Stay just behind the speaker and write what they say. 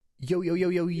Yo, yo, yo,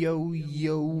 yo, yo,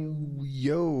 yo,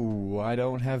 yo. I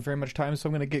don't have very much time, so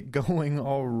I'm going to get going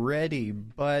already.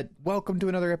 But welcome to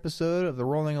another episode of the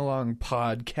Rolling Along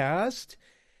podcast.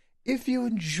 If you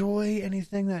enjoy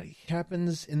anything that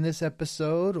happens in this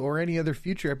episode or any other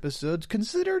future episodes,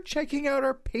 consider checking out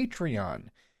our Patreon.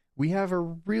 We have a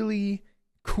really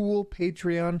cool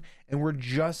Patreon, and we're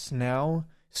just now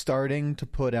starting to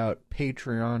put out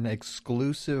Patreon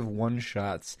exclusive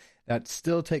one-shots that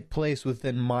still take place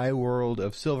within my world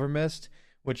of Silver Mist,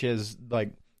 which is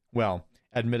like, well,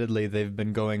 admittedly they've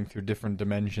been going through different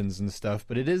dimensions and stuff,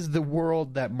 but it is the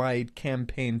world that my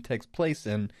campaign takes place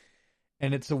in,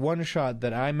 and it's a one-shot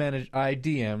that I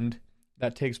DM'd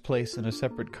that takes place in a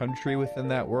separate country within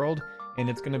that world, and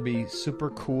it's going to be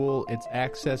super cool. It's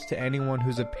access to anyone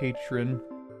who's a patron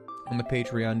on the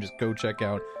Patreon. Just go check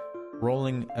out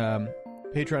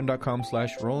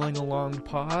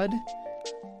patreon.com/rollingalongpod.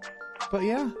 But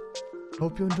yeah,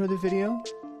 hope you enjoy the video,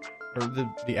 or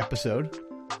the episode,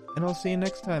 and I'll see you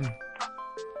next time.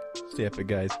 Stay epic,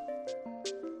 guys.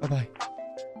 Bye-bye.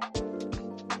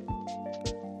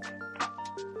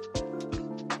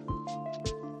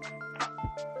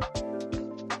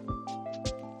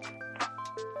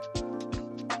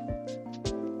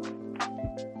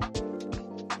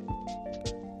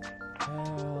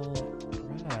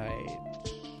 Alright.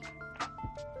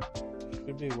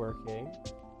 Should be working.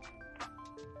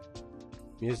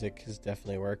 Music is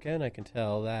definitely working, I can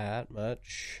tell that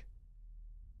much.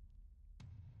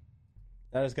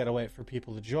 I just gotta wait for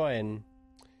people to join.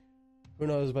 Who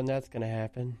knows when that's gonna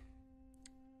happen.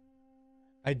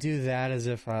 I do that as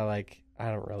if I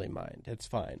don't really mind. It's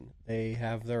fine. They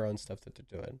have their own stuff that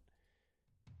they're doing.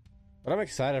 But I'm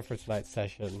excited for tonight's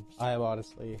session. I am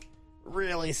honestly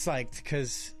really psyched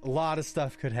because a lot of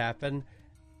stuff could happen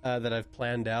that I've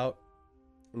planned out.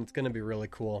 And it's gonna be really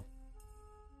cool.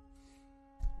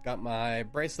 Got my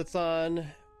bracelets on,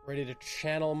 ready to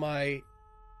channel my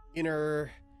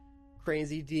inner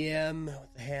crazy DM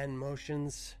with the hand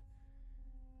motions.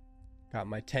 Got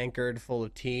my tankard full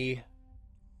of tea.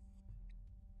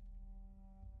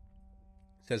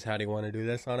 Says, how do you want to do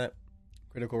this on it?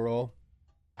 Critical Role.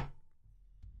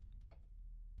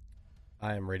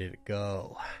 I am ready to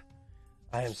go.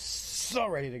 I am so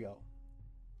ready to go.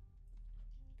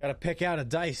 Gotta pick out a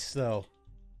dice, though.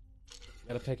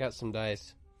 Gotta pick out some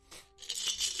dice.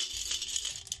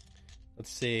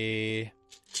 Let's see.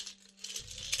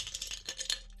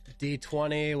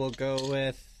 D20, we'll go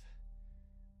with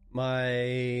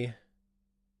my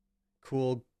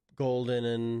cool golden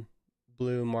and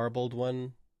blue marbled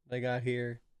one I got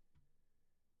here.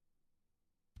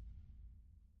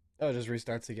 Oh, it just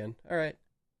restarts again. Alright.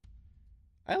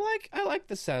 I like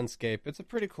the soundscape. It's a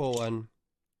pretty cool one.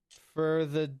 For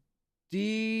the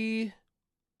D12,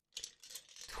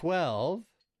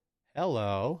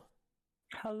 hello.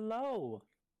 Hello.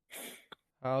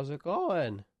 How's it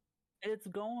going? It's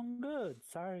going good.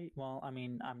 Sorry. Well, I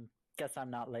mean, guess I'm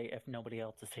not late if nobody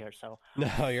else is here, so.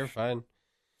 No, you're fine.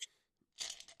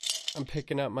 I'm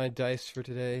picking up my dice for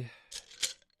today.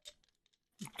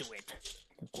 Do it.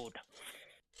 Good.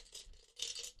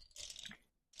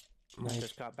 My... I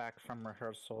just got back from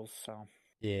rehearsals, so.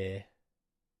 Yeah.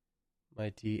 My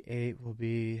D8 will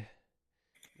be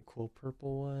the cool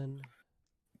purple one.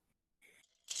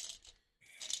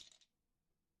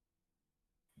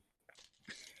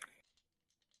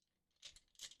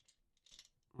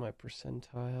 My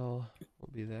percentile will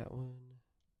be that one.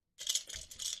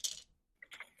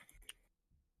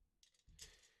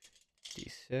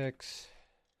 D6.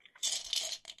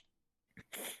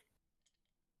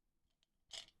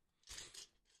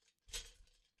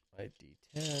 My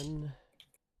D10.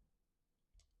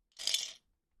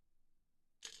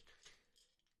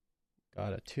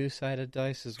 Got a two-sided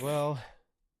dice as well.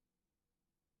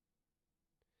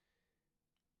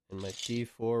 And my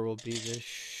D4 will be this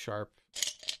sharp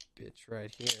bitch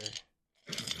right here.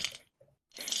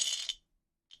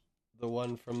 The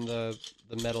one from the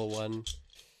metal one.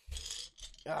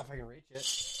 Ah, if I can reach it.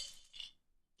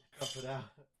 Cup it out.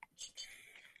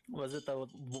 Was it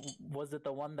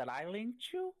the one that I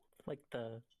linked you? Like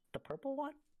the purple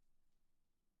one?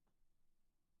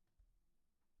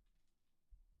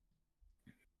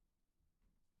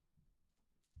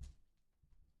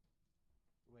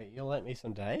 Wait, you'll let me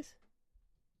some dice?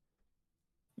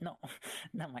 No,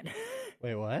 never mind.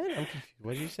 Wait, what? I'm confused.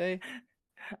 What did you say?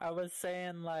 I was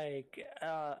saying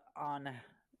on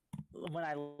when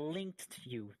I linked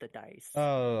you the dice.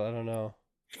 Oh, I don't know.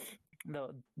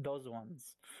 Those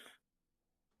ones.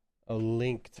 Oh,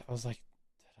 linked. I was like,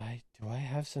 do I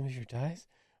have some of your dice?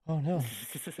 Oh no.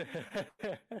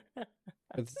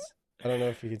 I don't know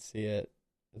if you can see it.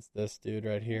 It's this dude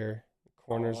right here. The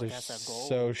corners Oh, are that's a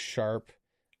so gold. sharp.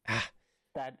 Ah,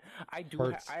 That I do.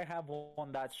 hurts. I have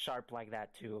one that's sharp like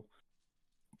that too.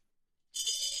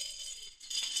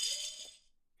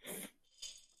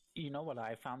 You know what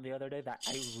I found the other day that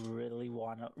I really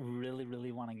wanna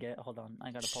get? Hold on, I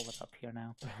gotta pull it up here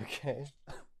now. Okay.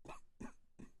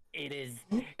 It is,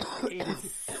 it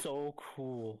is so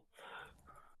cool.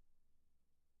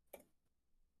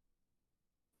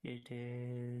 It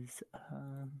is,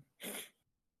 oh,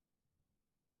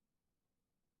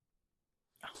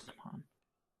 come on.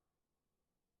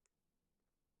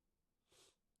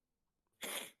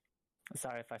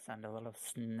 Sorry if I sound a little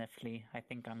sniffly. I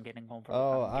think I'm getting over.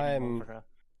 Oh, I'm getting over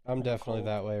I'm a definitely cold.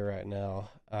 that way right now.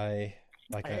 I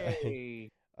Hey,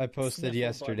 I posted sniffle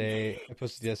yesterday. buddy. I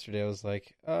posted yesterday. I was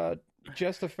like,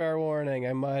 just a fair warning.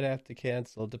 I might have to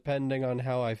cancel depending on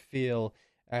how I feel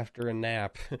after a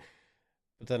nap.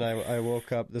 But then I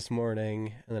woke up this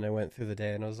morning and then I went through the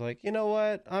day and I was like, you know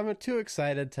what? I'm too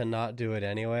excited to not do it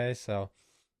anyway. So,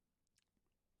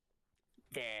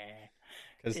 Yeah,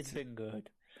 because it's been good.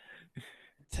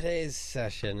 today's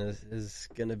session is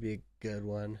gonna be a good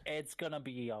one. It's gonna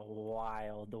be a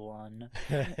wild one.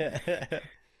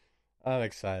 I'm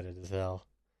excited as hell.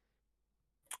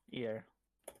 Here,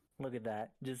 look at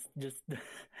that. Just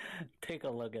take a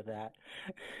look at that.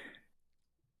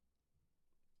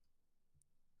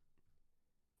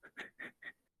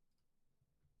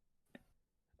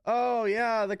 Oh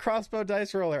yeah, the crossbow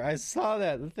dice roller. I saw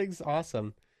that. The thing's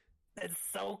awesome. It's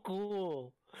so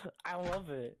cool. I love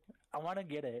it. I want to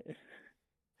get it.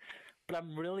 But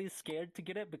I'm really scared to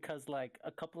get it because like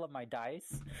a couple of my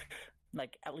dice,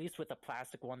 like at least with the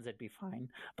plastic ones it'd be fine,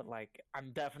 but like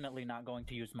I'm definitely not going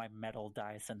to use my metal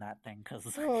dice in that thing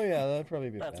cuz Oh yeah, that'd probably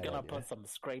be a that's bad going to idea. put some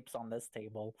scrapes on this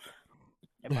table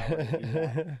if I were to do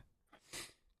that.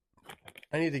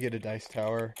 I need to get a dice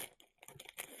tower.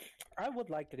 I would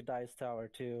like the dice tower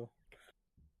too.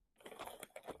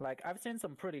 Like I've seen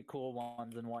some pretty cool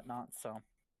ones and whatnot, so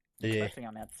Yeah. especially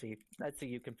on Etsy. Etsy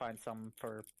you can find some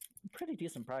for pretty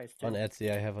decent price On too. Etsy,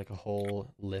 I have like a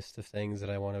whole list of things that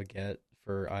I want to get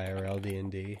for IRL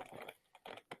D&D.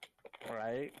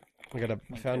 Right? I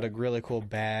found a really cool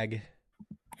bag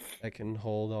that can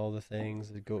hold all the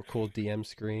things. A cool DM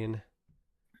screen.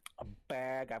 A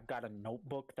bag. I've got a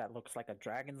notebook that looks like a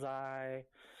dragon's eye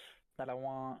that I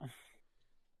want.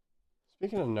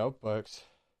 Speaking of notebooks,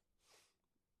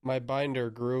 my binder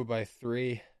grew by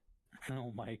 3.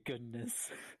 Oh my goodness.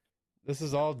 This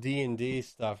is all D&D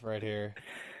stuff right here.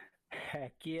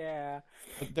 Heck yeah.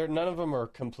 But none of them are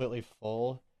completely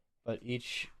full, but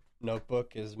each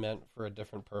notebook is meant for a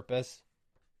different purpose.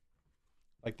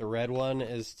 Like the red one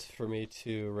is for me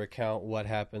to recount what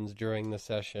happens during the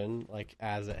session, like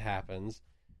as it happens.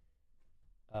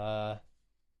 The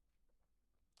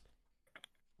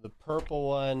purple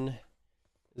one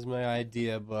is my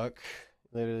idea book.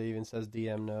 Literally even says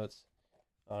DM notes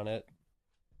on it.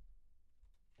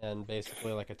 And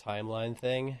basically like a timeline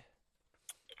thing.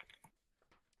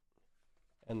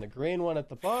 And the green one at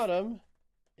the bottom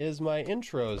is my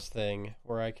intros thing,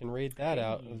 where I can read that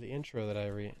out of the intro that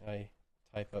I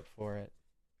type up for it.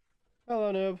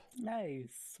 Hello, noob.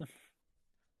 Nice.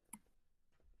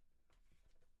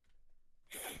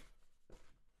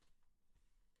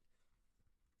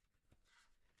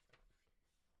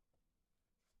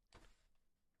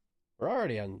 We're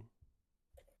already on...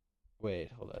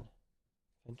 Wait, hold on.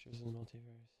 Adventures in the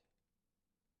Multiverse.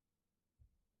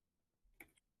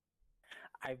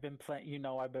 I've been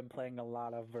playing a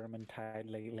lot of Vermintide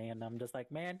lately, and I'm just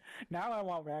like, man, now I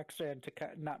want Raxstrand to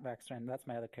not Raxstrand, that's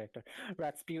my other character,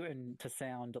 Ratsputin to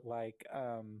sound like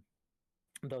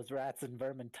those rats in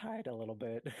Vermintide a little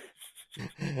bit.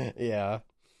 Yeah.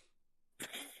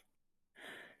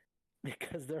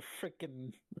 Because they're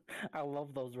freaking. I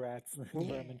love those rats in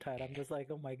Vermintide. I'm just like,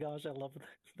 oh my gosh, I love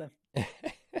them.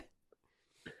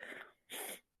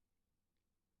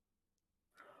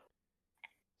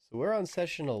 So we're on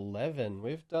session 11.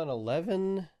 We've done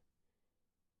 11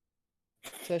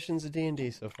 sessions of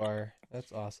D&D so far.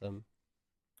 That's awesome.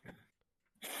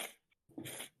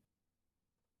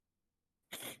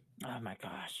 Oh my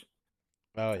gosh.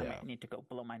 Oh, I yeah. might need to go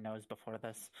blow my nose before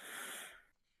this.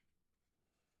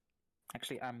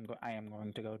 Actually, I am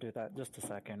going to go do that. Just a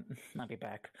second. I'll be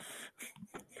back.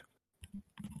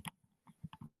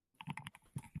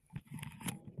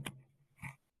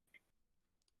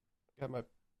 Got my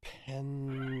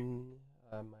pen.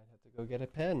 I might have to go get a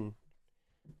pen.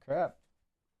 Crap.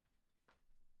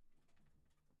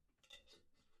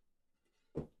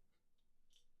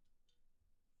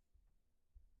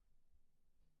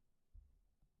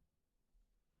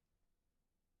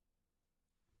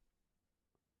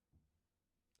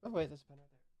 Oh wait, there's a pen right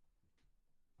there.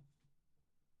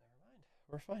 Never mind.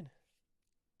 We're fine.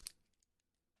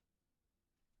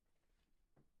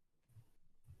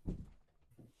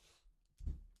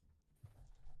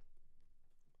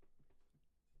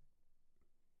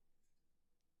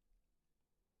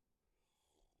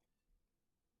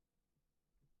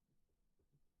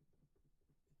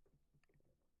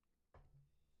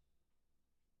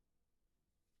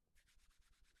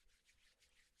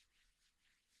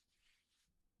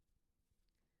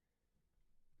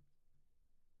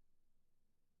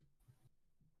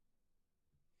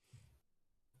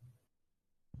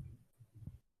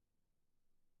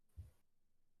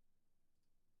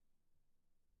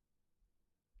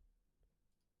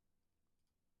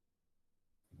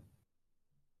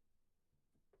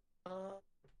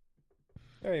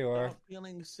 There you are. Stop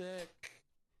feeling sick.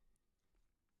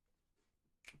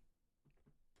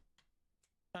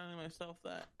 Telling myself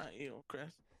that, not you,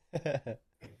 Chris.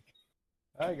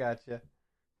 I gotcha.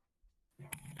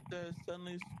 The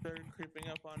suddenly started creeping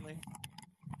up on me.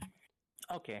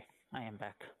 Okay, I am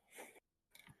back.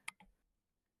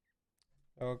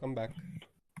 Welcome back.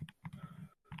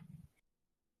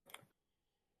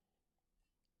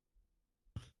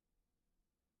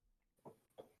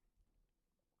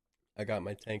 I got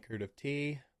my tankard of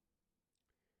tea.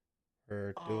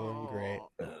 We're doing great.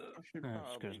 I should probably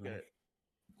Excuse me. get it.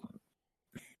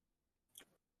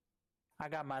 I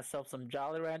got myself some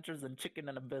Jolly Ranchers and chicken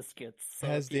and a biscuits. So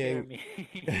Has if you the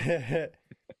hear me,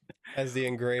 As the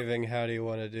engraving, how do you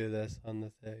want to do this on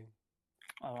the thing?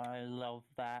 oh, I love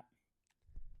that.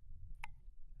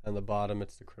 On the bottom,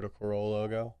 it's the Critical Role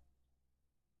logo.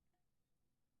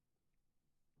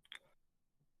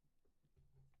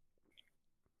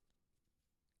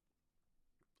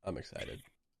 I'm excited.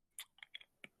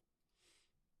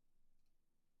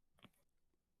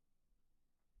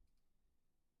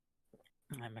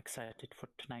 I'm excited for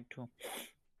tonight too.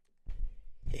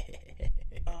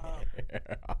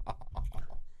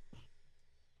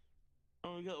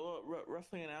 Oh, we got what,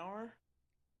 roughly an hour?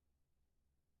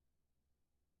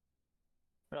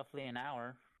 Roughly an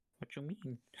hour. What you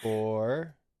mean?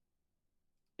 For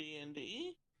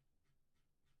D&D?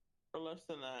 Or less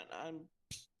than that? I'm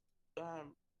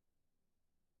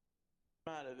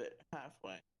out of it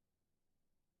halfway.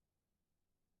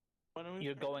 When are we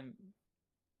You're starting? going.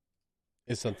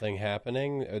 is something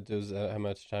happening? Does how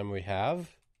much time we have?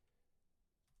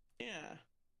 Yeah.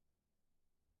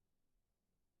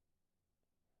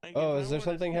 Like, Oh, if is I there were to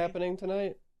something take- happening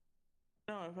tonight?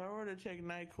 No, if I were to take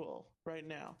NyQuil right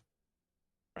now,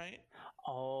 right?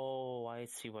 Oh, I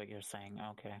see what you're saying.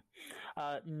 Okay.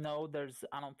 No,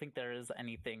 I don't think there is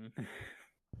anything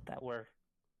that we're.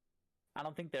 I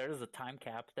don't think there is a time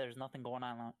cap. There's nothing going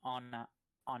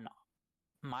on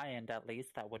my end, at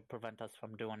least, that would prevent us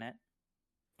from doing it,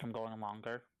 from going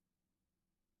longer.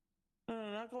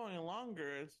 No, not going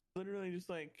longer. It's literally just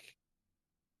like,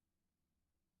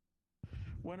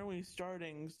 when are we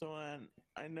starting? So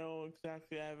I know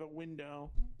exactly. I have a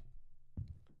window.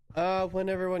 When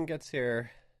everyone gets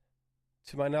here.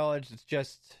 To my knowledge, it's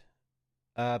just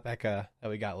Becca that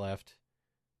we got left.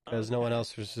 Because no one Okay.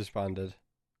 else has responded.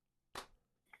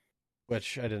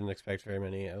 Which I didn't expect very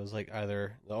many. I was like,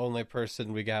 either the only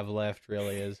person we have left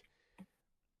really is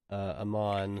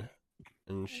Amon,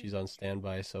 and she's on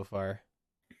standby so far.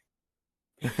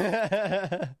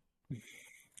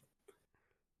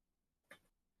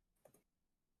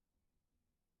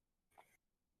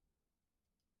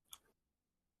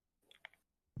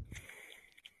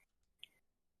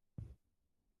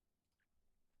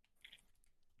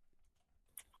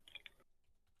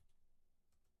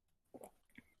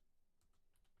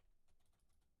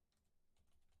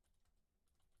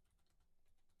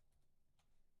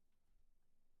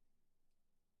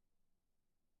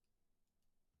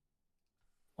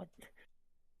 What?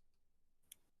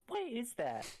 What is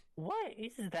that? What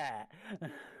is that?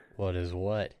 What is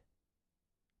what?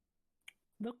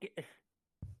 Look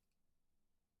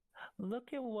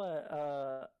at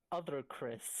what other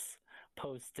Chris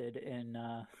posted in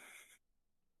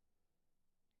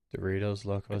Doritos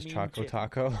Locos meme Choco channel.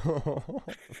 Taco?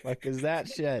 What the fuck is that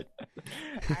shit?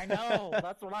 I know,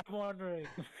 that's what I'm wondering.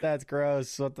 That's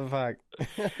gross. What the fuck?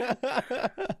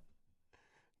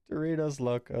 Doritos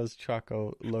Locos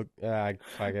Choco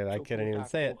Fuck it. I can't even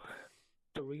say it.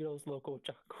 Doritos Loco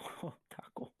Choco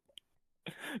Taco.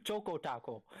 Choco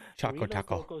Taco. Choco Doritos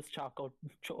Taco. Locos Choco.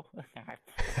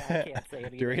 I can't say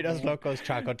it either, Doritos man. Locos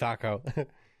Choco Taco.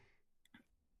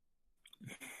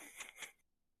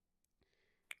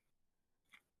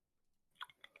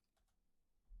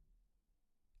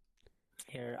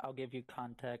 Here, I'll give you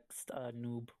context,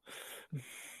 noob.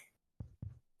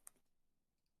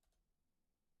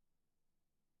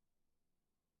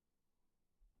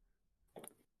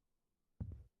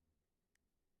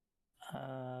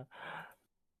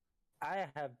 I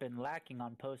have been lacking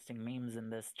on posting memes in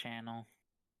this channel.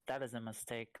 That is a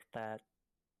mistake that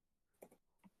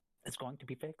is going to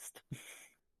be fixed.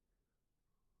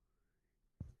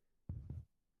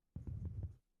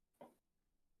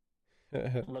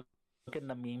 Look at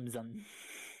the memes on.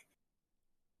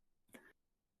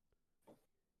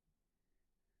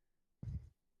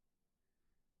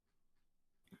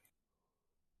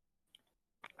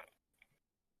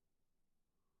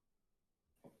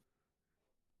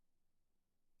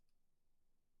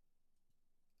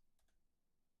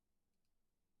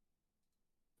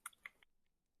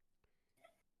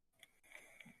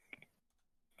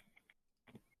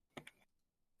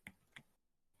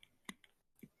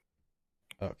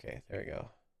 Okay, there we go.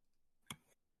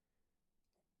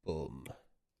 Boom.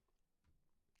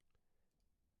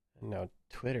 And now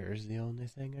Twitter's the only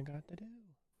thing I got to do.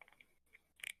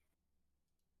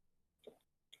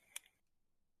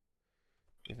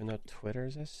 Even though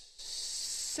Twitter's a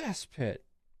cesspit.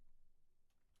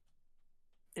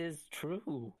 Is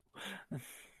true.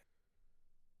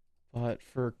 But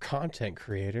for content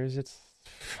creators, it's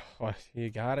you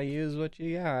gotta use what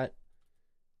you got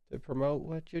to promote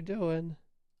what you're doing.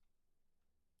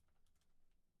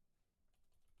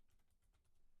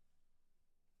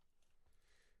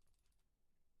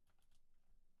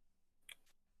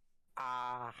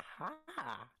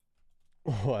 Aha!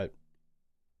 What?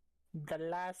 The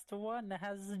last one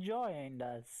has joined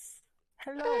us.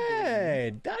 Hello,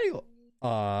 Hey, there you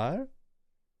are.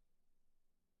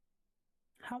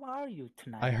 how are you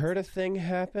tonight? I heard a thing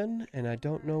happen, and I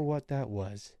don't know what that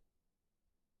was.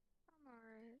 I'm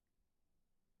alright.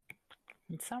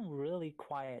 You sound really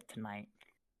quiet tonight.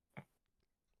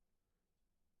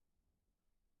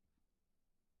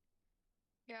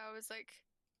 Yeah, I was like,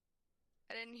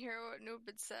 I didn't hear what Noob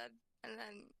had said, and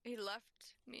then he left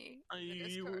me in the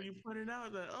You Discord. pointed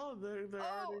out that they're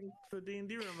Oh. already in the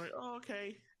D&D room. Like, oh,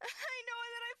 okay. I know,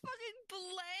 and then I fucking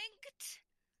blanked,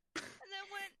 and then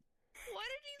went, "Why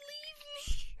did he leave me?"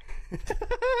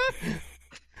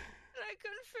 And I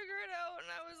couldn't figure it out, and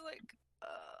I was like,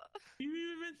 You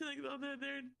even mentioned like, oh,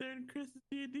 they're in Chris's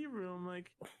D&D room.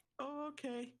 Like, oh,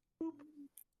 okay.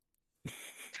 Boop.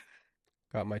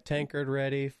 Got my tankard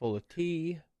ready, full of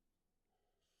tea.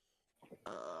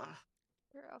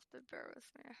 You'll have to bear with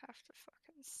me. I have to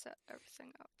fucking set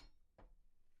everything up.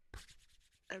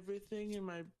 Everything in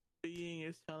my being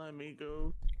is telling me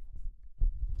go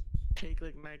take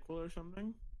like NyQuil or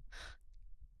something.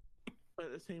 But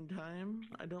at the same time,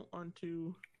 I don't want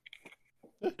to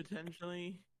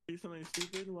potentially do something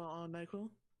stupid while on NyQuil.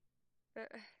 Uh,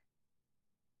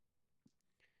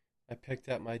 I picked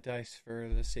up my dice for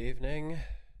this evening.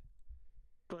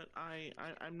 But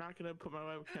I'm not gonna put my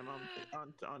webcam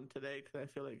on today because I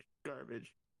feel like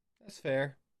garbage. That's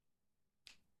fair.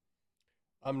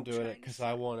 I'm doing it Trying to because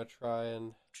I want to try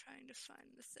and trying to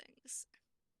find the things.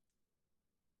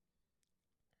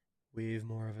 weave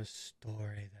more of a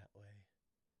story that way.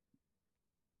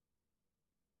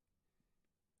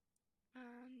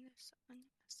 This.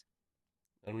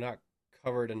 I'm not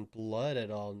covered in blood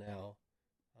at all now.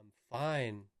 I'm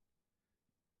fine.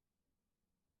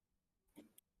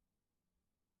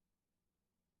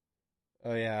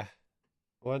 Oh yeah.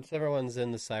 Once everyone's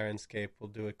in the Sirenscape, we'll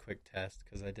do a quick test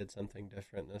because I did something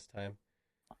different this time.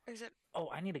 Is it? Oh,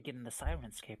 I need to get in the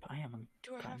Sirenscape. I haven't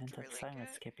Do I gotten have into to the relink it?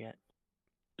 Sirenscape yet.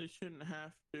 You shouldn't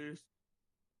have to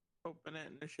open it,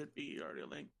 and it should be already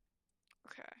linked.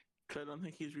 Okay. Because I don't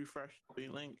think he's refreshed the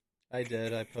link. I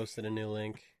did. I posted a new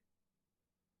link.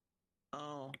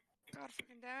 Oh. God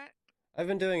fucking damn it. I've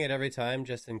been doing it every time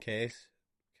just in case.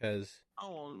 Because,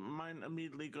 Oh, well, mine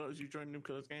immediately goes, you joined Noob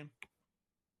Killer's game.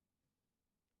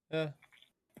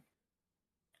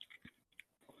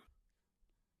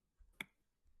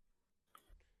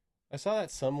 I saw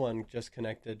that someone just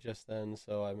connected just then,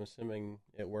 so I'm assuming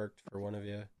it worked for one of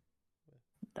you.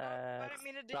 I That's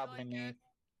didn't mean to probably delink me. it.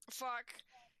 Fuck.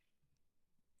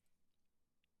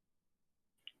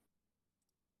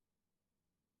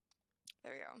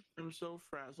 There we go. I'm so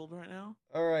frazzled right now.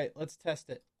 Alright, let's test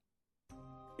it.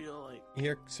 I feel like, You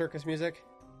hear circus music?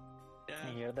 yeah.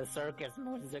 I hear the circus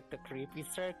music, the creepy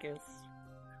circus.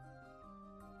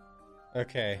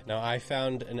 Okay, now I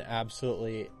found an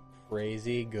absolutely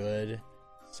crazy good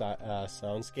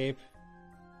soundscape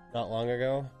not long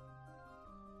ago.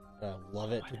 I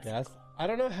love it What to is death. it? I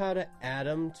don't know how to add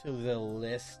them to the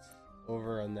list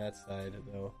over on that side,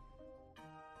 though.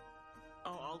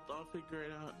 Oh, I'll figure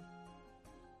it out.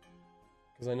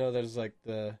 Because I know there's like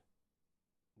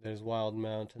there's Wild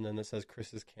Mount, and then this says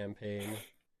Chris's campaign.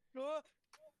 Oh,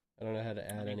 I don't know how to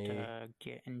I add need any. to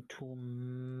get into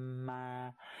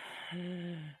my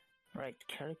Right,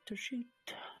 character sheet.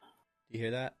 Do you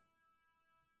hear that?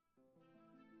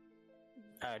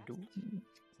 I do.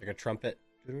 It's like a trumpet.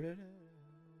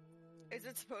 Is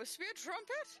it supposed to be a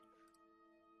trumpet?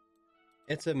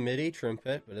 It's a MIDI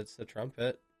trumpet, but it's a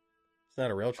trumpet. It's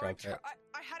not a real trumpet.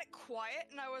 I had it quiet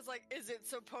and I was like, is it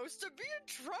supposed to be a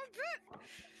trumpet?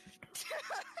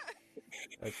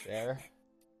 Right there.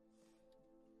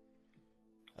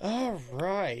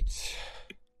 Alright.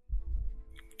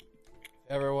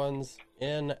 Everyone's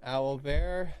in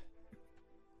Owlbear.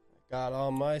 Got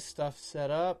all my stuff set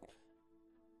up.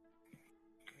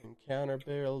 Encounter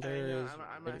builder is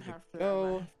I ready might to have to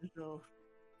go. go to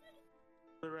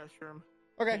the restroom.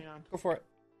 Okay, Hang on. go for it.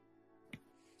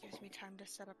 Gives me time to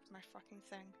set up my fucking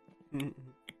thing.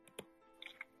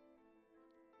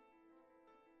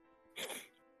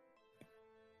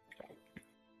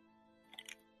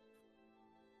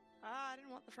 I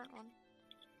didn't want the front one.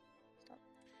 Stop.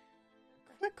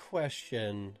 Quick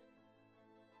question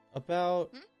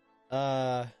about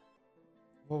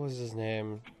what was his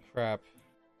name? Crap.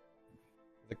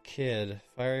 The kid,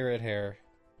 fiery red hair.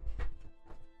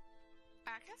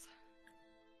 Akis?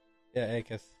 Yeah,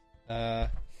 Akith.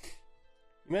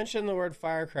 You mentioned the word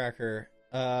firecracker.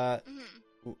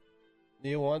 Mm-hmm. Do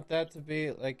you want that to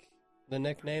be like the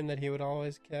nickname that he would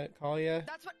always call you?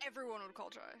 That's what everyone would call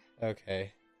Joy.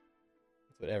 Okay.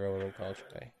 That's what everyone would call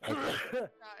Trey. Okay.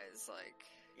 Guys, like,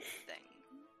 thing.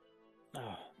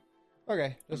 Oh,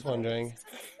 Okay, just wondering. It's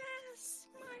a mess.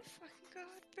 My fucking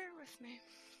god, bear with me.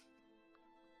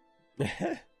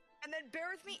 And then bear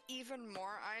with me even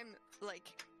more. I'm, like,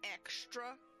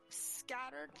 extra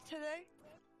scattered today.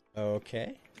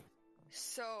 Okay.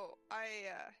 So,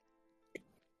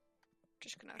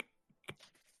 just gonna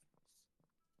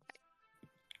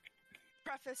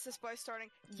preface this by starting,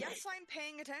 yes, I'm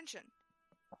paying attention.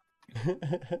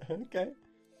 Okay.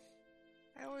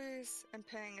 I always am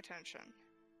paying attention.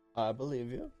 I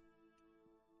believe you.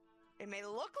 It may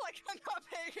look like I'm not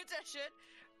paying attention,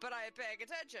 but I am paying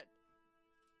attention.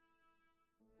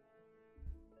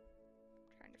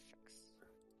 Trying to fix.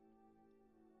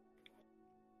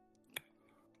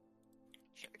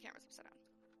 Shit, the camera's upside down.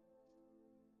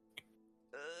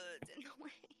 It's in the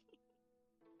way.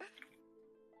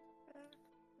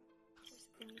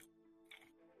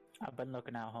 I've been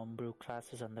looking at homebrew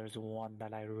classes, and there's one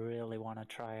that I really want to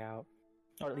try out,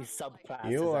 or at least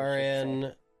subclasses. You I are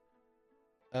should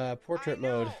say. in portrait I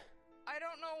know. mode. I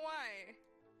don't know why.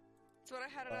 That's what I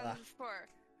had it on before.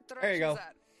 What There you direction go. is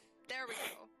that? There we go.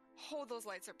 Oh, those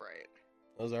lights are bright.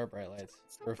 Those are bright lights.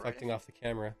 So Reflecting bright. off the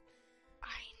camera. I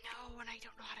know, and I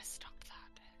don't know how to stop that.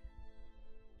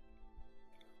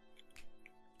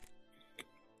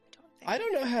 I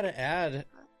don't know how to add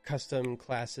custom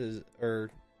classes or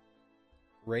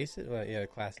races. Well, yeah,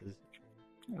 classes.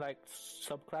 Like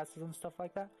subclasses and stuff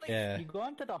like that. Yeah. You go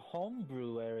into the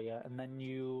homebrew area, and then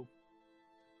you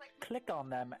click on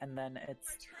them, and then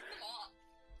it's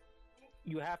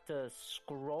you have to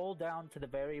scroll down to the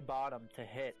very bottom to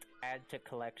hit add to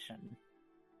collection.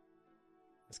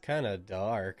 It's kind of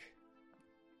dark.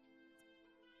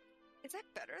 Is that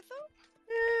better though?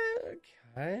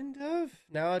 Kind of.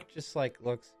 Now it just like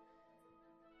looks.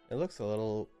 It looks a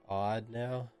little odd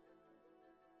now.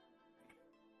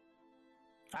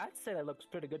 I'd say that looks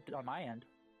pretty good on my end.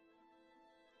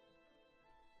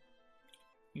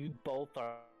 You both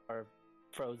are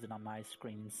frozen on my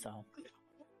screen, so.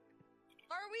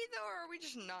 Are we though, or are we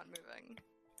just not moving?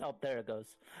 Oh, there it goes.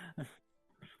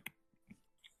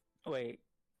 Wait,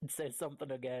 say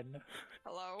something again.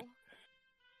 Hello?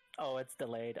 Oh, it's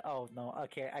delayed. Oh no,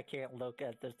 okay, I can't look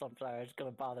at this. I'm sorry, it's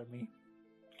gonna bother me.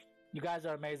 You guys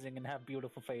are amazing and have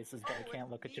beautiful faces, but I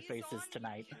can't look at your These faces on,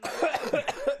 tonight.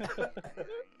 you can-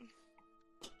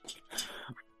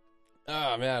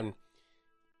 Oh man.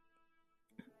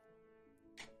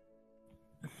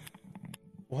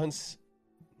 Once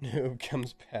Noob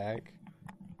comes back,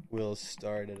 we'll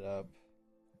start it up.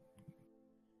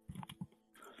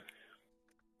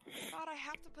 God, I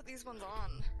have to put these ones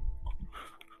on.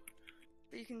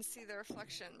 But you can see the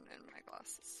reflection in my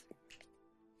glasses.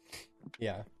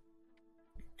 Yeah.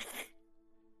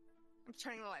 I'm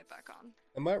turning the light back on.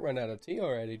 I might run out of tea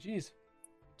already. Jeez.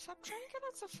 Stop trying to get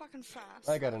out so fucking fast.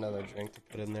 I got another drink to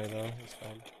put in there though. It's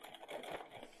fine.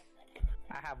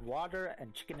 I have water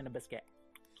and chicken and a biscuit.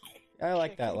 I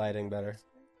like that lighting better.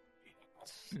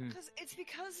 It's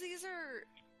because these are...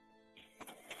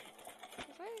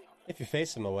 If you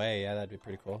face them away, yeah, that'd be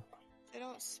pretty cool. They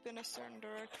don't spin a certain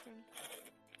direction.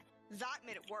 That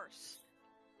made it worse.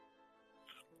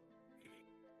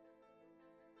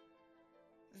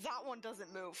 That one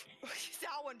doesn't move.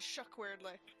 That one shook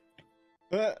weirdly.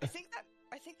 I think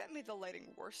I think that made the lighting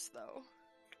worse, though.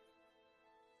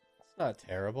 It's not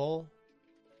terrible.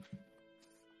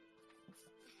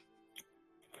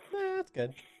 Nah, it's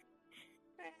good.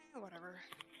 Whatever.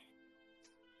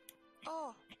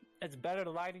 Oh, It's better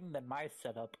lighting than my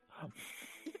setup.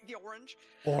 the orange.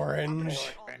 Orange.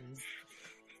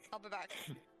 I'll be back.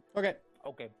 Okay.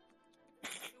 Okay.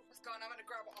 What's going on? I'm gonna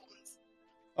grab almonds.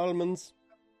 Almonds.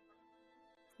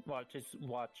 Watch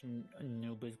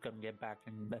Noob is gonna get back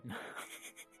and then.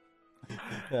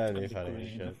 That'd be funny as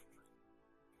shit.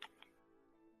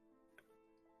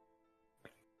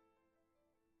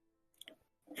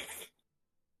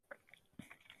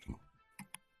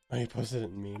 Oh, he posted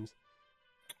it in memes.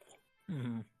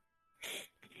 Mhm.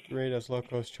 Raiders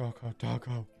Locos Choco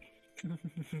Taco.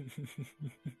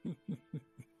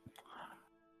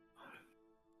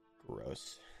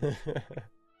 Gross.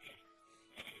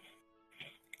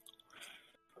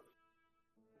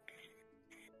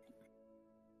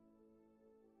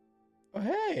 Oh,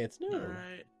 hey, it's new.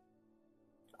 Alright.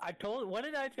 What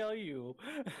did I tell you?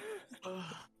 Ugh,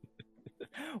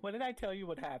 What did I tell you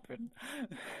what happened?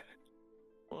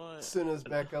 what? As soon as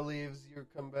Becca leaves, you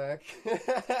come back.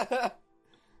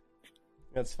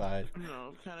 That's fine. No,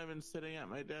 I've kind of been sitting at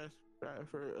my desk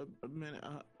for a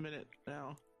minute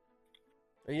now.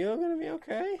 Are you gonna be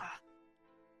okay?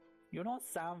 You don't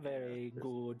sound very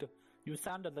good. You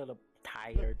sound a little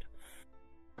tired.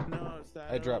 No, it's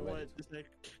that I dropped my what, it's like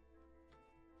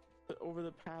over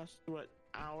the past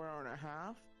hour and a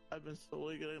half, I've been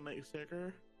slowly getting like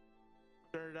sicker.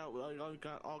 Started out with I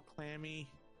got all clammy.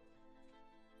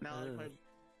 Now like Ugh.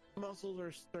 my muscles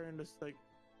are starting to like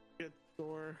get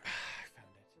sore.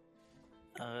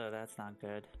 I found it. That's not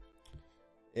good.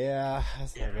 Yeah,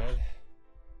 that's not good.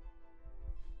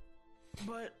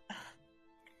 But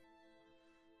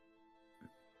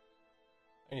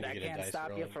I need to That get a can't dice stop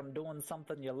you rolling. from doing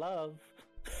something you love.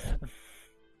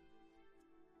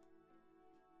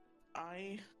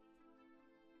 I'm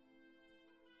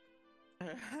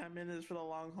in this for the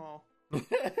long haul.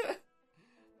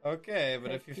 Okay,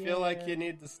 but if you Heck feel like yeah. you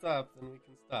need to stop, then we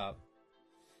can stop.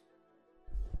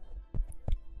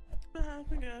 I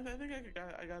think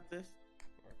I got this.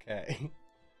 Okay.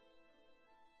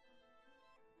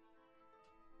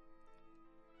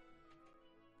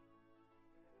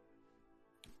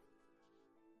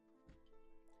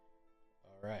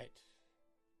 All right.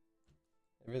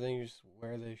 Everything is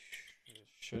where they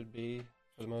should be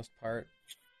for the most part.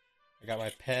 I got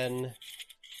my pen.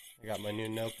 I got my new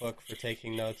notebook for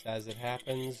taking notes as it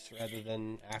happens rather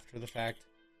than after the fact.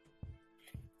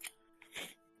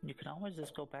 You can always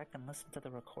just go back and listen to the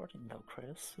recording, though,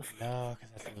 Chris. No,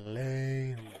 because that's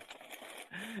lame.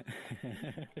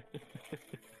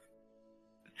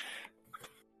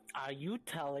 Are you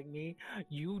telling me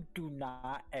you do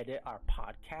not edit our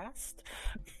podcast?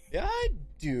 Yeah, I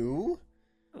do.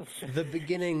 The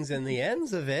beginnings and the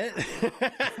ends of it.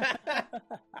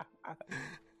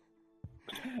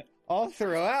 All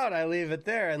throughout, I leave it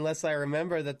there unless I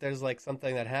remember that there's like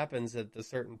something that happens at a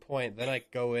certain point. Then I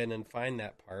go in and find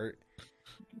that part.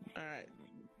 All right.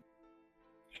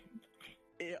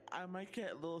 I might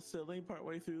get a little silly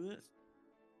partway through this.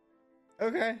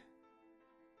 Okay.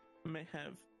 I may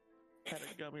have had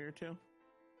a gummy or two.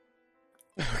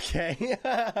 Okay.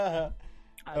 That's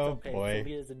Oh, okay. boy.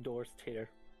 Sylvia is endorsed here.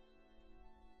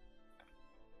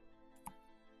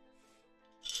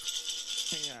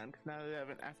 Hang on, 'cause now they have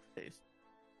an aftertaste.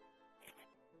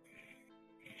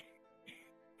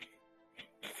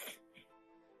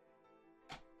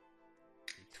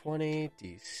 D20,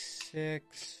 D6,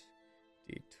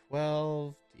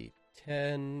 D12,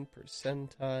 D10,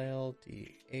 percentile,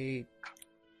 D8,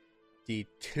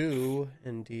 D2,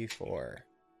 and D4.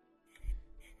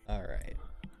 Alright.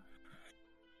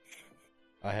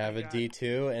 I have a got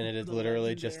D2, and it is the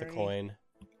literally just a legendary- coin.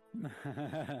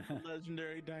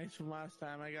 Legendary dice from last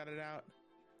time. I got it out.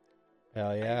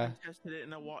 Hell yeah. I tested it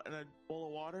in a bowl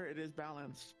of water. It is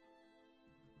balanced.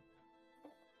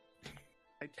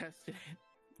 I tested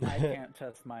it. I can't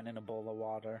test mine in a bowl of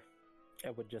water.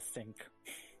 It would just sink.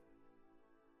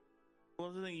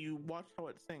 Well, the thing, you watch how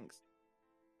it sinks.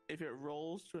 If it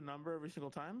rolls to a number every single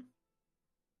time,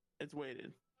 it's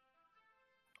weighted.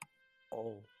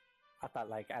 Oh. I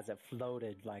thought like as it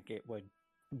floated, like it would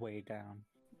weigh down.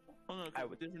 Oh no, 'cause I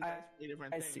would- different dice weigh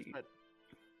different I things. see. But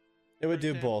It would For do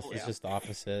example, both, it's yeah. just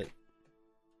opposite.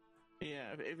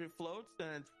 yeah, if it floats,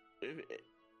 then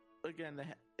again,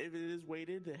 if it is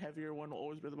weighted, the heavier one will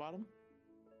always be at the bottom.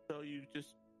 So you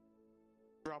just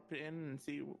drop it in and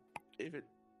see if it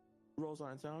rolls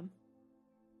on its own.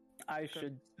 I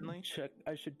should Constantly? check.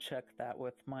 I should check that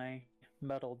with my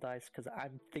metal dice because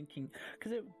I'm thinking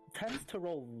because it tends to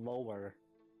roll lower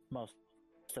most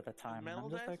of the time. Metal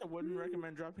I'm just dice, I wouldn't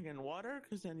recommend dropping in water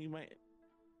because then you might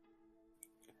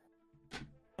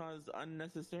cause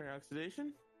unnecessary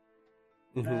oxidation.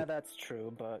 That's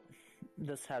true, but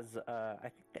this has I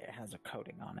think it has a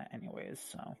coating on it anyways,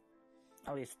 so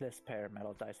at least this pair of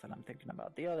metal dice that I'm thinking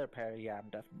about. The other pair, yeah, I'm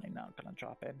definitely not gonna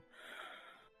drop in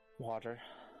water.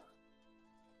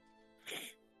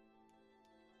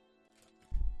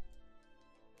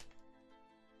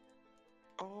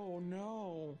 Oh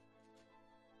no!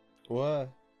 What?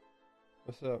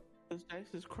 What's up? This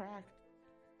dice is cracked.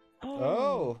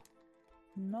 Oh!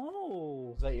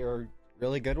 No! Is that your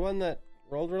really good one that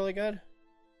rolled really good?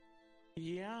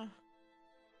 Yeah.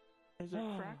 There's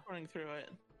a crack running through it.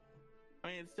 I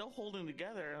mean, it's still holding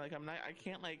together. Like I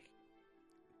can't like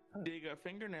dig a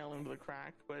fingernail into the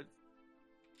crack, but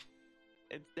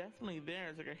it's definitely there.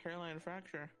 It's like a hairline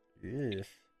fracture. Yes.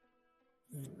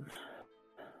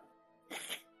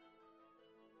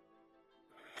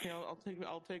 Yeah,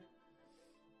 I'll take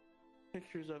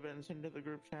pictures of it and send to the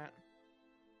group chat.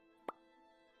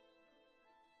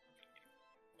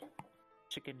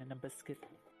 Chicken and a biscuit.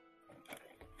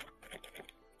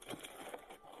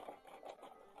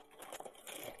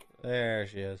 There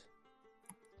she is.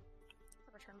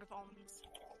 Returned with almonds.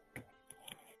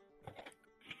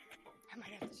 I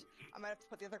might have to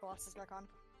put the other glasses back on.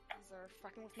 These are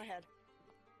fucking with my head.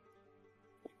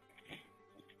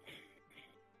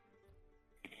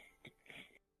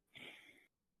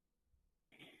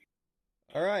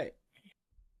 All right.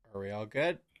 Are we all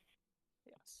good?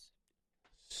 Yes.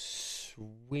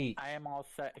 Sweet. I am all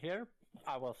set here.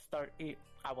 I will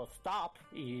stop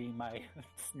eating my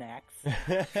snacks.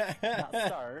 Not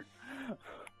start.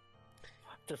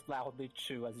 Just loudly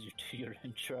chew as you do your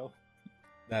intro.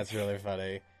 That's really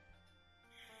funny.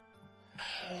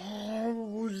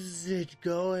 How's it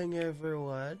going,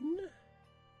 everyone?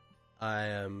 I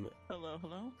am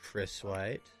Hello. Chris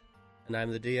White, and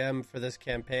I'm the DM for this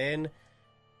campaign.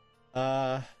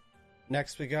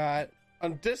 Next we got,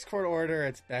 on Discord order,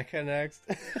 it's Becca next.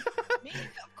 Me?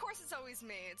 Of course it's always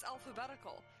me. It's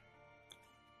alphabetical.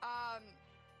 I'm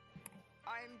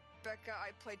Becca.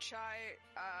 I play Chai.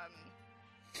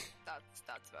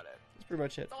 That's about it. That's pretty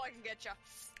much it. That's all I can get ya.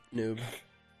 Noob.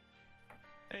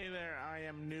 Hey there, I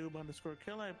am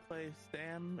noob_kill. I play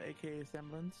Sam, aka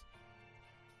Semblance.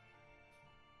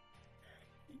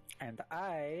 And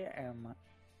I am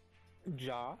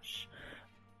Josh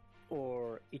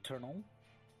or Eternal.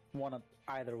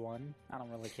 Either one. I don't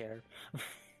really care.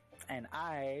 And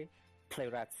I play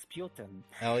Rasputin,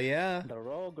 Hell yeah. the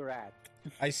rogue rat.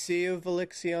 I see you,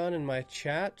 Valixion, in my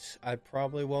chat. I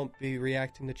probably won't be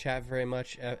reacting to chat very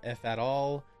much, if at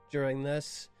all, during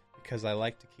this, because I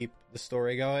like to keep the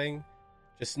story going.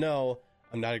 Just know,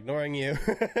 I'm not ignoring you.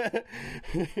 But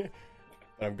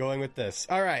I'm going with this.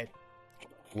 Alright.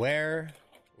 Where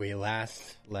we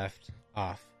last left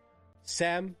off.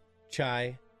 Sam,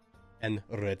 Chai, and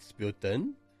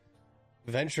Rasputin,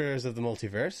 venturers of the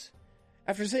multiverse.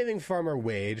 After saving Farmer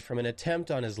Wade from an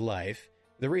attempt on his life,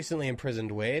 the recently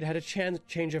imprisoned Wade had a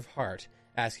change of heart,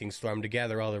 asking Storm to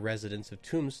gather all the residents of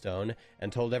Tombstone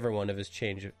and told everyone of his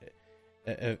change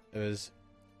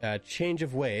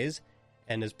of ways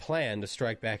and his plan to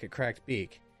strike back at Cracked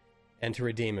Beak and to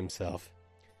redeem himself.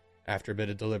 After a bit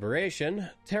of deliberation,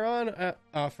 Tehran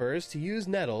offers to use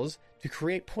nettles to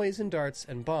create poison darts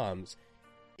and bombs,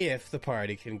 if the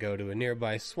party can go to a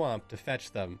nearby swamp to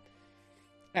fetch them.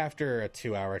 After a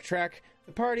 2-hour trek,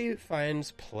 the party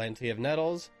finds plenty of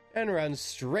nettles and runs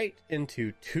straight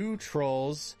into 2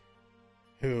 trolls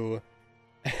who,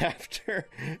 after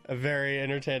a very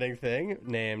entertaining thing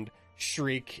named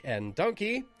Shriek and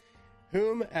Donkey,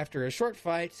 whom, after a short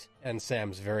fight and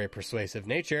Sam's very persuasive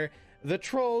nature, the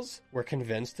trolls were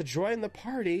convinced to join the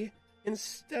party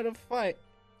instead of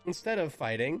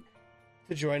fighting,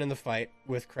 to join in the fight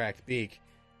with Cracked Beak.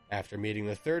 After meeting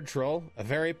the third troll, a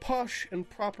very posh and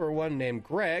proper one named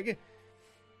Greg,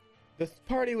 the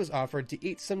party was offered to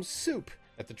eat some soup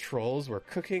that the trolls were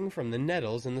cooking from the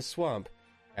nettles in the swamp.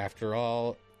 After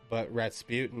all but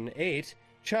Rasputin ate,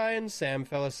 Chai and Sam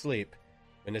fell asleep,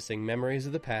 witnessing memories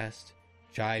of the past,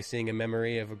 Chai seeing a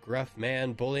memory of a gruff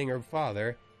man bullying her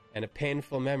father, and a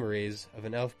painful memories of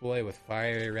an elf boy with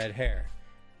fiery red hair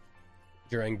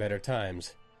during better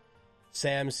times.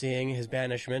 Sam seeing his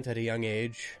banishment at a young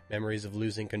age, memories of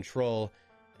losing control,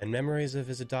 and memories of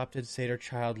his adopted satyr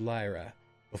child Lyra,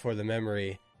 before the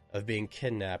memory of being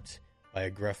kidnapped by a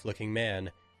gruff-looking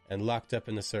man and locked up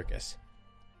in the circus.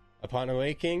 Upon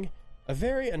awaking, a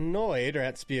very annoyed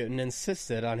Rasputin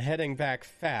insisted on heading back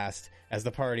fast as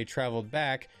the party traveled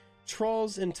back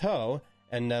trolls in tow,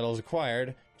 and nettles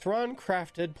acquired, Tehran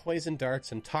crafted poison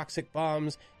darts and toxic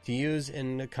bombs to use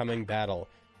in the coming battle.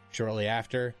 Shortly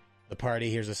after, the party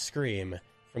hears a scream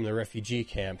from the refugee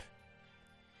camp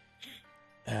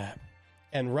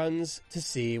and runs to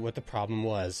see what the problem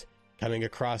was, coming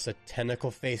across a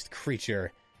tentacle-faced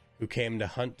creature who came to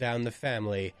hunt down the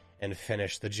family and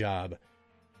finish the job.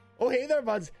 Oh, hey there,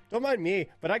 buds. Don't mind me,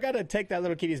 but I gotta take that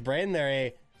little kitty's brain there, eh?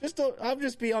 I'll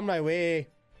just be on my way.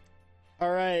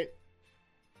 All right.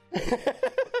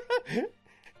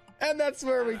 And that's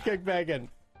where we kick back in.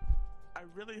 I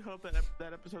really hope that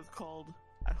that episode's called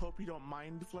I Hope You Don't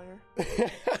Mind Flare.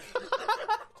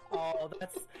 Oh,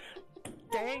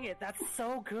 dang it, that's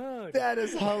so good. That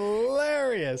is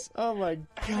hilarious. Oh my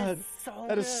god.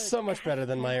 That is good. so much better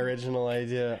than my original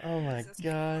idea. Oh my Jesus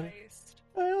god. Christ.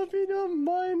 I hope you don't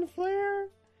mind, Flare.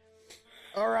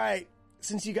 All right.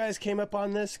 Since you guys came up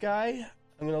on this guy,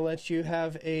 I'm going to let you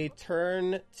have a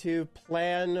turn to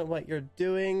plan what you're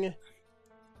doing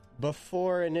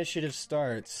before initiative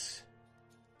starts.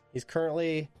 He's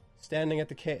currently standing at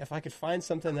the cave. If I could find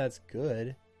something that's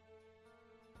good.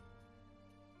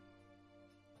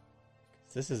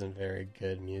 This isn't very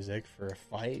good music for a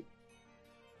fight.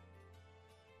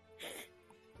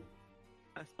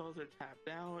 My spells are tapped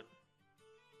out.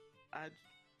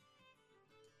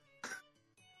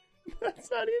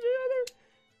 That's not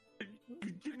even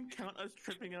You didn't count us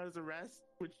tripping out as a rest,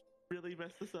 which really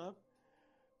messed us up.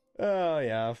 Oh,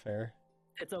 yeah, fair.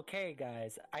 It's okay,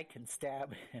 guys. I can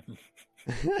stab him.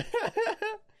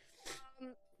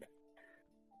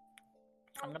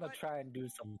 I'm gonna What- try and do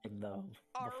something though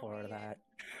Are before we- that.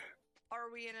 Are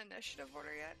we in initiative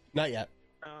order yet? Not yet.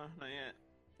 Not yet.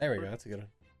 There we go. That's a good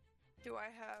one. Do I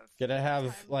have... Gonna have,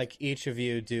 time? like, each of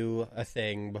you do a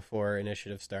thing before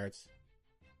initiative starts.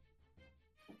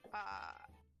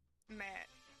 May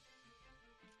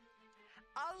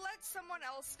I'll let someone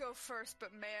else go first,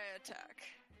 but may I attack?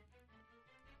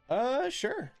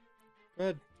 Sure.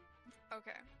 Good.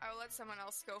 Okay, I will let someone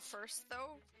else go first,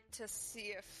 though, to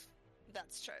see if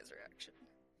that's Chai's reaction.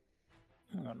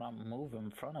 I'm gonna move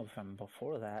in front of him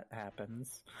before that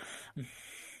happens.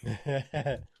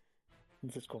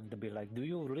 It's just going to be like, do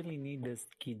you really need this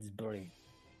kid's brain?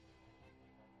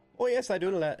 Oh yes, I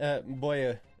do.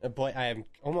 Boy, I am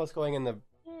almost going in the.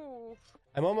 Ooh.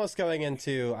 I'm almost going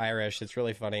into Irish. It's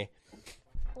really funny.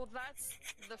 Well, that's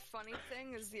the funny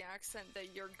thing, is the accent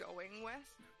that you're going with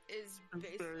is It's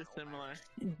based very on similar.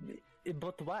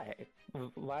 But why?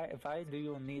 Why do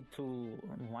you need to?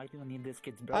 Why do you need this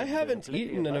kid's brain? I haven't There's plenty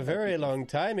eaten in of a other very people. long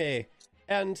time, eh?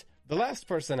 And the last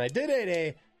person I did eat,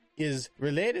 eh, is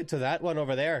related to that one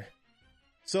over there.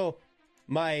 So,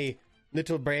 my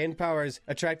little brain powers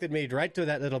attracted me right to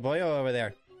that little boy over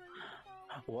there.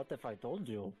 What if I told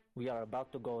you we are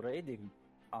about to go raiding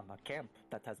on a camp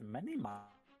that has many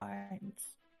mines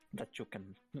that you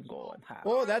can go and have?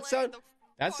 Oh, that Parlay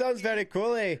the sounds fuck very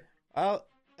cool, eh?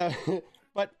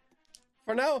 But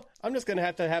for now, I'm just gonna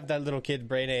have to have that little kid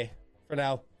brain, eh? For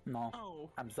now. No, Oh,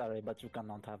 I'm sorry, but you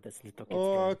cannot have this little kid's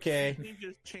Oh, brain. okay. you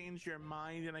just change your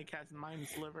mind and I cast Mind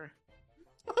Sliver.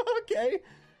 Okay.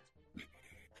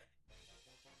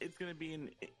 It's gonna be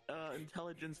an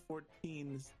Intelligence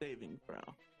 14 saving throw.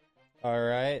 All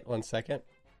right. 1 second.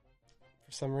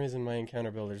 For some reason, my encounter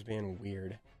builder's being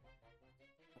weird.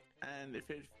 And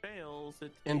if it fails,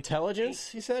 it's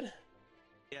Intelligence, you said?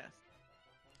 Yes.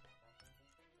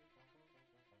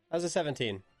 That was a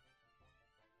 17.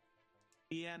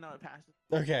 Yeah, no, it passes.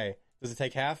 Okay. Does it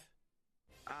take half?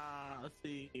 Let's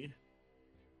see.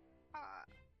 I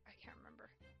can't remember.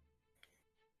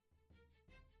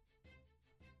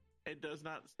 It does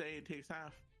not say it takes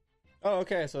half. Oh,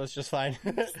 okay. So it's just fine.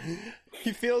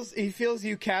 he feels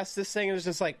you cast this thing and it's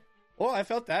just like, oh, I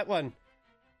felt that one.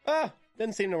 Ah,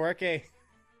 didn't seem to work, eh?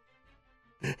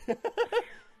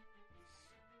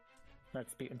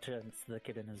 Let's be intense. The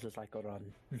kitten is just like a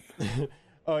run.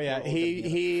 Oh yeah, Or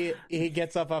he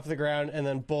gets up off the ground and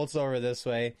then bolts over this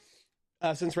way.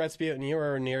 Since Rasputin, you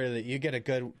were near that, you get a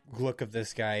good look of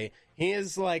this guy. He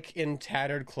is like in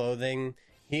tattered clothing.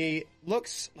 He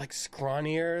looks like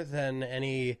scrawnier than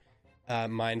any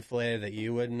mind flay that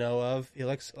you would know of. He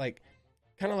looks like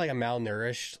kind of like a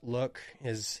malnourished look.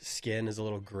 His skin is a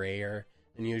little grayer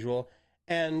than usual,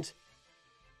 and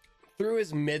through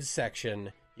his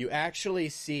midsection, you actually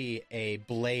see a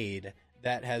blade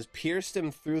that has pierced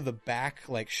him through the back,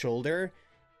 like shoulder,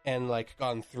 and like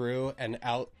gone through and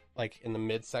out, like in the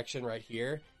midsection right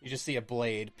here. You just see a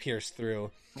blade pierce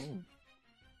through.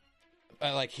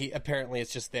 Like he apparently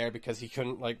it's just there because he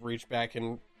couldn't like reach back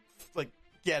and like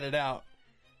get it out.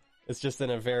 It's just in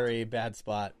a very bad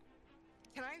spot.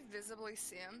 Can I visibly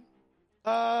see him?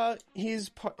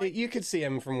 You could see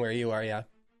him from where you are, yeah.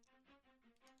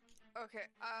 Okay,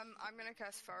 I'm gonna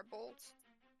cast Firebolt.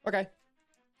 Okay.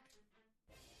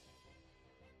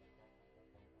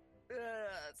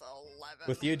 It's 11.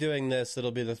 With you doing this,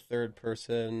 it'll be the third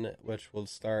person, which will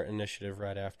start initiative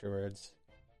right afterwards.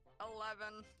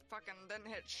 11. Fucking didn't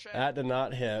hit shit. That did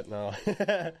not hit, no.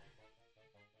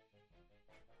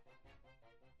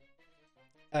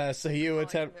 So you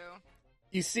attempt...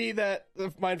 You see that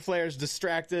the Mind Flayer is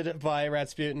distracted by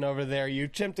Ratsputin over there. You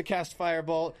attempt to cast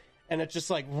Firebolt, and it just,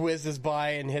 like, whizzes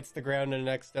by and hits the ground, and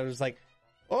the next time it's like,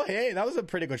 oh, hey, that was a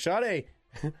pretty good shot, eh?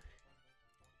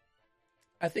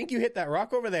 I think you hit that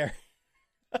rock over there.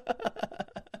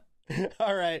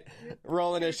 All right.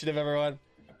 Roll initiative, everyone.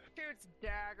 Shoots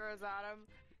daggers at him.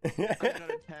 I got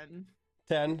a 10.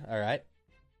 10. All right.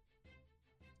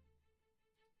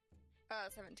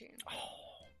 17.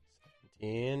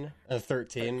 13.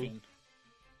 13.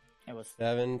 It was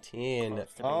 17.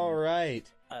 close to All being-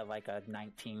 right. like a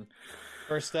 19.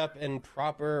 First up in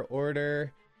proper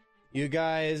order, you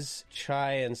guys,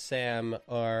 Chai and Sam,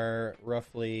 are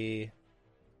roughly,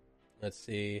 let's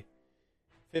see,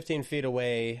 15 feet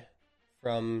away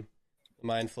from the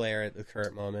Mind Flayer at the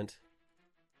current moment.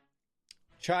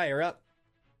 Chai, you're up.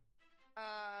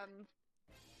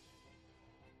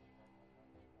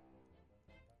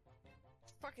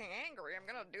 Fucking angry. I'm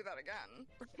gonna do that again.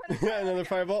 Another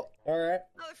firebolt. All right.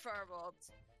 Another firebolt.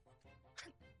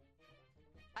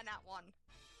 A nat 1.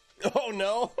 Oh,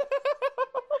 no.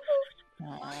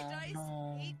 My dice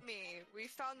no. hate me. We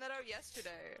found that out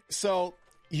yesterday. So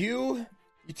you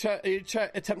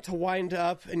attempt to wind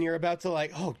up, and you're about to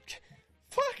like, oh,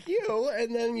 fuck you,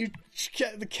 and then you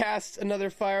cast another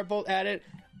firebolt at it,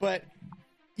 but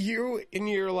you, in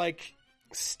your like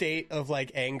state of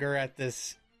like anger at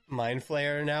this Mind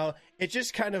Flayer now, it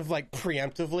just kind of like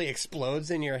preemptively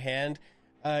explodes in your hand.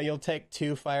 You'll take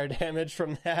 2 fire damage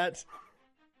from that.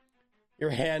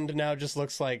 Your hand now just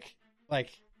looks like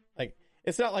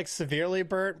it's not like severely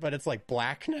burnt, but it's like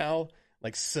black now,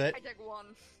 like soot. I take 1.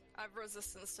 I have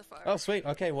resistance to fire. Oh, sweet.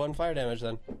 Okay, 1 fire damage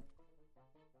then.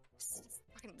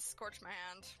 Fucking scorch my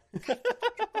hand.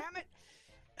 Damn it.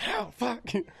 Ow,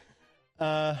 fuck.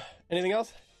 Anything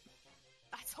else?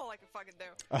 That's all I can fucking do.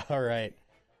 All right.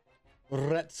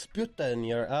 Ratsputin,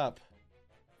 you're up.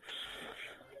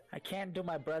 I can't do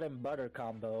my bread and butter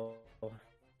combo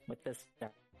with this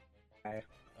guy.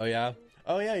 Oh yeah.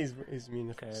 Oh yeah. He's mean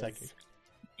to 'Cause psychic.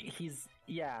 He's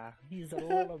a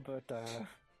little bit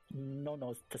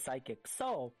no to psychic.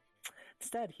 So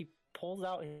instead, he pulls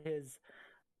out his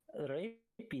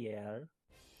rapier,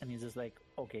 and he's just like,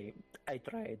 "Okay, I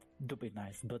tried to be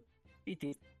nice, but it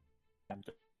is time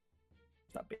to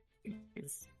stop being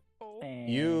nice." Oh. And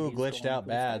You he's glitched going out to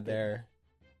bad stab it. there.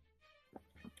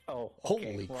 Oh,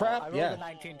 okay. Holy Well, crap, I rolled yeah. a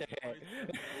 19 to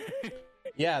hit.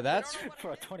 Yeah, that's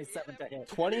For a 27 to hit.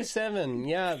 27.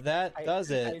 Yeah, that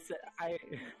does it. I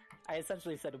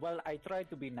essentially said, well, I tried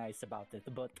to be nice about it,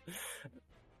 but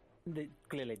it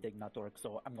clearly did not work,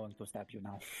 so I'm going to stab you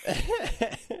now.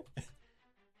 That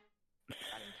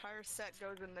entire set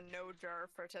goes in the no jar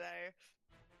for today.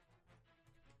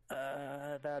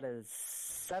 That is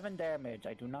 7 damage.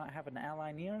 I do not have an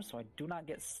ally near, so I do not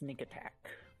get sneak attack.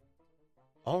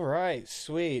 All right,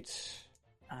 sweet.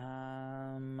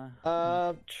 I'm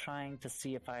trying to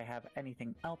see if I have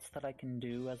anything else that I can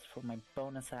do as for my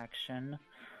bonus action.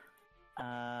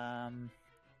 I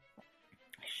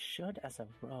should, as a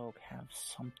rogue, have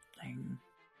something,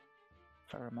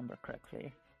 if I remember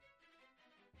correctly.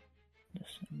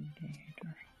 Disengage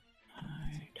or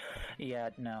hide. Yeah,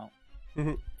 no.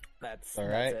 That's All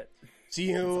right. That's it. So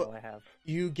That's all I have.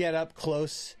 you get up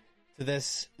close to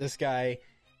this guy,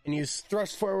 and you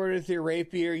thrust forward with your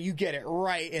rapier. You get it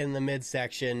right in the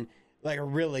midsection, like a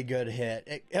really good hit.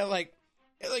 It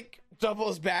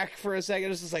doubles back for a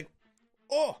second. It's just like,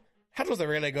 oh, that was a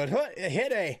really good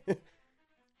hit, eh?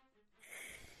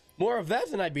 More of that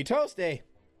and I'd be toast, eh?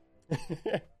 Is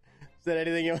that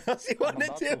anything else you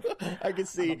wanted to? I can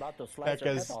see about to slice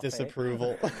your Becca's head off, eh?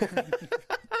 disapproval.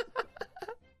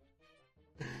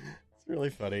 It's really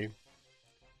funny.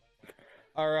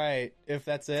 All right, if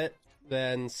that's it,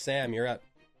 then Sam, you're up.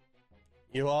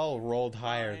 You all rolled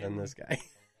higher than this guy.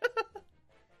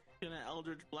 Gonna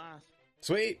Eldritch Blast.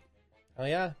 Sweet. Oh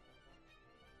yeah.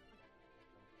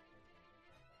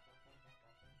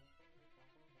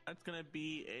 That's gonna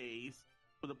be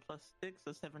with a +6,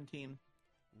 a 17.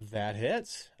 That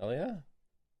hits. Oh yeah.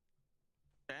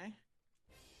 Okay.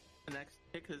 The next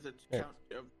tick is a Yeah. count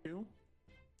of 2.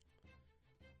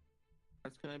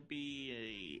 That's gonna be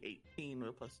a 18 with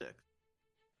a +6.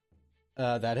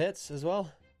 That hits as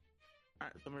well.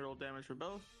 Alright, so let me roll damage for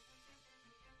both.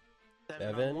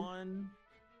 7. on one,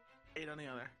 8 on the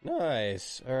other.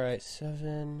 Nice. All right,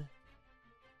 7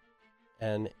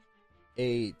 and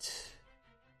 8.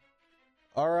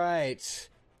 All right.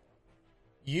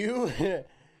 You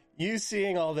you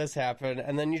seeing all this happen,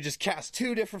 and then you just cast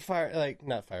 2 different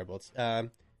not firebolt,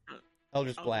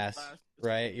 Eldritch Blast,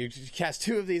 right? You just cast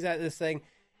 2 of these at this thing.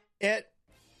 It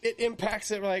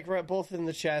impacts it like right both in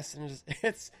the chest, and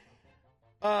it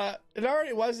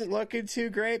already wasn't looking too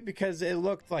great because it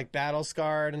looked like battle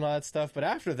scarred and all that stuff. But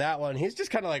after that one, he's just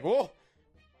kind of like, whoa,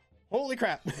 holy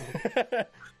crap.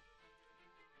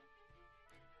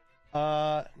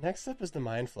 Next up is the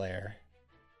Mind Flayer.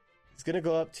 He's gonna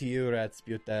go up to you,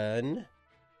 Ratsputin,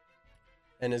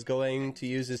 and is going to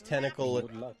use his tentacle.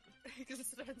 Good luck.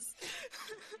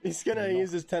 He's gonna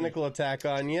use his tentacle attack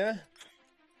on you.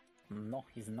 No,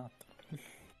 he's not.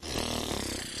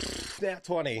 Nat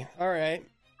 20. All right.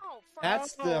 Oh, fuck.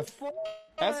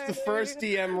 That's the first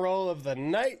DM roll of the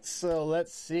night. So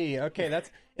let's see. Okay, that's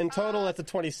in total. That's a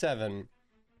 27.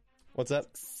 What's up?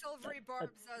 Silvery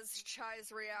Barbs does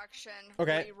Chai's reaction.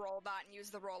 Okay. Re-roll that and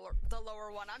use the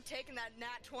lower one. I'm taking that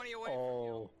nat 20 away from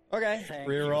you. Okay. Thank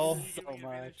Reroll. you so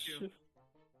much.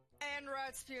 And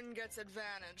Ratsputin gets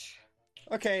advantage.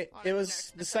 Okay. It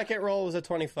was the second roll was a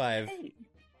 25. Hey,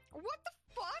 What the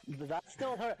fuck? that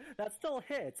still hurt. That still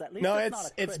hits. At least No, it's not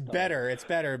a crit, it's though. better. It's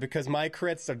better because my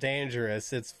crits are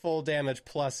dangerous. It's full damage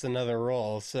plus another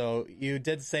roll. So you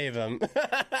did save him.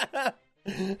 Fair.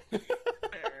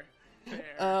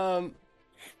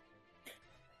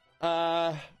 All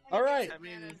right. I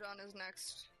mean- Advantage on his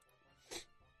next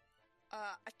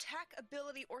attack,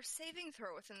 ability, or saving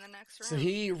throw within the next round. So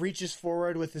he reaches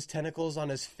forward with his tentacles on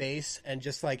his face and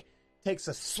just like takes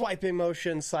a swiping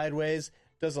motion sideways,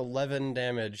 does 11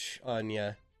 damage on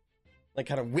you. Like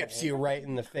kind of whips you right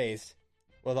in the face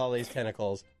with all these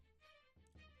tentacles.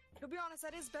 To be honest,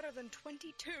 that is better than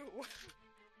 22.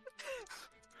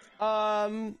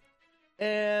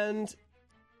 And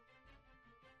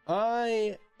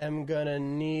I am gonna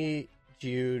need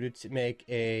you to make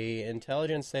a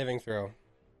intelligence saving throw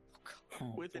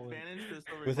Oh, With boy. advantage for the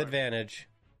silver with barb. advantage.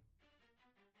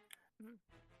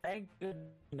 Thank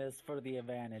goodness for the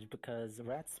advantage because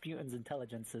Ratsputin's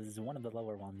intelligence is one of the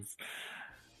lower ones.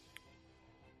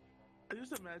 I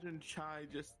just imagine Chai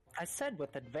just I said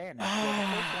with advantage. Well,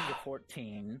 the first one's a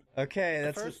 14. Okay, The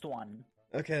that's first one.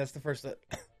 okay. That's the first.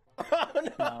 Oh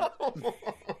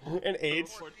no! An 8.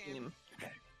 14.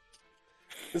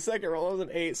 The second roll was an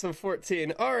 8, so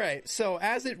 14. All right. So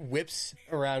as it whips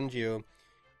around you,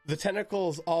 the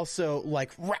tentacles also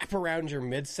like wrap around your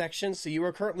midsection. So you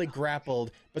are currently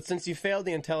grappled, but since you failed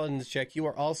the intelligence check, you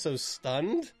are also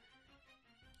stunned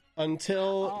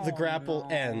until the Oh, grapple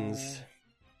no. ends.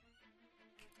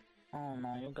 Oh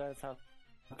no, you guys have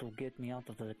to get me out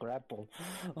of the grapple.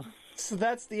 So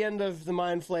that's the end of the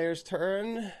Mind Flayer's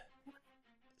turn.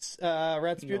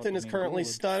 Ratsputin is me currently good.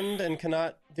 stunned and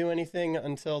cannot do anything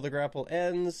until the grapple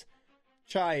ends.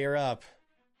 Chai, you're up.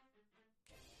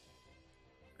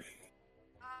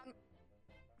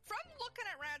 From looking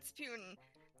at Ratsputin,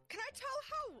 can I tell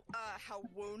how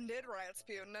wounded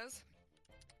Ratsputin is?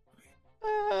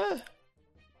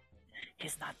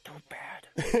 He's not too bad.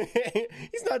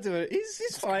 He's not doing it.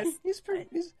 He's fine. He's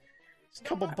a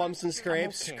couple bumps and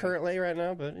scrapes okay. currently right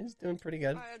now, but he's doing pretty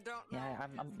good. I don't know. Yeah,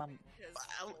 I'm his-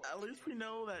 At least we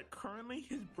know that currently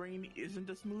his brain isn't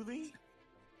a smoothie.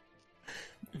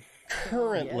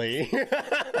 Currently.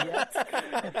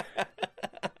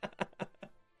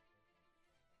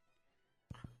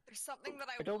 There's something that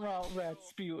I don't want want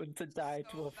Ratsputin to die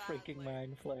to so a freaking badly.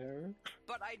 mind flare.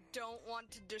 but I don't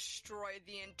want to destroy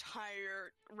the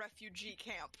entire refugee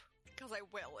camp because I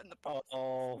will in the process.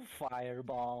 Oh,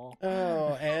 fireball.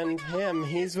 Oh, and him.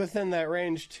 He's within that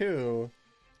range too.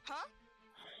 Huh?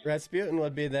 Rasputin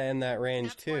would be in that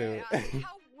range That's too. why I asked,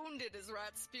 how wounded is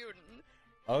Ratsputin?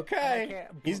 Okay.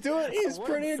 He's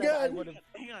pretty good.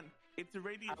 Hang on, it's a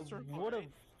radius circle. Would have.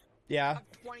 right? Yeah.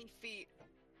 Of 20 feet.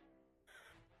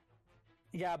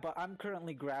 Yeah, but I'm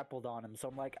currently grappled on him, so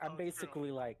I'm like, I'm Oh, basically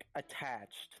true. like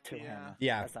attached to him.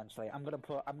 Yeah. Yeah. Essentially, I'm gonna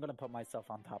put myself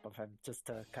on top of him just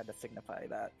to kind of signify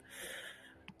that.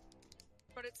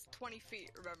 But it's 20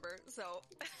 feet, remember? So,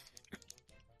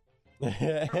 from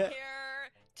here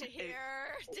to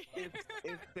here to here.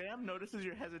 If Sam notices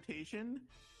your hesitation,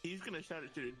 he's gonna shout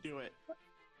at you to do it.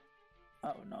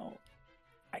 Oh no,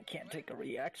 I can't take a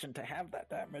reaction to have that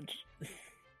damage.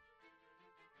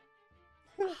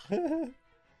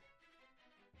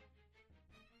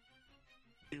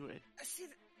 Do it. See,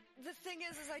 the thing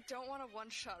is I don't want to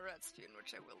one-shot Ratsputin,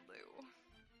 which I will do.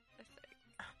 I think.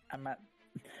 I'm not.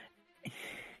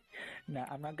 No,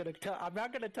 I'm not gonna tell. I'm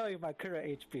not gonna tell you my current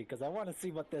HP because I want to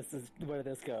see what this is, where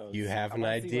this goes. You have I an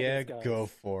wanna see where idea? this goes. Go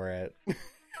for it. Fuck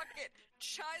it.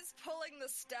 Chai's pulling the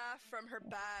staff from her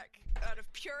back out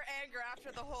of pure anger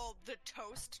after the whole the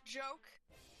toast joke.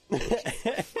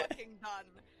 She's fucking done.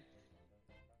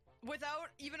 Without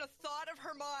even a thought of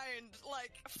her mind,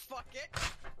 like, fuck it.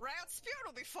 Rasputin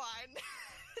will be fine.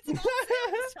 It's not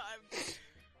fair this time.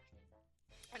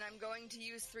 And I'm going to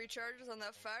use 3 charges on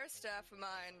that fire staff of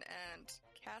mine and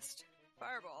cast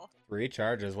Fireball. 3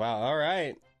 charges. Wow. All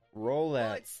right. Roll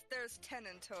Well, that. there's 10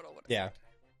 in total. What is Yeah. it?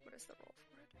 What is the roll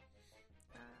for it?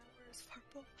 Where is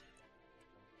Fireball?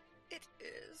 It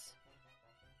is...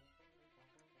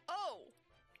 Oh!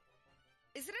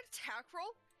 Is it an attack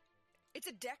roll? It's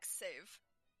a dex save.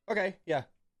 Okay. Yeah.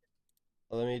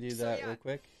 Well, let me do So, that yeah. real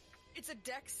quick. It's a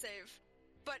dex save.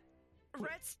 But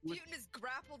Rasputin is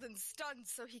grappled and stunned,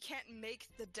 so he can't make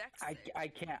the dex save. I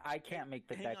can't make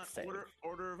the Hang dex on, save.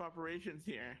 order of operations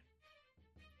here.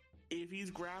 If he's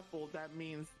grappled, that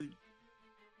means the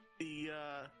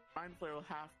Mind Flayer will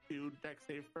have to dex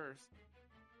save first.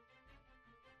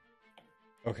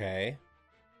 Okay.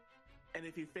 And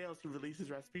if he fails, he releases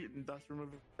Rasputin, thus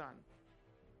removing the stun.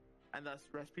 And thus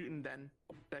Rasputin then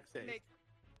dex save.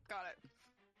 Got it.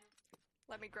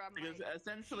 Let me grab my... Because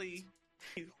essentially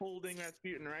he's holding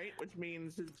Rasputin, right? Which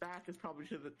means his back is probably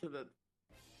to the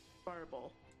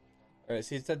fireball. All right.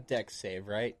 So it's a dex save,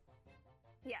 right?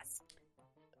 Yes.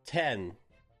 10.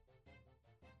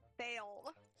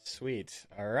 Failed. Sweet.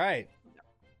 All right.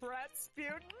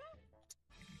 Rasputin?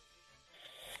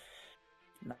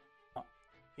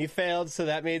 He failed, so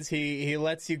that means he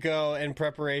lets you go in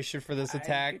preparation for this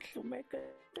attack. I get to make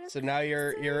a dex So now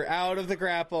you're out of the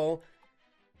grapple,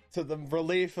 to the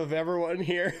relief of everyone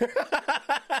here. the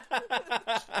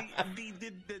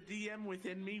DM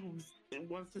within me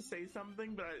wants to say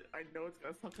something, but I know it's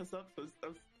gonna fuck us up, so I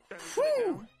was trying to put it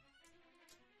down.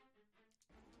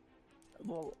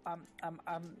 Well,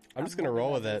 I'm just gonna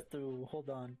roll with it. Hold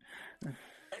on.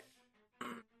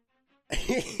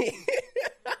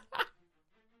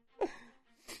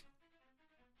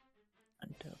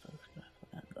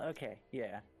 Okay,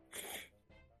 yeah.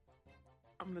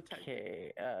 I'm gonna type.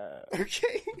 Okay,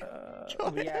 Okay. Go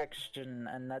ahead. reaction,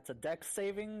 and that's a dex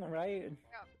saving, right?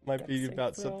 Might Dex be save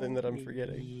about throw? something that I'm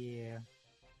forgetting. Yeah.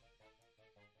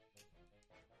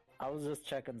 I was just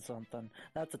checking something.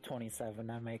 That's a 27.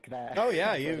 I make that. Oh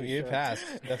yeah, I'm you pretty sure. passed,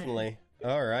 definitely.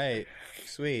 All right,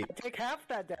 sweet. I take half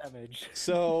that damage.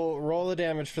 So roll the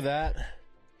damage for that.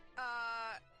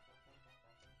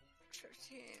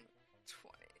 15,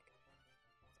 20,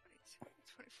 22,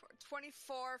 24.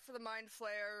 24 for the Mind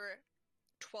Flayer,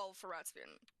 12 for Rasputin.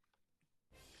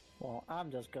 Well,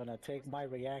 I'm just gonna take my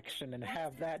reaction and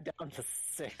have that down to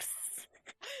 6.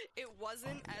 It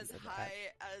wasn't as high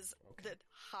as the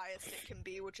highest it can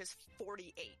be, which is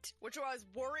 48. Which I was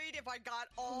worried if I got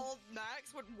all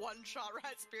max would one-shot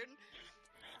Rasputin.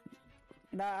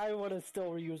 Nah, I would have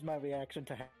still used my reaction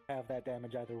to have that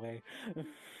damage either way.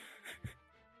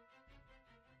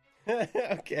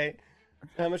 Okay.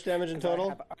 How much damage in 'Cause I total?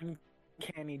 have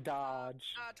uncanny dodge.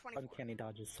 24. Uncanny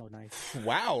dodge is so nice.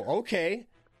 Wow. Okay.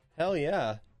 Hell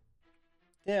yeah.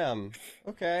 Damn.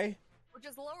 Okay. Which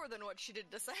is lower than what she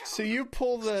did to Sam. So you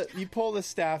pull the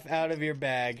staff out of your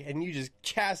bag and you just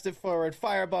cast it forward,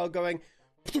 fireball going,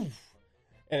 poof,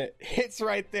 and it hits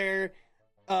right there.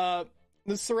 The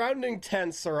surrounding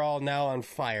tents are all now on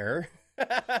fire. The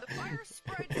fire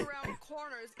spreads around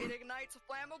corners. It ignites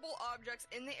flammable objects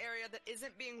in the area that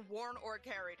isn't being worn or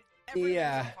carried. Everything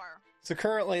is on fire. So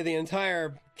currently the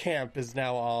entire camp is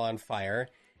now all on fire.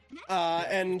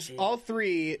 And all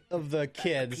 3 of the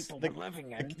kids, People were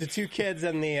living in. the 2 kids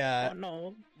and the Oh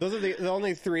no. those are the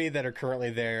only 3 that are currently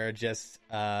there. Are just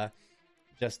the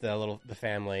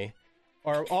family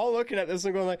are all looking at this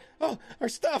and going like, "Oh, our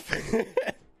stuff."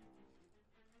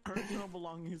 Personal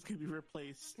belongings can be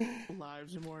replaced.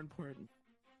 Lives are more important.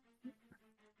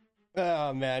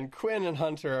 Oh man, Quinn and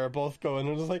Hunter are both going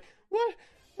and just like,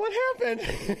 what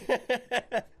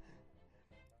happened?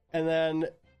 And then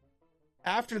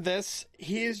after this,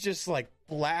 he's just like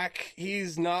black.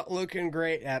 He's not looking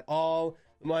great at all.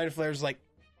 The Mind Flayer's like,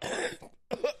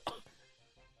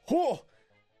 "Whoa,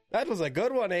 that was a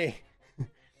good one, eh?"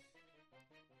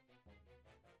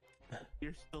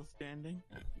 You're still standing?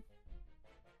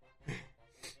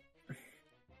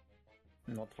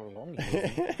 Not for long. I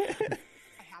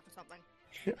have something.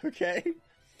 Okay.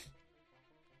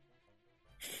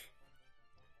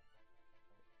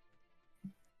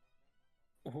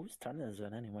 Whose turn is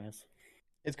it, anyways?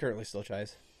 It's currently still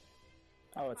Chai's.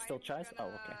 Oh, it's still I'm Chai's? Oh,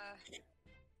 gonna- okay.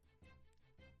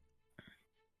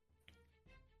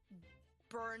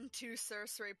 burn 2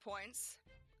 sorcery points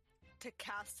to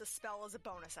cast a spell as a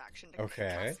bonus action. To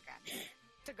Okay. cast again.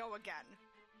 To go again.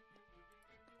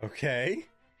 Okay.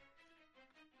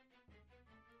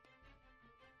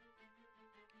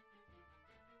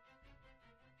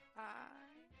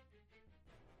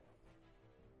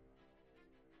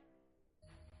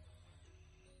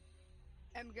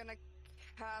 I'm gonna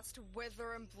cast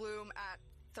Wither and Bloom at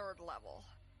 3rd level.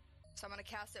 So I'm gonna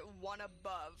cast it one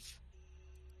above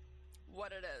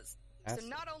what it is. That's- So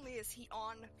not only is he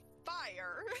on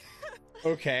fire,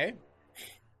 Okay.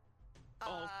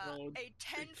 Also, a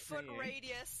 10-foot saying.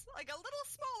 radius, like a little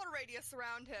smaller radius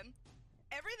around him.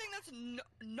 Everything that's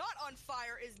not on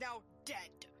fire is now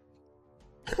dead.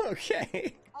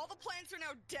 Okay. All the plants are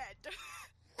now dead.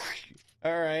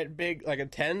 All right. Big, like a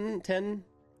 10? You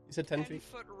said 10 feet?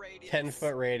 10-foot radius.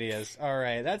 10-foot radius. All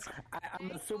right. That's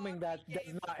I'm assuming that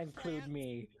does not include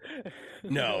me.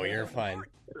 no. You're fine.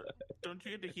 Don't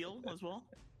you get to heal as well?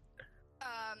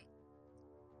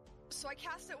 So I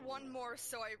cast it one more,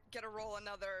 so I get to roll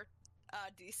another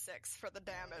d6 for the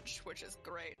damage, which is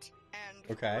great.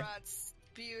 And Okay.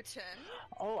 Rasputin.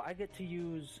 Oh, I get to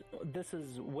use. This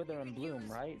is Wither and Bloom,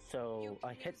 right? You So a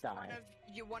can hit use die.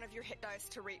 one of your hit dice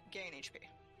to gain HP.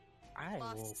 I will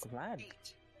Plus glad.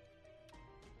 8.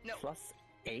 No, Plus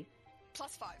 8?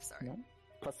 plus 5, sorry. No?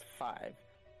 Plus 5.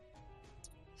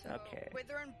 So Okay.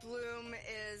 Wither and Bloom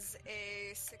is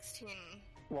a 16.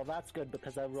 Well, that's good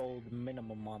because I rolled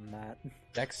minimum on that.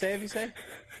 Dex save, you say?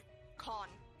 Con.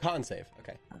 Con save.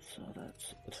 Okay. So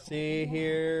that's. Let's see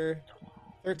here.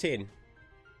 13.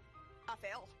 A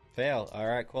fail. Fail. All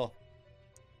right. Cool.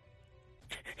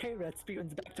 Hey,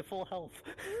 Rasputin's back to full health.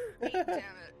 8 damage.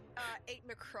 8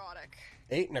 necrotic.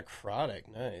 8 necrotic.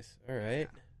 Nice. All right.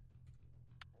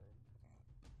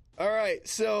 All right.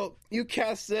 So you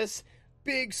cast this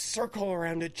big circle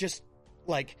around it, just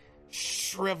like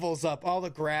shrivels up. All the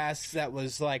grass that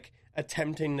was like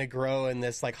attempting to grow in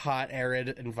this like hot, arid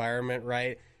environment,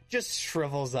 right? Just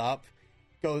shrivels up,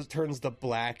 turns to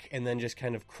black, and then just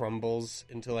kind of crumbles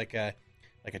into like a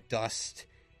dust.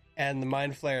 And the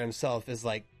Mind Flayer himself is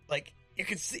like you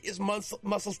can see his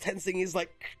muscles tensing. He's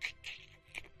like,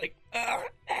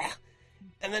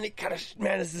 and then he kind of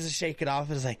manages to shake it off.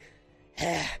 And is like,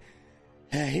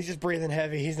 he's just breathing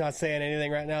heavy. He's not saying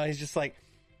anything right now. He's just like,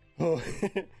 oh,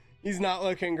 he's not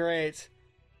looking great.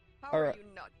 How All are right. you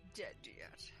not dead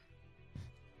yet?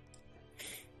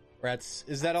 Rats,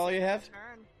 is that all you have? Turn.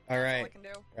 All That's all I right, can do.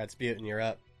 Rasputin, you're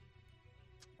up.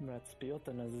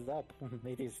 Rasputin is up.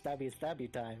 It is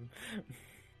stabby time.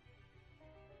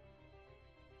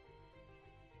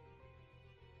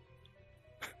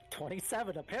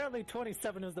 $27. Apparently,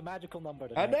 27 is the magical number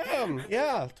I tonight. know.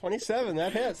 Yeah, 27.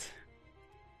 That hits.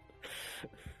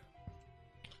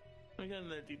 I'm getting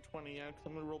the D20, yeah, 'cause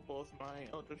I'm gonna roll both my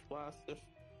Eldritch Blast if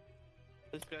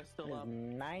this guy's still There's up.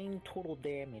 9 total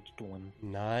damage to him.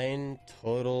 9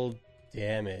 total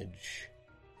damage.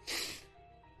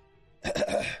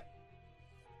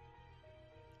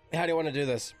 How do you want to do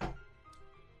this?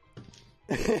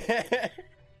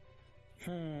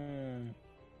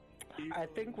 I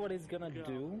think what he's gonna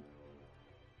do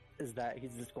is that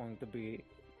he's just going to be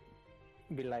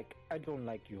like, I don't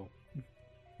like you.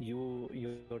 Your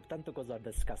tentacles are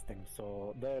disgusting,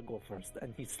 so there, go first.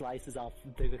 And he slices off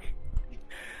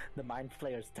the Mind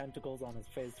Flayer's tentacles on his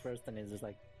face first, and he's just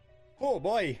like, Oh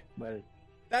boy, well,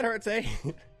 that hurts, eh?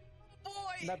 Boy!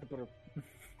 not the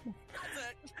That's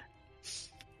it.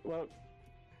 well,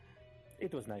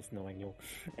 it was nice knowing you.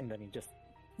 And then he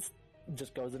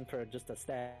just goes in for just a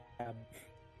stab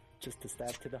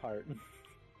to the heart.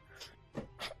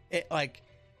 It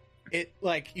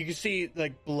you can see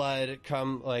like blood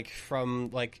come like from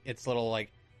like its little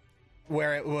like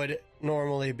where it would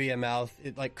normally be a mouth.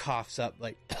 It like coughs up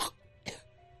like,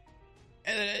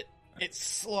 and then it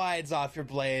slides off your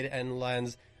blade and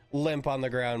lands limp on the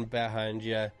ground behind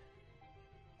you.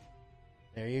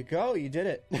 There you go. You did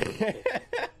it.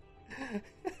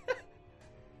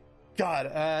 God,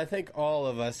 I think all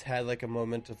of us had like a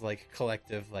moment of like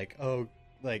collective like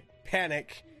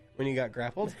panic when you got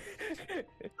grappled.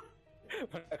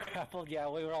 When I grappled, yeah,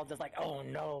 we were all just like, oh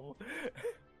no.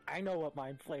 I know what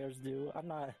Mind Flayers do. I'm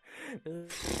not.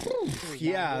 this is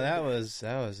Yeah, not that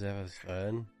was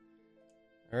fun.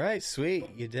 All right, sweet,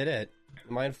 you did it.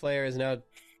 The Mind Flayer is now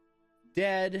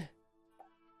dead.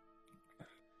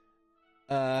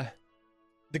 good.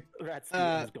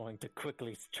 Rasputin is going to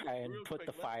quickly try and put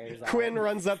the fires out. Quinn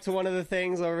runs up to one of the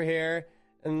things over here,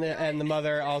 and the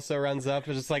mother also runs up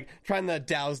and just like trying to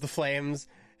douse the flames.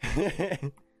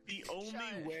 The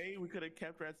only way we could have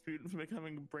kept Rasputin from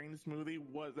becoming brain smoothie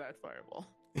was that fireball.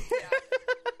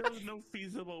 Yeah. There was no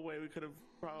feasible way we could have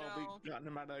probably No. gotten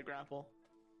him out of the grapple.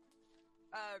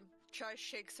 Chai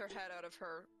shakes her head out of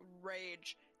her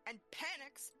rage and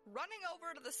panics, running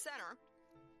over to the center,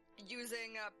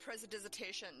 using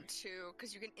prestidigitation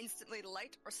because you can instantly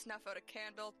light or snuff out a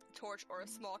candle, torch, or a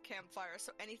small campfire.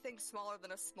 So anything smaller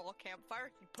than a small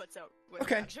campfire, he puts out with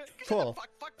Okay, magic. cool. Fuck.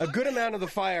 A good amount of the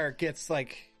fire gets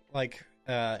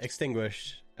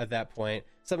extinguished at that point.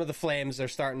 Some of the flames are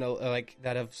starting to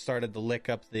that have started to lick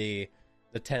up the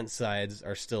tent sides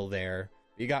are still there.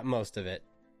 You got most of it,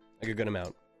 like a good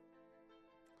amount,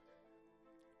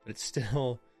 but it's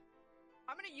still.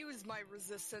 I'm gonna use my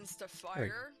resistance to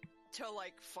fire to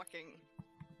fucking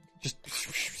Just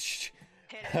hit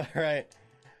all it. right.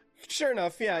 Sure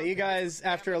enough, yeah. You guys,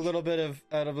 after a little bit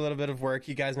of work,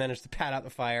 you guys managed to pat out the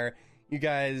fire. You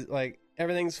guys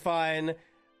everything's fine.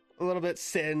 A little bit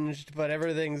singed, but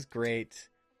everything's great.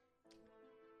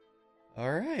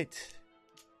 All right.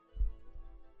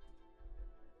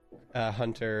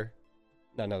 Hunter.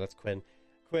 No, that's Quinn.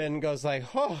 Quinn goes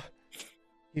oh,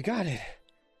 you got it.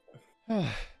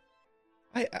 Oh,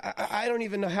 I don't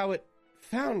even know how it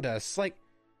found us.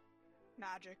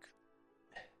 Magic.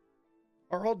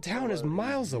 Our old town is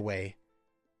miles away.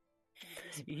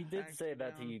 He did say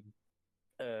that he,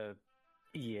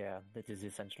 yeah, that is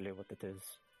essentially what it is.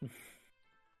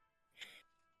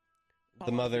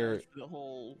 The mother, The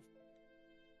whole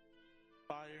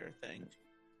fire thing.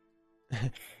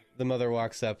 the mother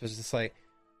walks up. Is just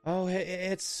oh,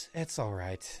 it's all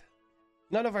right.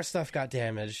 None of our stuff got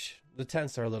damaged. The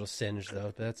tents are a little singed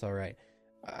though, but that's all right.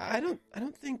 I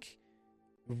don't think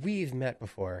we've met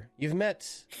before. You've met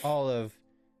all of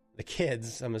the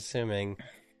kids, I'm assuming,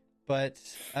 but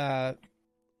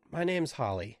my name's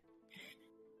Holly.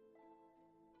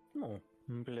 Oh,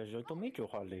 pleasure to meet you,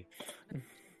 Holly.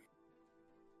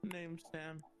 Name's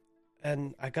Sam.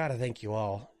 And I gotta thank you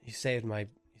all. You saved my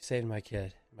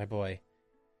kid, my boy.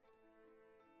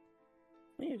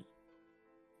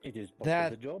 It is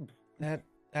part of the job.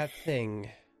 That thing.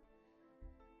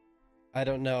 I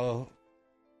don't know.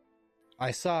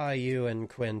 I saw you and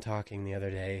Quinn talking the other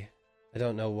day. I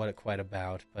don't know what it quite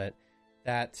about, but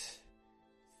that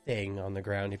thing on the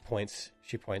ground,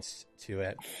 she points to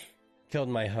it, killed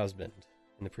my husband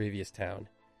in the previous town.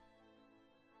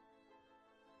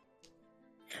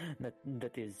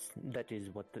 That is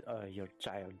what your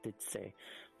child did say.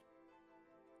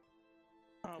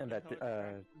 Probably And that, how it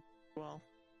attracted- well,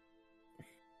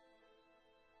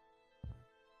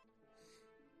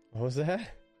 What was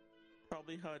that?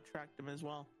 probably how it tracked him as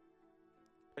well,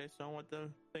 based on what the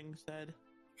thing said.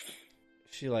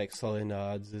 She slowly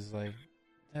nods, is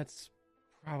that's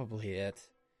probably it.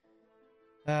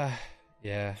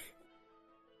 Yeah.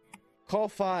 Cole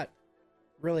fought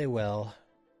really well.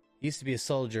 He used to be a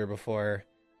soldier before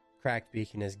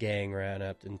Crackbeak and his gang ran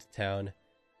up into town.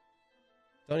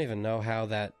 Don't even know how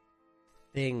that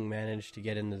thing managed to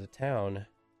get into the town.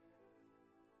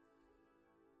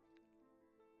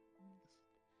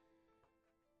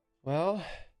 Well,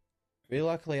 we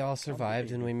luckily all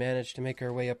survived and we managed to make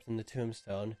our way up in the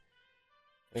tombstone.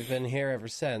 We've been here ever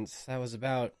since. That was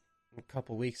about a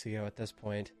couple weeks ago at this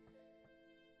point.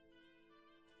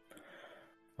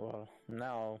 Well,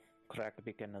 now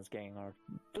Crackbeak and his gang are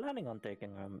planning on taking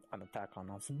an attack on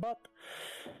us, but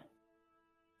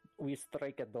we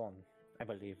strike at dawn, I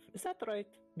believe. Is that right?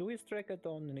 Do we strike at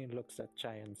dawn? And he looks at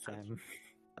Chai and Sam.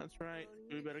 That's right.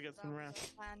 We better get some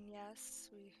rest. And yes,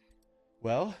 we.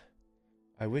 Well,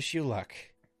 I wish you luck.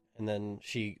 And then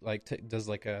she does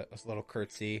a little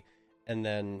curtsy, and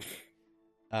then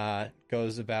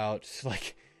goes about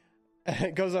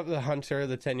goes up to the Hunter,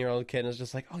 the 10-year-old kid, and is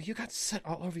just oh, you got soot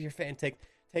all over your face. And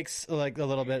takes a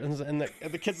little bit, and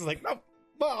the kid's no,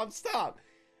 Mom, stop.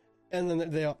 And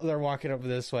then they're walking over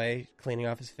this way, cleaning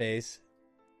off his face.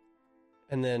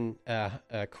 And then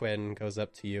Quinn goes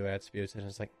up to you, Atsputa, and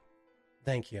is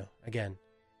thank you again.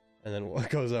 And then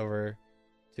goes over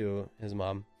to his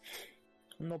mom.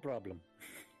 No problem.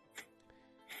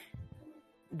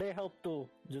 They helped too,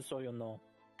 just so you know.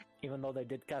 Even though they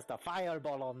did cast a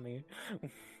fireball on me.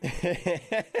 You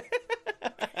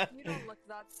don't look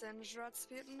that singed,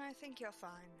 Ratsputin. I think you're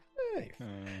fine.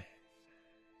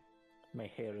 My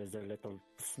hair is a little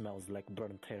smells like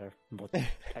burnt hair, but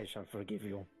I shall forgive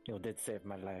you. You did save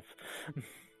my life.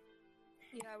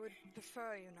 Yeah, I would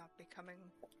prefer you not becoming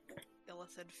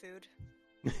illicit food.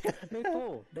 Me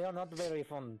too. They are not very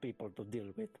fun people to deal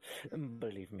with.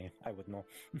 Believe me, I would know.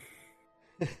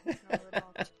 No, they're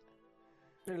not.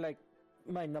 They're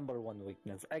my number one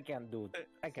weakness. I can't do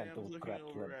Sam's looking crap.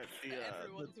 over at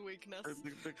Everyone's weakness.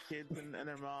 the kids and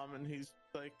their mom, and he's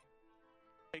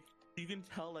you can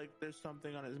tell like there's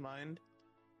something on his mind,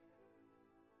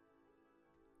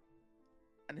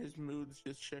 and his mood's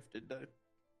just shifted to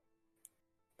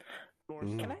more.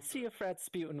 Can I see if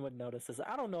Rasputin would notice this?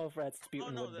 I don't know if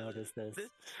Rasputin would notice this.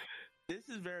 This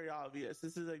is very obvious.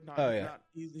 This is like not. Oh, yeah.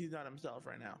 He's not himself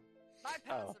right now. My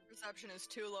passive perception is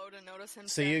too low to notice him.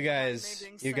 So you guys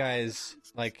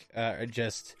like are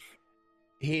just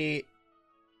you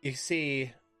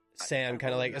see Sam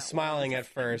kind of like smiling at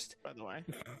first, by the way,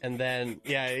 and then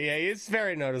yeah, it's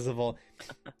very noticeable.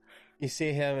 You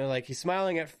see him and like he's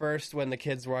smiling at first when the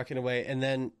kid's walking away, and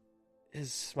then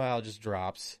his smile just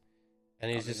drops,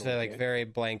 and he's just like very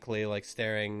blankly like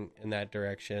staring in that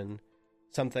direction.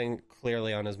 Something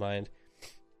clearly on his mind.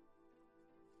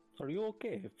 Are you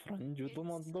okay, friend? You do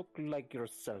not look like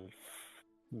yourself.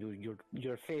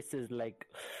 Your face is like.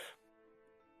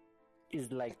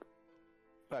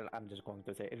 Well, I'm just going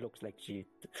to say it looks like shit.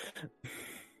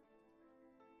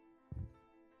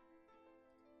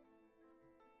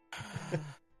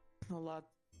 Lots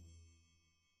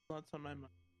on my mind.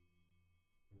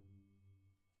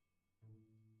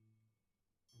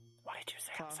 Why did you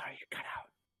say? I'm sorry, you cut out.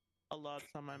 A lot's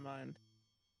on my mind.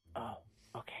 Oh,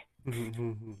 okay.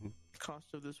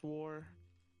 Cost of this war,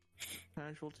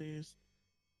 casualties.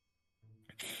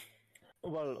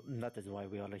 Well, that is why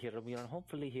we are here. We are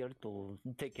hopefully here to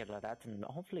take care of that and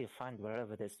hopefully find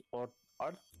wherever this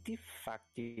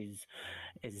artifact is.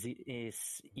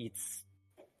 It's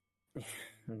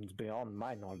beyond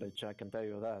my knowledge, I can tell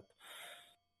you that.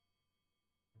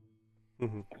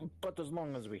 But as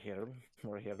long as we're here,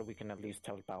 we can at least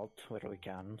help out where we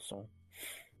can, so.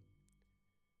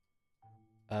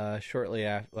 Shortly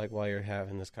after, like while you're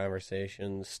having this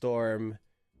conversation, Storm,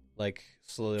 like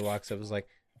slowly walks up and is like,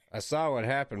 I saw what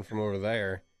happened from over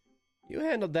there. You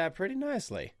handled that pretty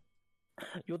nicely.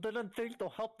 You didn't think to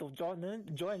help to join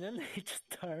in each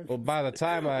turn. Well, by the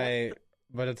time I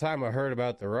heard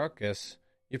about the ruckus,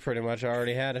 you pretty much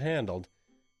already had it handled.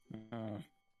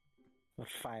 Well,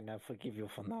 fine, I forgive you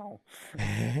for now.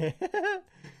 I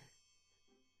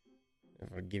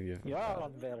forgive you. You're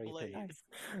all very nice.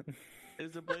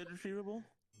 Is the blade retrievable?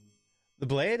 The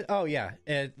blade? Oh yeah,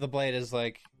 the blade is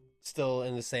like still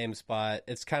in the same spot.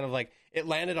 It's kind of like it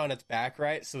landed on its back,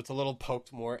 right? So it's a little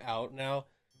poked more out now,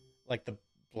 like the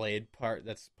blade part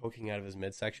that's poking out of his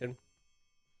midsection.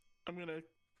 I'm gonna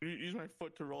use my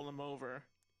foot to roll him over.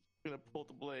 I'm gonna pull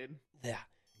the blade. Yeah,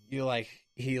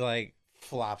 he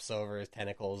flops over his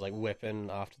tentacles, like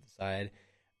whipping off to the side.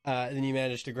 Then you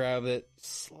manage to grab it,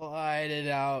 slide it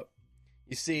out.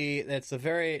 You see, it's a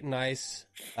very nice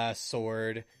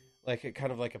sword, like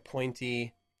kind of like a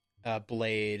pointy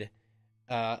blade,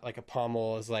 like a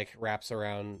pommel is like wraps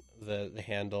around the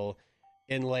handle,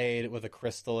 inlaid with a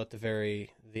crystal at the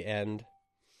end.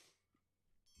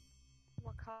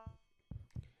 What color?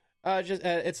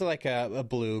 It's like a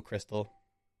blue crystal.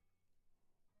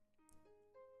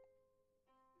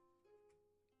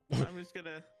 I'm just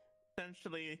gonna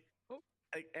essentially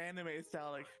like anime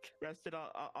style, like rest it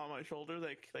on my shoulder,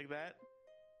 like that.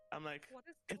 I'm like,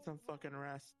 get some fucking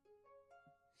rest.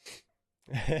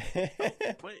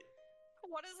 Wait,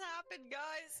 what has happened,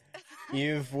 guys?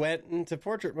 You've went into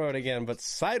portrait mode again, but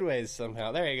sideways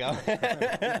somehow. There you go. They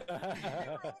were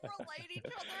overlaid each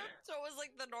other, so it was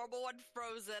like the normal one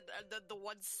frozen and then the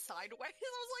one sideways.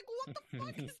 I was like, what the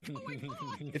fuck is going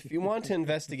on? If you want to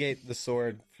investigate the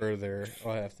sword further,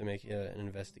 I'll have to make you an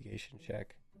investigation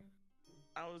check.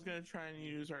 I was gonna try and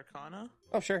use Arcana.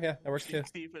 Oh, sure, yeah, that works too.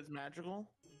 See if it's magical.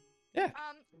 Yeah.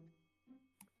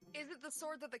 Is it the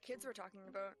sword that the kids were talking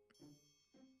about?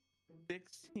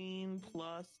 16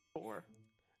 plus 4.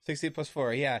 16 plus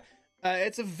 4, yeah.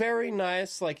 It's a very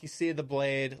nice, like, you see the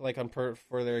blade, like, on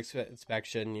further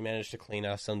inspection, you manage to clean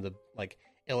off some of the, like,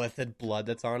 illithid blood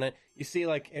that's on it. You see,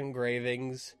 like,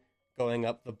 engravings going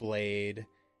up the blade.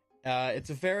 It's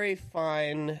a very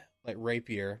fine, like,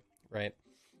 rapier, right?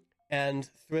 And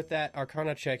with that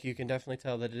Arcana check, you can definitely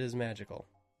tell that it is magical.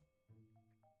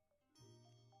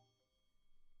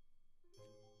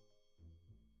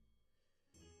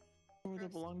 Would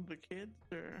it belong to the kids,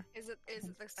 or is it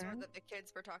the sword that the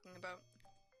kids were talking about?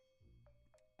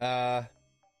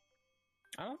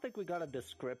 I don't think we got a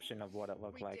description of what it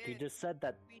looked like. You just said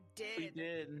that we did. We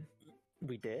did.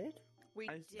 We did? We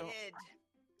did.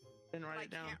 Didn't write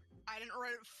it down. I didn't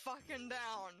write it fucking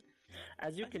down.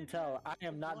 As you can tell, I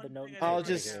am not the note.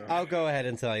 I'll go ahead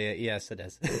and tell you. Yes, it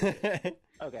is.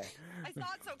 Okay. I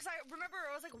thought so, because I remember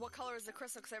I was like, what color is the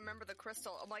crystal? Because I remember the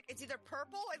crystal. I'm like, it's either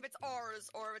purple if it's ours,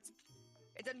 or it's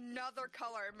another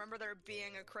color. I remember there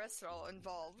being a crystal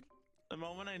involved. The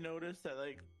moment I noticed that,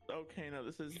 like, okay, no,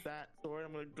 this is that sword,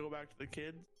 I'm gonna go back to the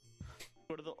kids.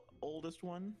 Go to the oldest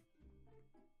one.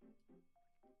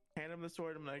 Hand him the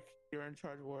sword. I'm like, you're in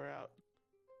charge. We're out.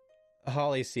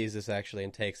 Holly sees this actually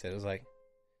and takes it. It was like,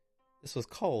 this was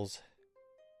Cole's.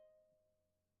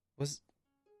 Was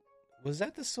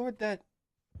that the sword that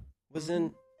was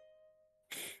in?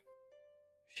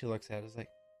 She looks at it. Is like,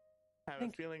 I have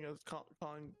a feeling it was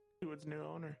calling to its new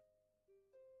owner.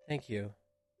 thank you.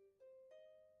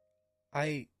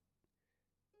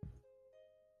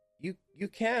 You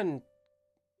can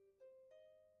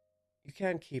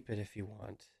keep it if you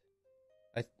want.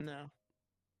 No.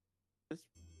 Just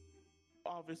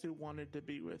obviously wanted to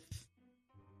be with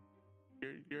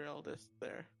your eldest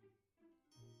there.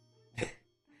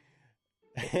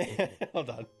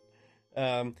 Hold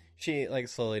on. She like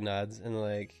slowly nods and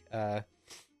like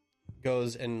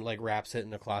goes and like wraps it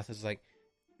in a cloth. It's like,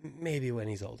 maybe when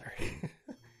he's older.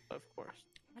 Of course.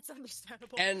 That's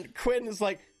understandable. And Quinn is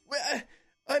like,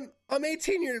 I'm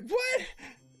 18 years. What?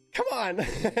 Come on. 18?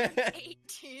 Is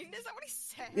that what he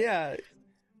said? Yeah.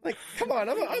 Like, come on.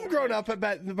 I'm grown up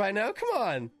by now. Come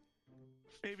on.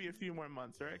 Maybe a few more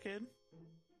months, right, kid?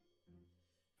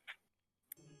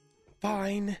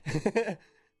 Fine.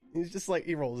 He's just like,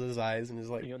 he rolls his eyes and is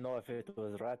like, You know, if it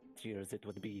was rat years, it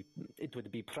would be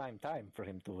prime time for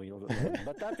him to heal.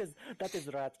 But that is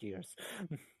rat years.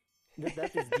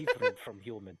 That is different from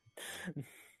human.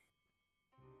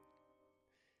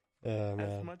 oh As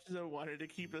man. much as I wanted to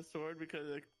keep the sword because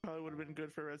it probably would have been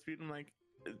good for Rasputin, like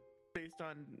based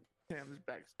on Sam's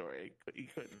backstory, he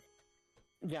couldn't.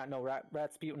 Yeah, no,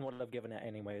 Rasputin would have given it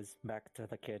anyways back to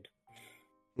the kid.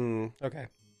 Okay.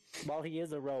 While he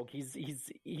is a rogue,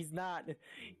 he's not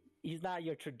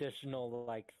your traditional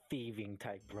like thieving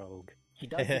type rogue. He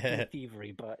does do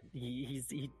thievery, but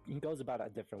he goes about it a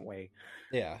different way.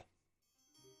 Yeah.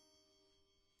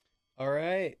 All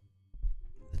right.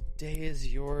 The day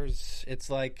is yours. It's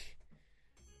like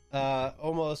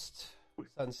almost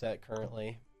sunset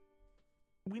currently.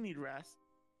 We need rest.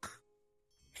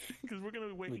 Because we're going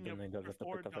to be waking do need to up rest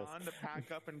before a bit of dawn to pack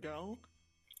up and go.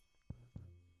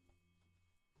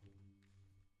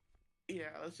 Yeah,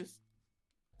 let's just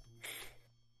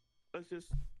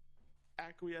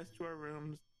acquiesce to our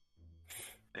rooms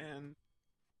and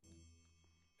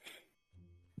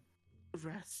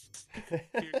rest. Dear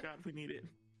God, we need it.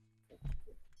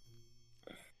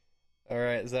 All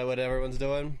right. Is that what everyone's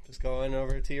doing? Just going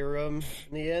over to your room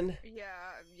in the inn? Yeah.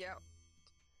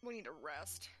 We need to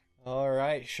rest. All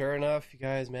right. Sure enough, you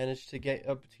guys managed to get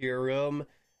up to your room.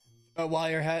 While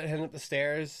you're heading up the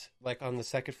stairs, like on the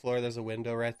second floor, there's a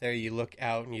window right there. You look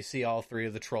out and you see all three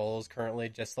of the trolls currently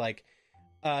just like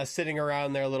sitting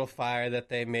around their little fire that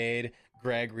they made.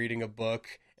 Greg reading a book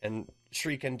and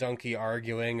Shriek and Donkey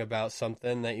arguing about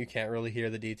something that you can't really hear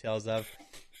the details of.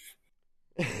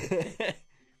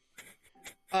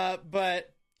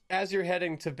 But as you're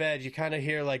heading to bed, you kind of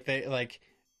hear like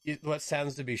what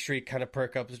sounds to be Shriek kind of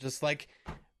perk up. It's just like,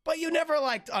 but you never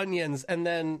liked onions, and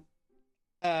then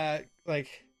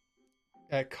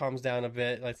calms down a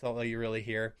bit. That's all you really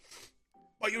hear.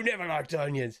 But you never liked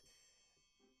onions.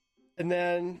 And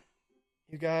then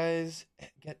you guys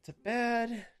get to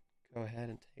bed. Go ahead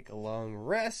and take a long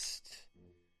rest.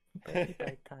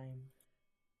 Bedtime.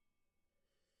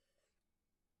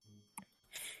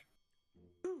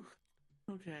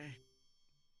 Okay.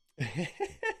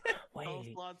 All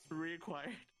Wait. slots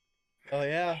reacquired. Oh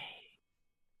yeah.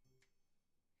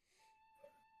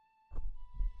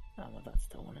 Oh, well, that's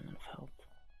still one enough help.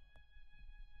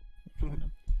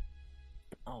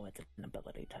 Oh, it's an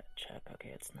ability check. Okay,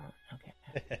 it's not. Okay.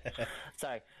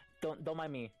 Sorry. Don't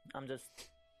mind me. I'm just.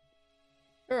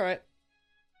 All right.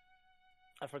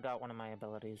 I forgot one of my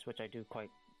abilities, which I do quite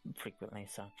frequently.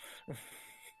 So.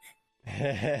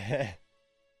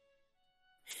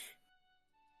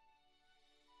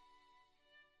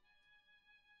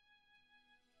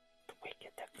 We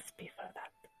get XP for that.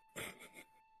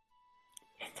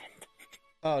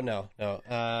 Oh no.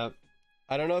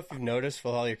 I don't know if you've noticed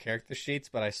with all your character sheets,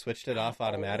 but I switched it off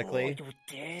automatically. Oh, you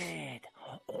did.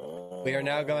 Oh. We are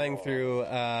now going through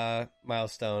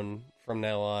milestone from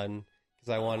now on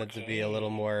because I wanted to be a little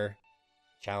more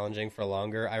challenging for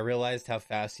longer. I realized how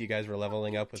fast you guys were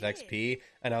leveling up with XP,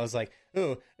 and I was like,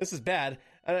 "Ooh, this is bad."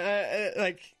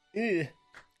 I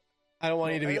don't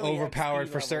want you to be early overpowered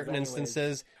XP for certain levels anyways.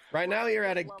 instances. Right now, you're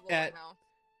at Level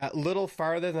a little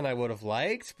farther than I would have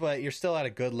liked, but you're still at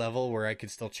a good level where I could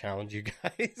still challenge you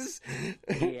guys.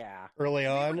 Yeah. Early We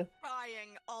on. were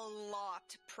trying a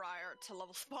lot prior to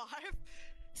level 5,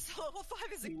 so level 5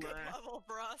 is a good Right. level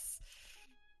for us.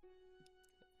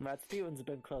 Rasputin's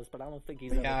been close, but I don't think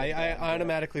he's. Yeah, I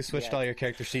automatically switched Yeah. all your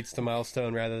character sheets to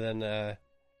milestone rather than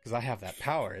because I have that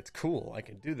power. It's cool. I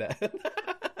can do that.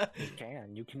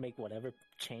 You can make whatever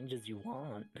changes you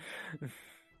want.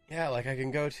 Yeah, like I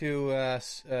can go to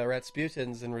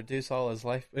Rasputin's and reduce all his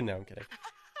life. No, I'm kidding.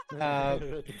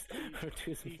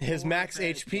 His max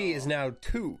HP is now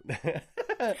 2.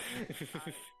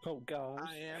 Oh gosh.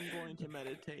 I am going to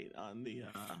meditate on the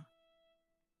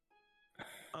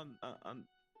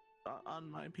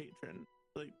on my patron,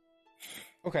 like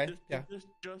Okay,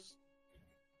 just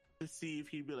to see if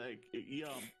he'd be like, "Yo,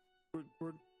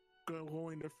 we're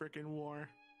going to frickin' war."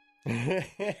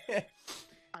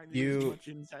 I need as much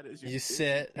insight as you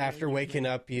sit after waking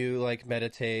up. You like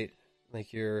meditate,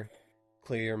 like you're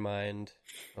clear your mind,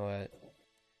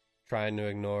 trying to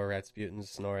ignore Rasputin's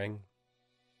snoring.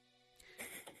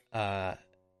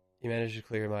 You manage to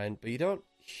clear your mind, but you don't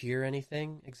hear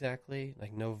anything exactly,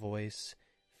 like no voice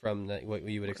from what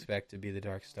you would expect to be the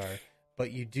Dark Star.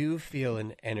 But you do feel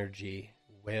an energy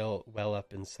well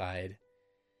up inside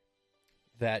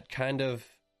that kind of,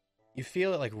 you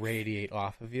feel it like radiate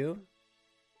off of you.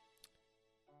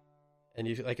 And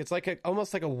you like, it's like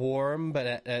almost like a warm, but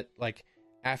at like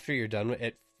after you're done with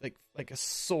it, like a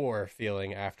sore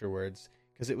feeling afterwards,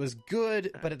 because it was good,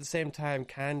 but at the same time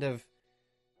kind of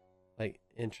like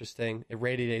interesting. It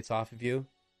radiates off of you.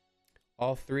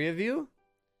 All 3 of you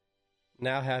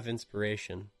now have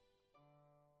inspiration.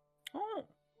 Oh.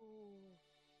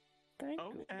 Thank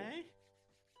you. Okay.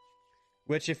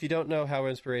 Which, if you don't know how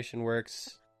inspiration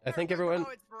works, I think everyone...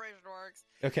 How inspiration works.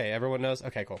 Okay, everyone knows?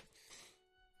 Okay, cool.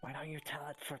 Why don't you tell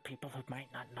it for people who might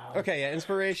not know? Okay, yeah,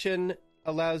 inspiration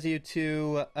allows you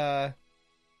to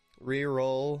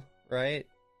re-roll, right?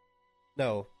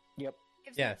 No. Yep.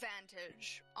 Gives Yeah. you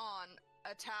advantage on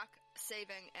attack,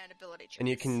 saving, and ability checks. And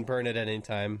you can burn it at any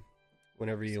time,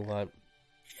 whenever you want.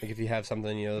 Like if you have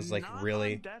something, is like Not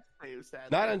really... on death saves, sadly.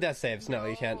 Not on death saves, no,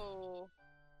 you can't.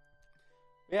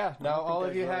 Yeah, I now don't think all of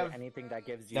there's you really have... anything that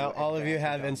gives you Now all of you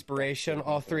advantage have on inspiration. death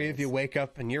All saving 3 of you throws. wake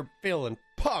up and you're feeling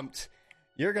pumped.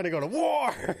 You're gonna go to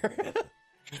war!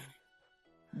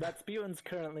 Rasputin's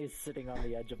currently sitting on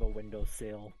the edge of a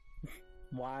windowsill.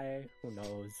 Why? Who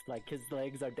knows? Like, his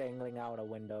legs are dangling out a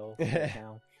window right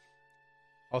now.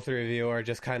 All 3 of you are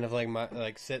just kind of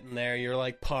like sitting there. You're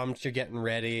like pumped. You're getting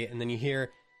ready, and then you hear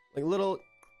like little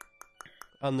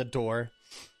on the door.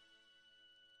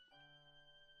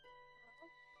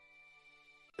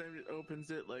 Then it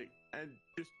opens it like, and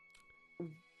just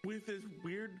with this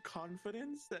weird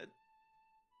confidence that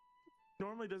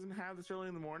normally doesn't have this early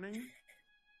in the morning.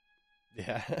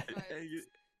 Yeah.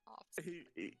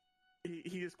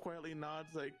 He just quietly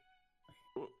nods, like,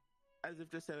 as if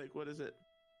to say, like, what is it?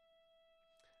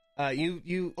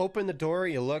 You open the door,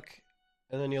 you look,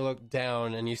 and then you look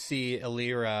down, and you see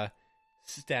Elira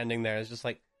standing there. It's just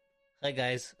like, "Hi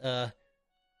guys, I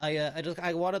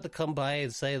wanted to come by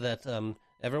and say that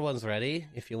everyone's ready.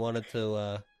 If you wanted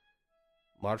to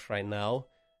march right now,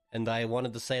 and I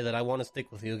wanted to say that I want to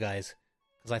stick with you guys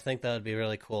because I think that would be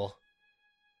really cool.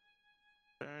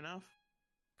 Fair enough.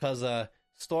 Because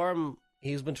Storm,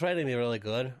 he's been training me really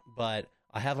good, but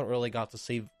I haven't really got to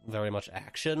see very much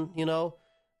action, you know?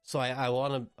 So I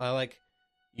like,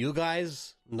 you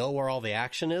guys know where all the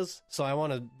action is, so I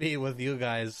want to be with you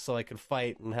guys so I can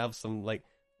fight and have some, like,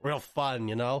 real fun,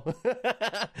 you know?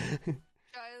 Jaya's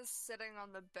sitting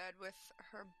on the bed with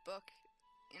her book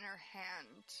in her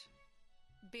hand,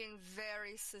 being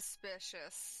very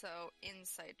suspicious, so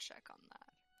insight check on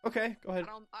that. Okay, go ahead.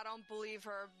 I don't believe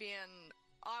her being,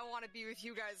 "I want to be with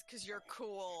you guys because you're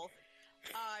cool."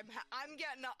 I'm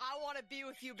getting "I want to be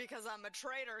with you because I'm a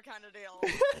traitor" kind of deal.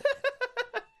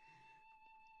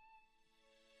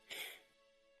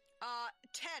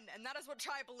 10, and that is what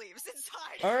Chai believes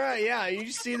inside. All right, yeah,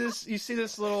 you see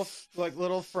this little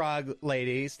frog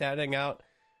lady standing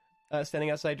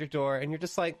outside your door, and you're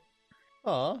just like,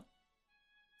 "Aw,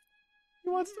 he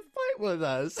wants to fight with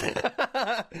us."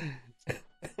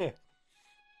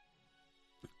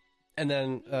 And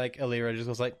then, like, Elira just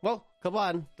goes like, "Well, come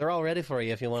on, they're all ready for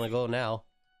you if you want to go now."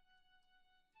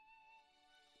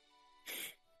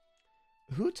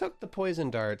 Who took the poison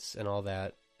darts and all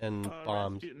that and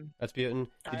bombs? Rasputin. Rasputin.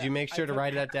 Did you make sure to took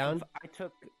write that down? I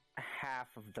took half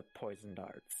of the poison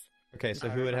darts. Okay, so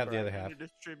I who would have the remember other I half? need to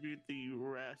distribute the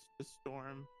rest to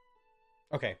Storm.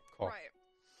 Okay, cool. Right.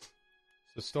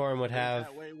 So Storm would have.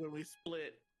 That way, when we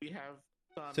split, we have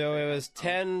some. So it was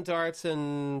 10 darts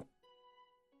and.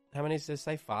 How many did it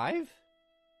say? 5?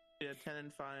 Yeah, 10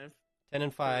 and 5. 10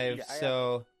 and 5. Yeah,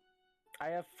 So. I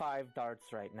have 5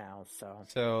 darts right now, so...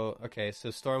 So, okay,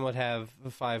 so Storm would have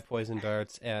 5 poison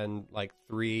darts and, like,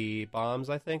 3 bombs,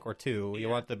 I think, or 2. You Yeah.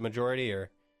 want the majority, or?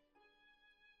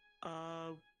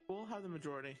 We'll have the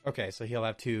majority, Okay, so he'll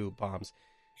have 2 bombs.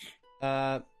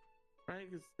 right?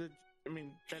 Because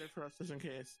better for us just in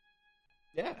case.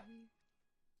 Yeah.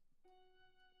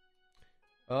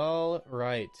 All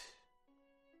right.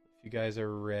 If you guys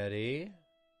are ready,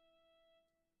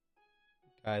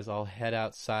 guys, I'll head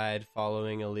outside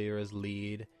following Alira's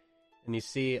lead. And you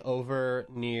see over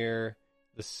near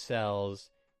the cells,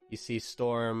 you see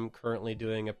Storm currently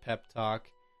doing a pep talk,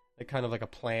 kind of like a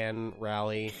plan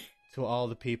rally to all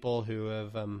the people who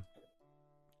have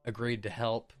agreed to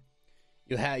help.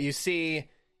 You see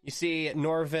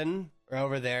Norvin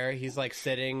over there. He's like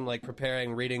sitting, like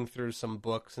preparing, reading through some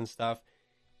books and stuff.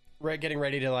 Getting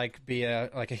ready to like be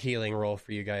a healing roll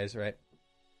for you guys, right?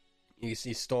 You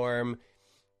see Storm.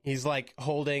 He's like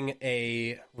holding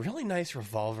a really nice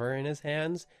revolver in his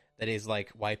hands that he's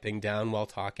like wiping down while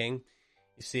talking.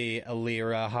 You see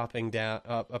Alira hopping down,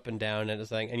 up and down at his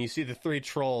thing, and you see the 3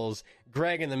 trolls,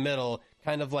 Greg in the middle,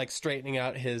 kind of like straightening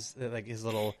out his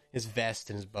vest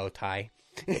and his bow tie.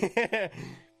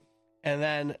 And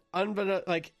then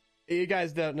you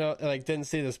guys don't know, like, didn't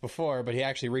see this before, but he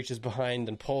actually reaches behind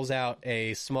and pulls out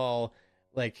a small,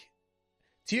 like,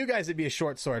 to you guys it'd be a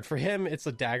short sword. For him, it's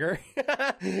a dagger.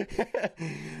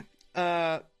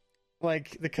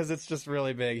 Because it's just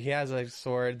really big. He has a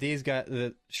sword. These guys,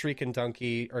 the Shriek and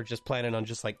Donkey, are just planning on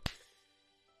just, like,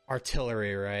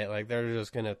 artillery, right? Like, they're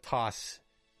just gonna toss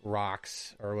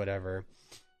rocks or whatever.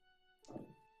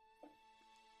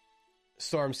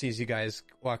 Storm sees you guys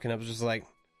walking up, just like,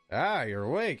 you're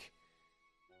awake.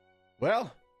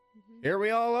 Well, here we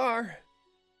all are.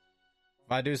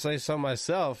 If I do say so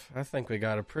myself, I think we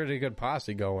got a pretty good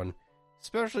posse going.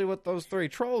 Especially with those 3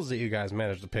 trolls that you guys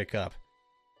managed to pick up.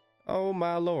 Oh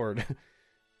my lord.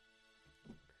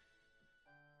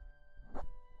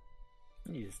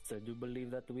 Yes, I do believe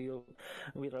that we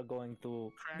are going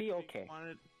to be okay.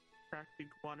 Practic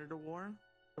wanted a war,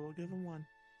 so we'll give him one.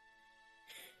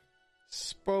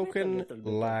 Spoken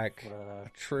like a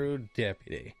true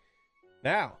deputy.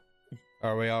 Now,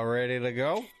 are we all ready to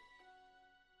go?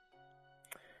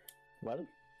 Well,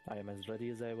 I am as ready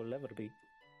as I will ever be,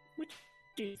 which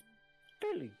is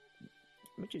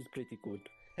pretty good.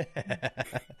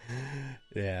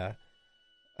 Yeah.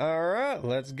 All right,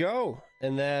 let's go.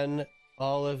 And then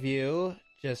all of you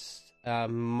just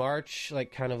march,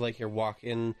 like kind of like you're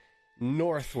walking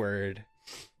northward.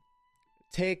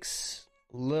 Takes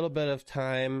a little bit of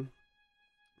time.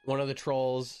 One of the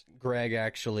trolls, Greg,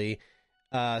 actually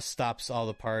stops all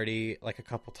the party like a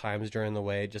couple times during the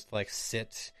way, just to, like,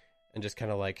 sit and just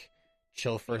kind of like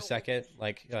chill for a second.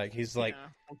 Like he's like,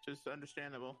 which is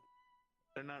understandable.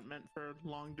 They're not meant for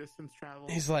long distance travel.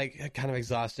 He's like kind of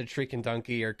exhausted. Shriek and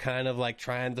Donkey are kind of like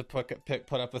trying to put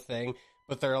up a thing,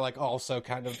 but they're like also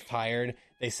kind of tired.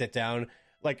 They sit down,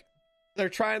 like they're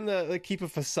trying to like keep a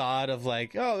facade of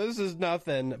like, oh, this is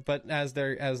nothing. But as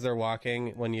they're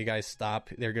walking, when you guys stop,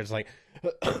 they're just like,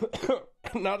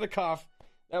 not a cough.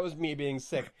 That was me being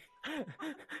sick.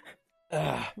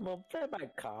 Well, that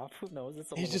might cough. Who knows?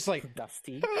 It's He's just like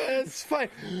dusty. It's fine.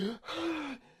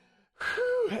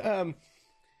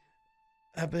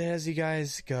 But as you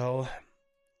guys go,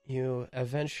 you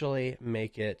eventually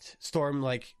make it. Storm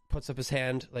like puts up his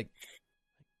hand, like,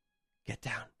 get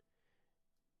down.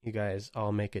 You guys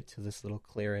all make it to this little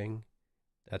clearing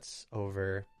that's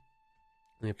over.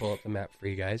 Let me pull up the map for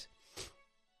you guys.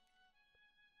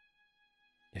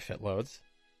 If it loads.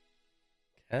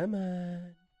 Come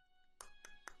on.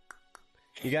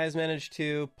 You guys managed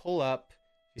to pull up.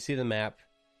 You see the map.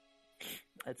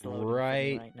 It's loading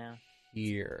right now.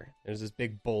 Here. There's this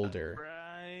big boulder.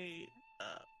 Right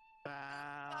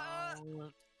about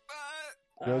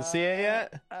You don't see it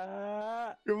yet?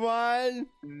 Come on.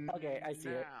 Okay, I see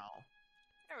it. now.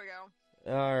 There we go.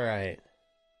 All right.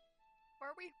 Where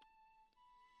are we?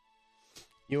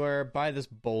 You are by this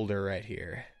boulder right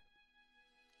here.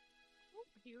 Ooh,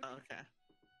 huge. Okay.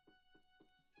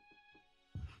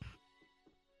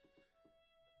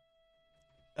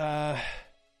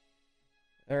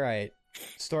 All right.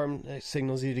 Storm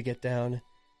signals you to get down.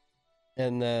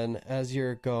 And then as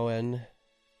you're going,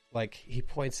 like, he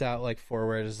points out, like,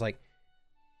 forward, is like,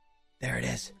 there it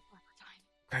is.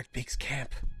 Cracked Beaks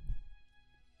Camp.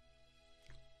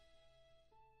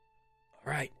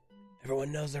 All right.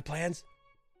 Everyone knows their plans?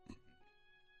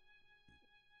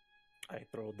 I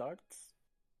throw darts.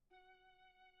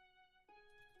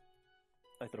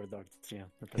 Yeah.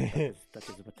 That is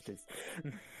what it is.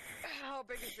 How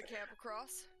big is the camp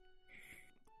across?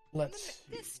 Let's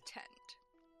This tent.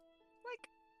 Like,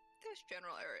 this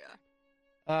general area.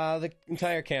 The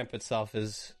entire camp itself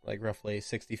is like roughly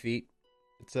 60 feet.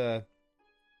 It's a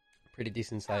pretty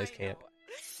decent sized camp.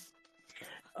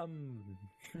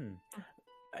 Hmm.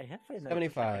 I have an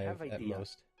 75 I have at idea.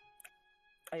 most.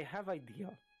 I have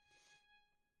idea.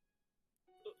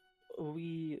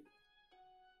 We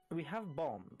have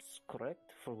bombs,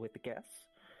 correct? For with gas.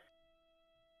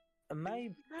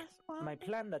 My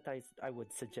plan that I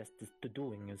would suggest is to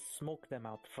doing is smoke them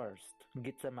out first,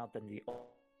 get them out in the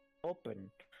open,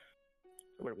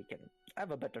 where we can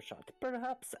have a better shot.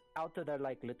 Perhaps out of their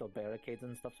like little barricades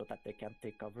and stuff, so that they can't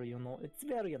take cover. You know, it's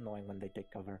very annoying when they take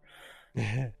cover.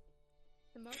 Smoking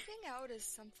out is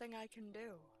something I can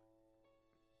do.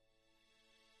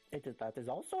 That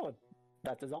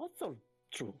is also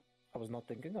true. I was not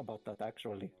thinking about that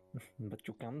actually, but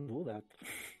you can do that.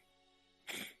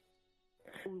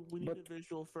 We need But- a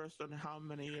visual first on how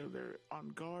many are there on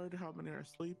guard, how many are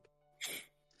asleep.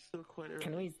 Still quite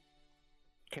early.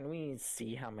 Can we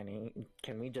see how many?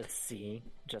 Can we just see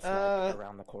like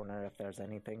around the corner if there's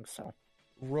anything? So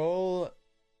Roll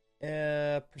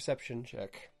a perception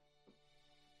check.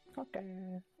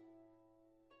 okay.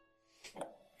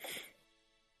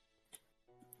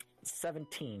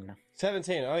 17.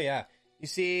 17. Oh yeah. You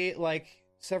see like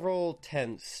several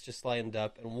tents just lined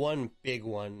up and one big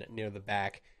one near the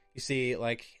back. You see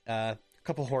like a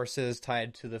couple horses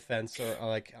tied to the fence or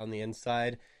like on the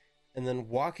inside. And then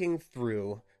walking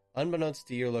through, unbeknownst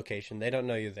to your location, they don't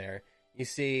know you're there. You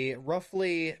see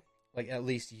roughly, like at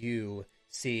least you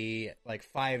see like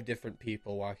 5 different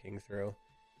people walking through.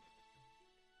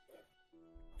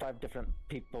 5 different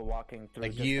people walking through.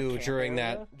 Like just the you camp during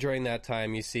area? that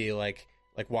time, you see like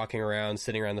walking around,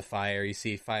 sitting around the fire. You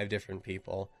see 5 different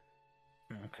people.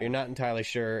 Okay. You're not entirely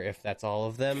sure if that's all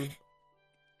of them.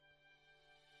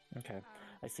 Okay.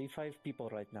 I see 5 people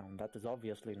right now, and that is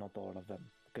obviously not all of them,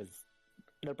 because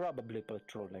they're probably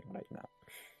patrolling right now.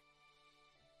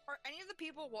 Are any of the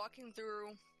people walking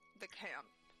through the camp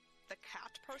the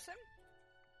cat person?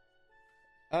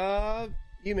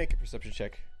 You make a perception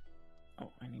check.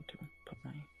 Oh, I need to put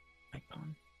my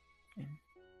icon in.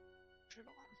 Turn it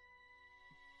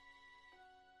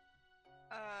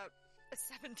on.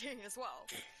 17 as well.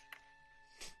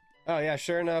 Oh yeah,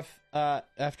 sure enough.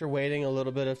 After waiting a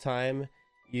little bit of time,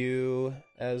 you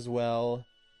as well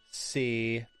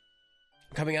see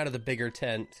coming out of the bigger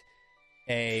tent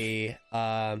a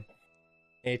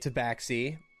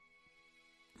tabaxi,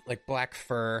 like black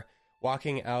fur,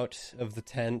 walking out of the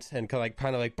tent and kind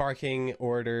of like barking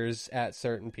orders at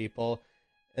certain people,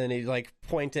 and he's like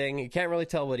pointing. You can't really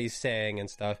tell what he's saying and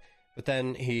stuff, but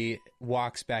then he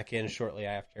walks back in shortly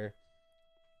after.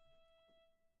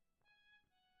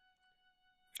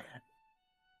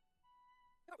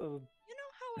 You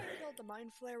know how I killed the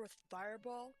mind flare with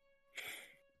fireball?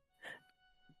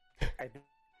 I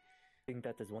think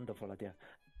that is a wonderful idea.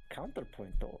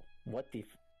 Counterpoint though, what if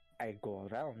I go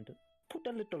around, put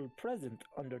a little present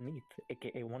underneath,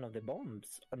 aka one of the bombs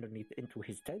underneath into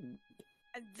his tent,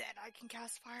 And then I can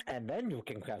cast fireball. and then you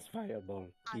can cast fireball.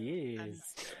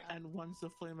 Yes, And once the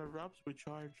flame erupts, we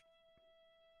charge.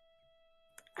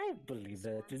 I believe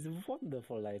that is a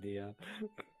wonderful idea.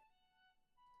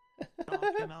 Knock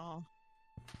and all.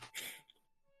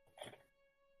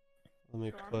 Let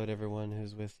me put everyone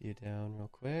who's with you down real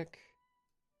quick.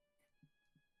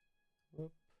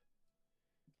 Whoop.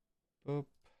 Boop.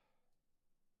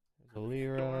 There's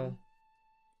Alira. Storm.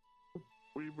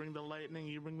 We bring the lightning,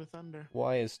 you bring the thunder.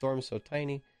 Why is Storm so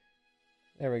tiny?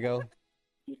 There we go.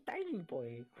 You tiny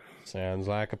boy. Sounds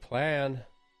like a plan.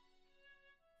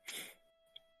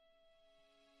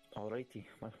 Alrighty,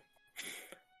 well,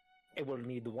 it will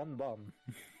need one bomb.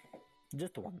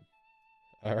 Just one.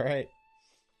 Alright.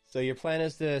 So your plan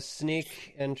is to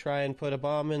sneak and try and put a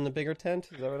bomb in the bigger tent?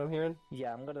 Is that what I'm hearing?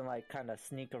 Yeah, I'm gonna like kind of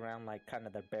sneak around like kind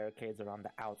of the barricades around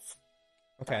the outside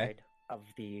Okay. of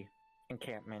the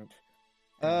encampment.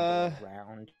 And go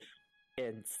around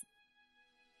and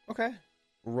Okay.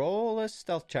 Roll a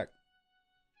stealth check,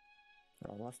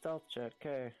 roll a stealth check.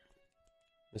 Okay.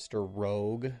 Mr.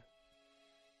 Rogue.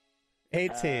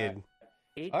 18.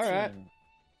 18. All right.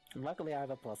 Luckily, I have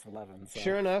a plus 11. So.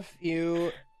 Sure enough,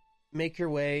 you make your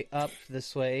way up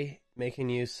this way, making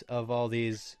use of all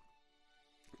these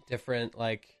different,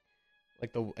 like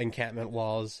the encampment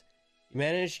walls. You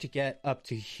manage to get up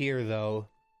to here, though,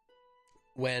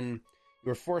 when you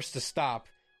were forced to stop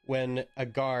when a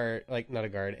guard, like, not a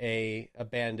guard, a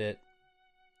bandit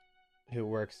who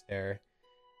works there,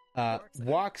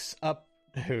 walks up,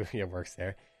 works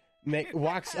there,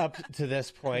 walks up to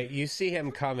this point. You see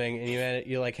him coming, and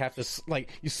you like have to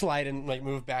you slide and like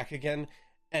move back again,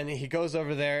 and he goes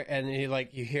over there, and he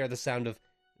you hear the sound of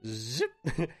zip.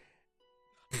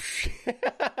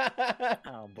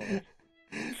 Oh boy.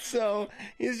 So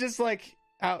he's just like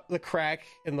out the crack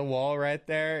in the wall right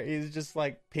there. He's just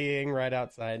like peeing right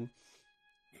outside.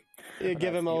 You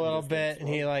give him a little bit, and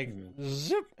he like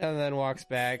zip, and then walks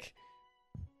back.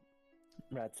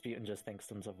 Rasputin just thinks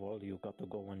to himself, well, you got to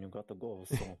go when you got to go,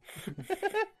 so...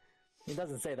 He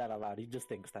doesn't say that aloud, he just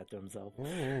thinks that to himself.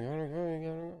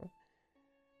 Pretty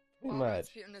While much.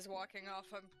 Rasputin is walking off,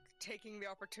 I'm taking the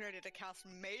opportunity to cast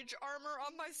mage armor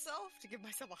on myself to give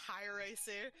myself a higher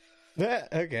AC.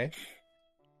 Okay.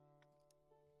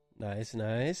 Nice. And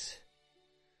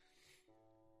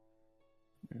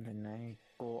then I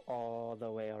go all the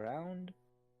way around.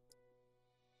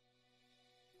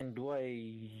 And do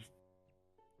I...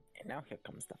 And now here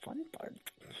comes the fun part.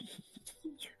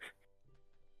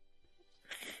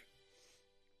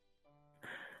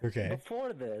 Okay.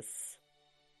 Before this,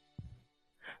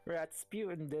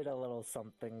 Rasputin did a little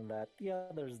something that the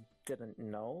others didn't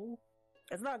know.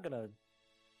 It's not gonna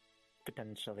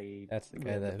potentially... That's the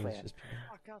guy ruin that was plan. just.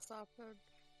 Fuck us up.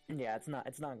 Yeah, it's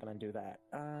not gonna do that.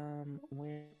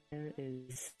 Where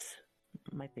is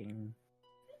my thing?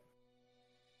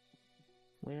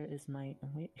 Where is my...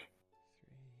 Wait.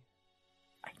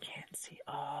 I can't see.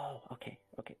 Oh, okay.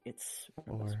 It's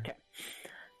Four. okay.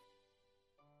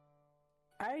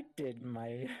 I did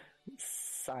my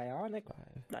psionic.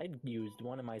 I used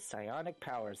one of my psionic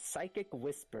powers, Psychic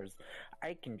Whispers.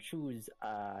 I can choose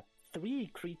 3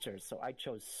 creatures, so I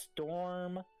chose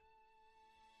Storm,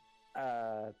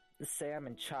 Sam,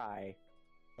 and Chai.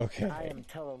 Okay. I am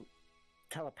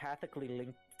telepathically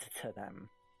linked to them.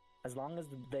 As long as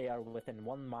they are within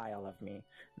 1 mile of me,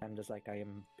 I'm just like, I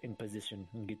am in position.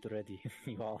 Get ready.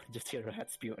 You all just hear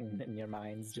Rasputin in your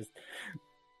minds, just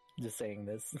saying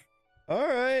this. All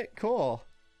right. Cool.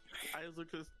 I just look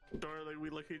at this door, like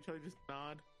we look at each other, just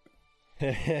nod.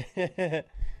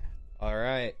 All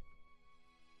right.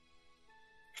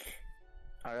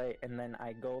 All right, and then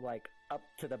I go like up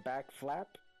to the back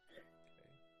flap,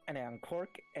 and I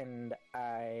uncork, and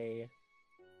I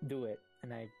do it,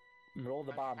 and I roll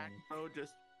the bomb in. Oh,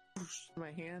 just whoosh,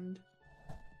 my hand.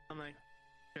 I'm like,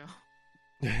 yeah.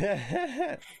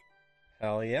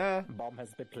 Hell yeah. Bomb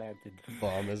has been planted.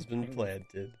 Bomb has been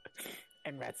planted.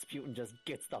 And Rasputin just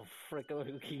gets the frick out.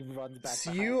 He runs back.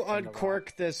 So behind you the rock.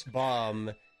 uncork this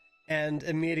bomb, and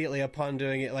immediately upon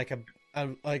doing it, like a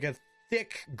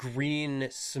thick green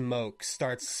smoke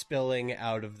starts spilling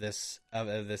out of this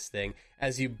thing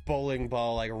as you bowling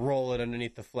ball like roll it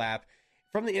underneath the flap.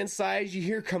 From the inside, you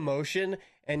hear commotion,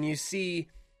 and you see.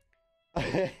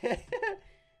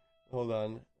 Hold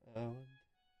on. You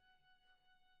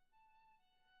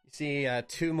see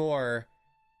 2 more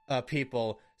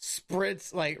people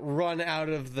sprint, like run out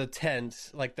of the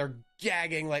tent, like they're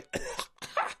gagging, like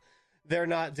they're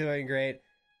not doing great.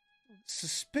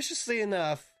 Suspiciously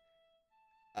enough,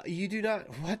 you do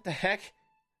not. What the heck?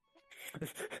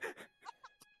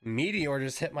 Meteor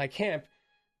just hit my camp.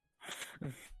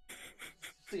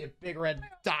 See a big red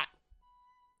dot.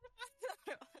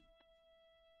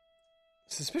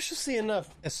 Suspiciously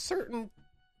enough, a certain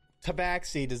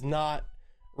tabaxi does not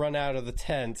run out of the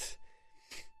tent.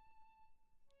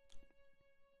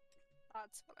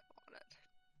 That's what I wanted.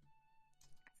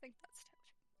 I think that's 10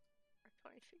 feet. Or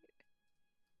 20 feet.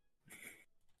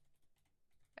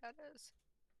 That is.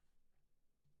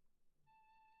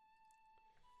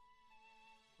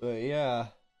 But yeah,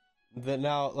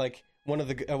 now like one of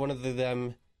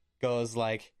them goes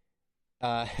like,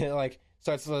 like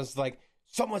starts like,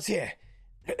 someone's here.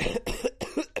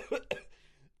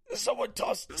 Someone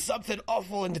tossed something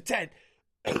awful in the tent.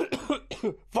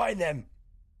 Find them.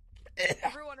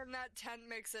 Everyone in that tent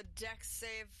makes a dex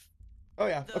save. Oh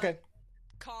yeah, The okay.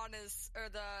 Con is, or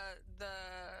the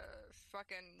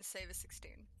fucking save is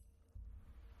 16.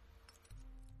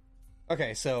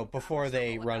 Okay, so before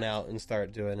they run out and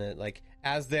start doing it, like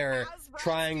as they're As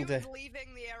trying to, Rasputin's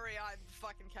leaving the area, I'm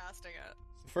fucking casting it.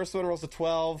 the first one rolls a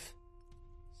 12,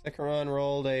 second one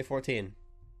rolled a 14.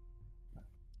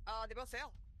 They both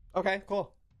fail. Okay,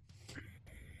 cool.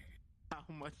 How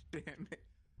much damage?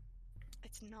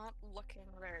 It's not looking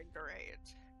very great.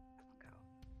 Go.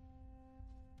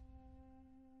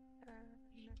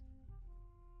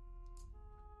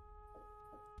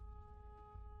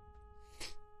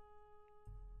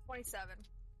 27.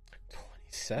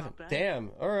 27. Not bad. Damn.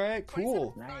 All right,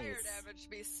 cool. 27 fire Nice. damage, to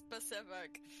be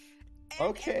specific. And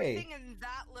Okay. everything in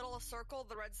that little circle,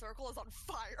 the red circle, is on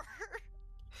fire.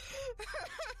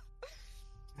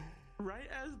 Right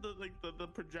as the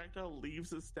projectile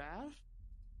leaves the staff,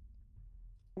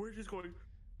 we're just going,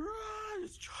 "Rah!"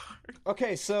 Just charge.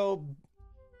 Okay, so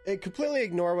completely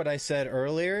ignore what I said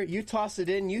earlier. You toss it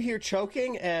in, you hear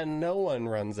choking, and no one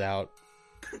runs out.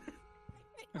 Because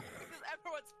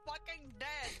everyone's fucking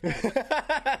dead. Wait,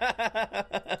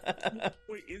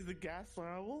 is the gas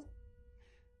flammable?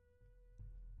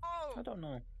 Oh, I don't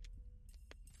know.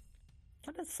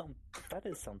 That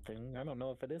is something. I don't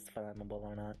know if it is flammable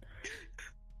or not.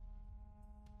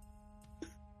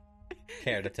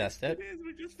 Care to test it? It is.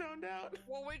 We just found out.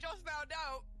 well, we just found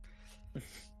out. Is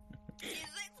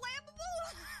it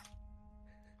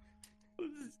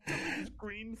flammable? Just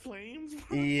green flames.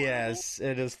 Yes,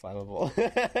 it is flammable.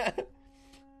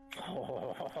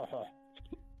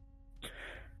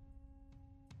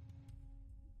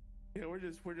 Yeah, we're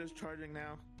just charging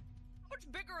now. How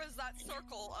much bigger is that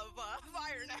circle of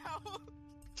fire now?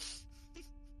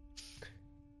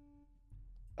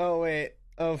 Oh wait,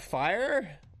 of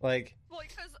fire? Like, Well,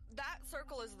 because that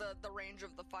circle is the range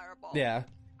of the fireball. yeah.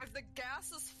 If the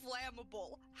gas is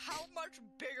flammable, how much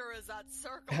bigger is that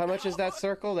circle? How much is now? that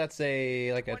circle? That's a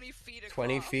 20 feet across.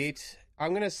 20 feet.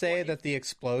 I'm gonna say 20. that the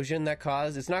explosion that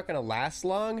caused it's not gonna last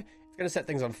long. It's gonna set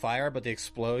things on fire, but the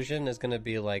explosion is gonna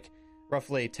be like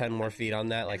roughly 10 more feet on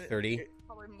that, like 30.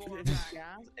 Probably more If of it's that.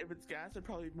 gas, it'd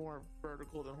probably be more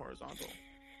vertical than horizontal.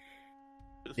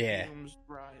 The Yeah. fumes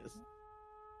rise.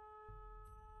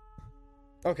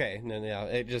 Okay, no,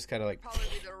 it just kind of like Probably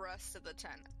be the rest of the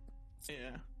tent.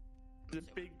 Yeah. The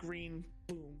big green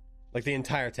boom. like the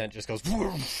entire tent just goes.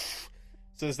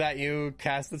 So is that you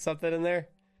casted something in there?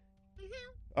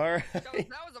 All right. That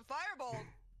was a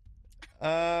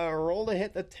fireball. Roll to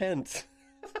hit the tent.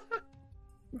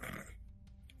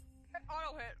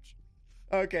 Auto hit.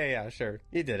 Okay, yeah, sure.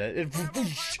 You did it.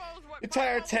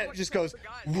 Entire tent just goes.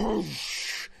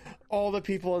 Whoosh. All the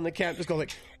people in the camp just go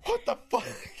like, "What the fuck?"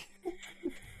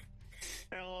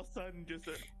 And all of a sudden, just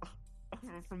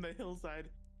from the hillside.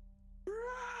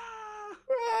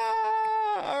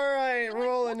 All right,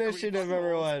 roll initiative,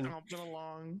 everyone. Stomping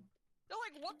along. They're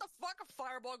like, what the fuck? A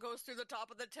fireball goes through the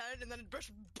top of the tent and then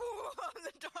just boom on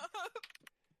the top.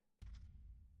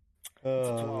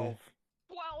 12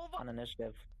 12. on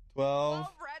initiative. 12.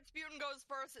 Rasputin goes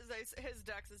first. His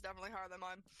dex is definitely higher than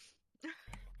mine.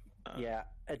 Yeah,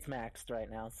 it's maxed right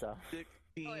now, so 16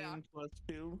 Oh, yeah. plus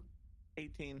 2,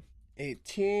 18.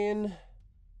 18.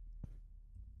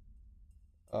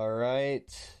 All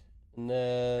right. And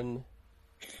then.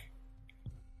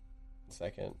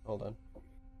 Second. Hold on.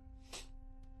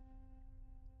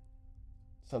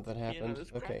 Something Yeah, no, happened. this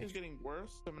crack Okay. is getting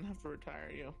worse, so I'm gonna have to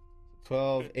retire you.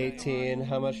 12, 18.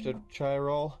 How much to try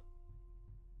roll?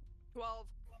 12.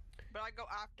 But I go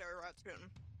after Rasputin.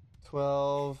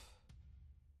 12.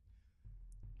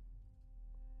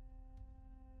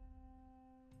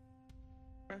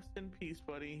 Rest in peace,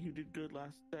 buddy. You did good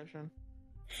last session.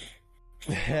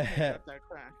 Got that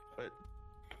crack, but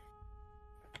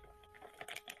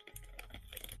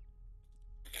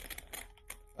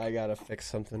I gotta fix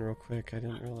something real quick. I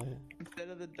didn't realize. instead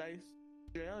of the dice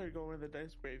jail, you're going to the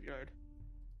dice graveyard.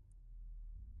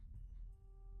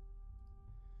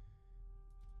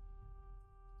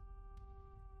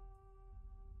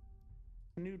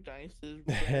 New dice is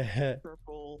red,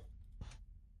 purple,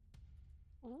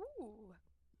 Ooh.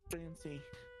 fancy.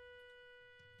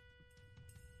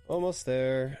 Almost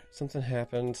there. Something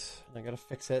happened. I gotta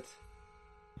fix it.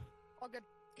 All good.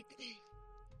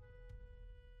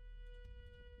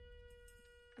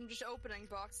 I'm just opening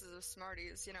boxes of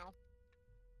Smarties, you know.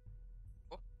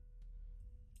 Oh.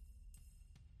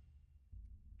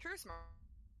 True smart.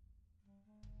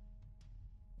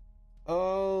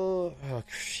 Oh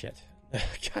shit.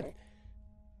 God.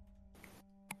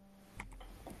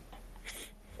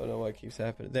 I don't know what keeps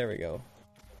happening. There we go.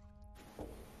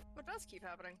 What does keep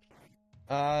happening?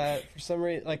 For some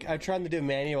reason, like I tried to do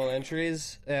manual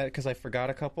entries because I forgot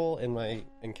a couple in my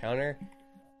encounter.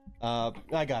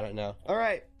 I got it now. All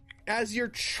right, as you're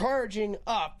charging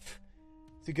up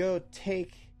to go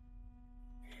take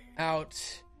out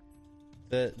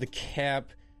the camp,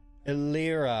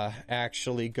 Elira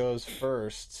actually goes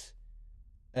first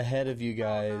ahead of you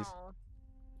guys. Oh,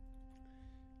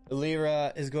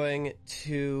 Elira is going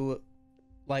to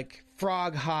like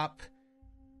frog hop.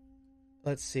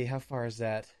 Let's see, how far is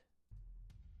that?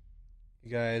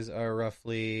 You guys are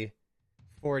roughly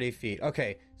 40 feet.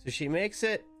 Okay, so she makes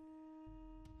it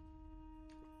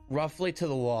roughly to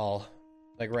the wall,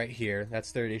 like right here.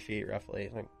 That's 30 feet roughly.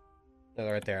 Like,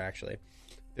 no, right there actually.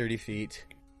 30 feet.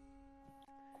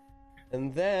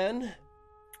 And then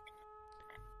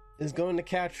is going to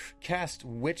cast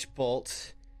Witch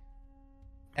Bolt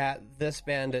at this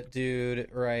bandit dude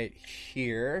right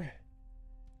here.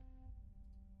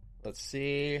 Let's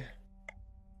see.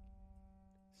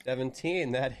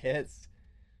 17, that hits.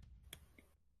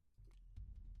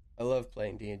 I love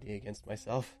playing D&D against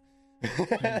myself.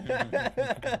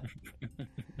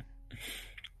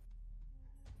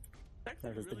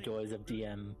 That is the Really joys of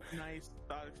DM. nice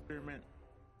thought experiment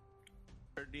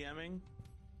for DMing.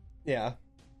 Yeah.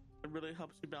 It really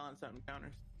helps you balance out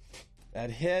encounters. That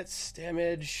hits,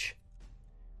 damage.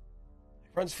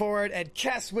 Runs forward and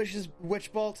casts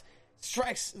Witch Bolt.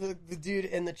 Strikes the dude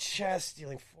in the chest,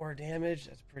 dealing 4 damage.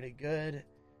 That's pretty good.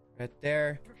 Right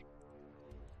there.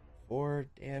 4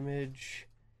 damage.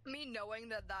 Me knowing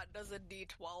that does a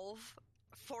D12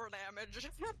 for damage.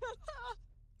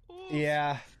 Oof.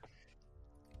 Yeah.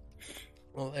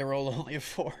 Well, they rolled only a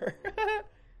 4.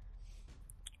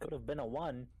 Could have been a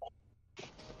 1.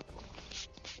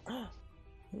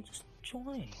 You just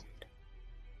joined.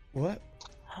 What?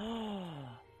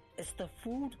 It's the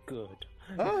food good.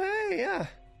 Oh, hey, yeah.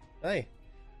 Hey.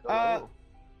 Hello.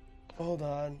 Hold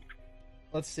on.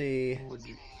 Let's see.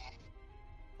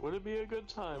 Would it be a good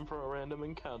time for a random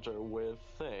encounter with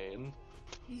Thane?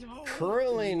 No.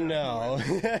 Currently, no.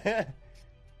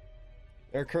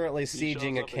 They're currently He shows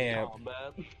sieging a up in camp.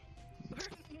 combat.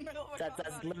 Middle of That's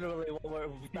combat.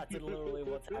 literally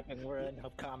what's happening. We're in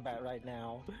combat right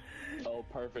now. Oh,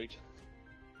 perfect.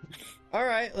 All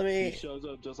right, let He me. shows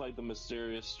up just like the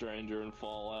mysterious stranger in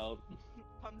Fallout.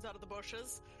 Comes out of the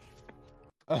bushes.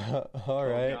 All Oh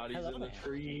right. God, he's Hello in the there.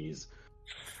 trees.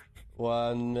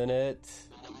 1 minute.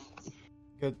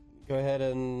 Go ahead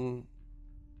and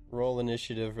roll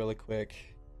initiative really quick.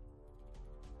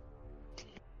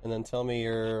 And then tell me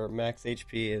your max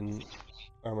HP and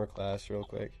armor class real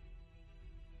quick.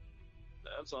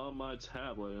 That's on my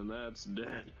tablet, and that's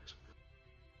dead.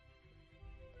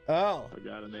 Oh, I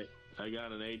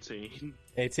got an 18.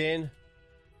 18.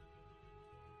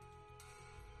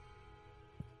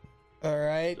 All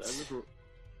right. I just-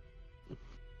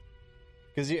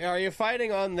 Because are you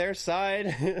fighting on their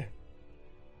side?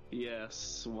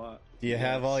 Yes. What? Do you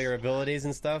have all Yes. your abilities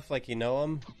and stuff like you know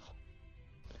them?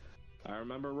 I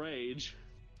remember rage.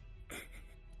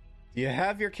 Do you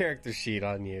have your character sheet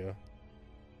on you?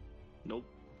 Nope.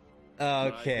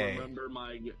 But Okay. I remember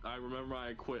my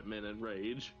equipment and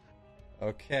rage.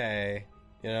 Okay.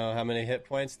 You know how many hit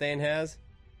points Thane has?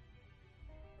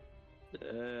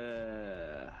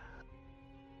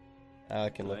 I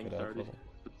can I look think it up. 30,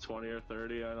 20 or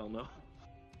 30. I don't know.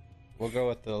 We'll go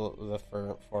with the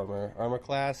former armor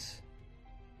class.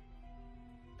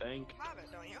 Think You have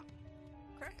it, don't you?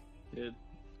 Correct? it.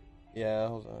 Yeah,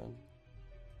 hold on.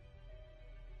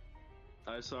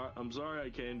 I'm sorry I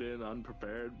came in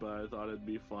unprepared, but I thought it'd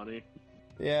be funny.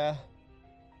 Yeah.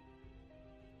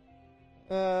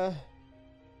 There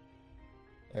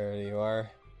you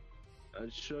are.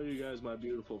 I'd show you guys my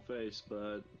beautiful face,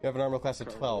 but You have an armor class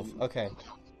of 12. Okay.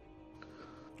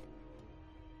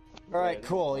 All right,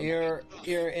 cool. You're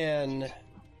in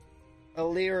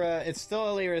Alira. It's still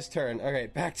Alira's turn. All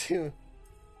right, back to.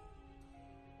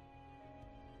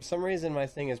 For some reason, my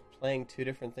thing is playing 2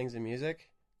 different things in music.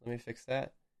 Let me fix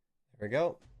that. There we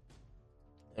go.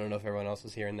 I don't know if everyone else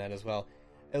is hearing that as well.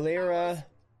 Alira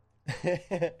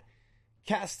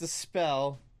cast a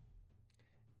spell,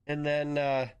 and then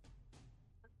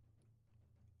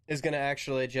is going to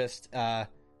actually just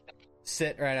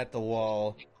sit right at the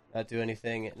wall, not do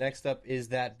anything. Next up is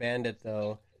that bandit,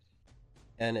 though,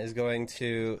 and he's going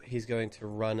to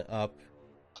run up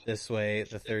this way,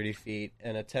 the 30 feet,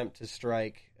 and attempt to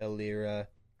strike Alira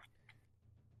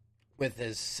with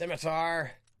his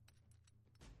scimitar.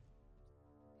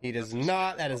 He does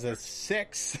not. That is a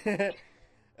 6.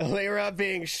 Alira,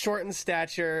 being short in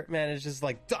stature, manages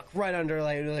to duck right under,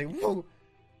 like woo.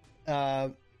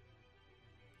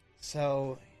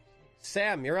 So,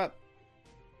 Sam, you're up.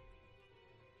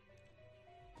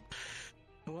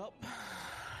 Well,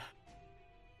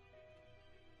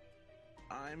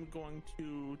 I'm going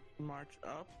to march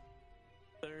up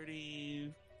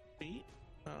 30 feet.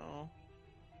 So,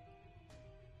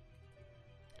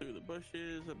 through the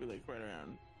bushes, I'll be right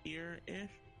around here-ish.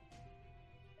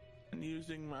 And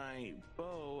using my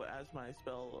bow as my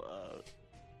spell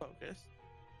focus,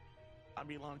 I'll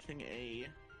be launching a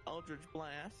Eldritch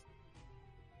Blast.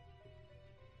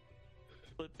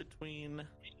 Split between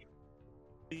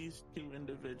these 2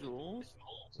 individuals.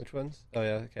 Which ones? Oh,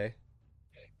 yeah, okay.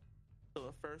 So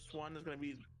the first one is going to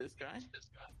be this guy.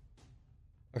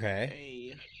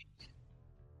 Okay.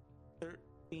 A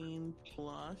 13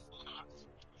 plus.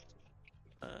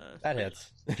 That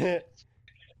hits.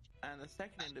 And the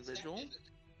second individual,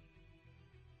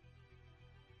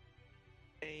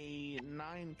 a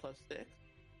 9 plus 6.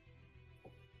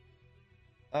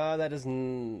 That is...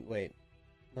 Wait.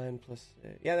 9 plus...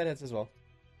 Yeah, that hits as well.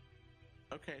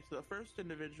 Okay, so the first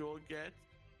individual gets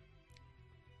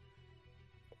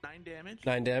 9 damage.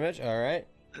 9 damage, alright.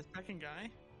 The second guy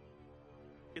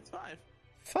gets 5.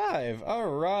 5. All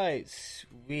right,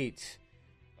 sweet.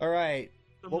 All right,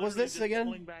 So what was literally this just again?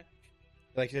 pulling back-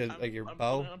 Like your I'm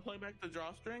bow? pulling back the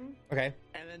drawstring, Okay.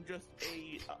 and then just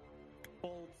a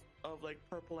bolt of like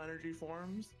purple energy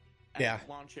forms. And Yeah.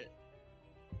 Launch it.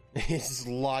 He just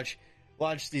launch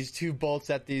these 2 bolts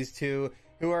at these 2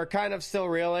 who are kind of still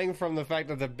reeling from the fact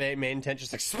that the main tent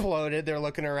just exploded. They're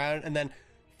looking around, and then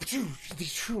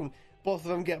both of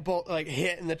them get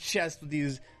hit in the chest with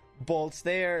these bolts.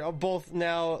 They are both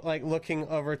now like looking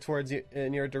over towards you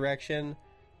in your direction.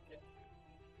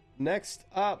 Next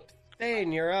up,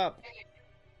 Thane, you're up.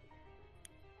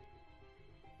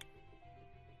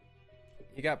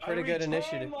 You got pretty good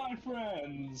initiative. my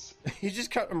friends. You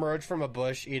just emerge from a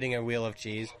bush eating a wheel of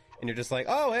cheese, and you're just like,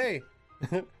 oh, hey,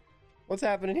 what's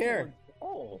happening here?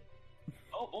 Oh.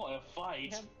 Oh boy, a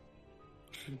fight.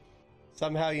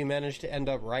 Somehow you managed to end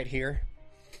up right here,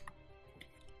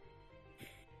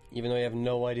 even though you have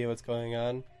no idea what's going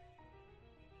on.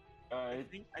 I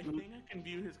think I can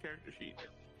view his character sheet.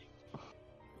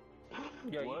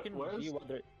 Yeah, What- you can where's- view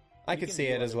other. I you could can see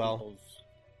view it as other well. people's-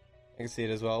 I can see it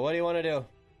as well. What do you want to do?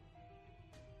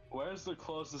 Where's the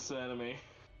closest enemy?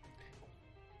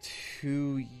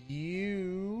 To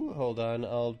you. Hold on,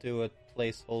 I'll do a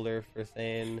placeholder for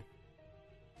Thane,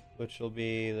 which will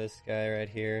be this guy right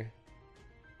here.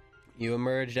 You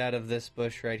emerged out of this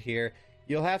bush right here.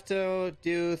 You'll have to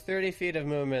do 30 feet of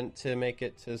movement to make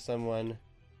it to someone.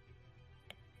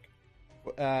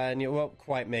 And you won't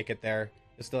quite make it there.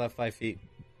 You'll still have 5 feet.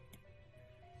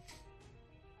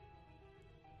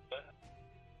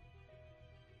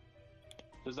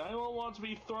 Does anyone want to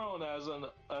be thrown as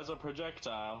a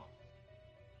projectile?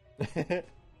 I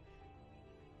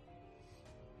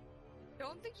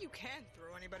don't think you can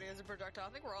throw anybody as a projectile.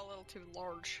 I think we're all a little too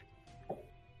large. A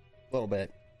little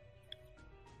bit.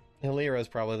 Hilira's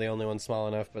probably the only one small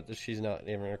enough, but she's not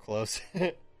even close.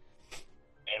 Damn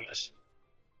it.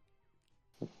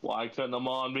 Why couldn't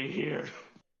Amon be here?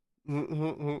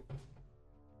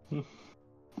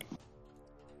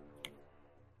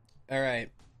 Alright.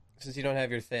 Since you don't have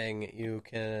your thing, you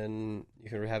can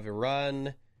have a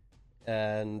run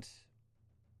and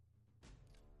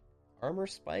armor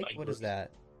spike? What is that?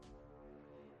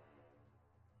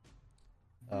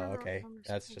 Oh, okay.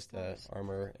 That's just a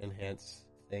armor enhance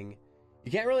thing.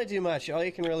 You can't really do much. All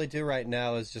you can really do right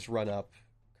now is just run up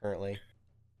currently.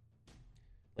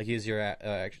 Like use your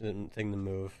action thing to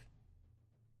move.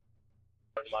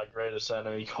 My greatest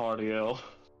enemy, cardio.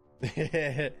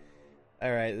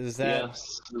 Alright, is that...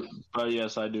 Yes, but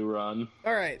yes, I do run.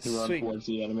 Alright, I run sweet. towards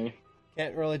the enemy.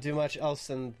 Can't really do much else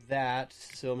than that,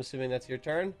 so I'm assuming that's your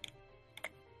turn?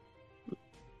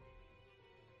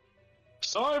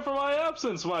 Sorry for my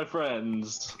absence, my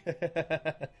friends.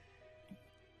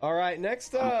 Alright,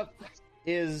 next up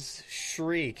is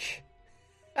Shriek.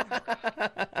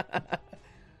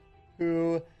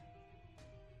 Who...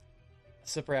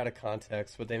 Super out of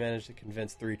context, but they managed to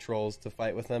convince 3 trolls to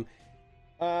fight with them.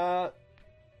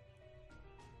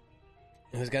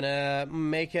 Who's gonna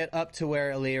make it up to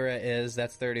where Illyra is,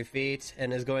 that's 30 feet,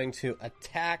 and is going to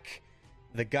attack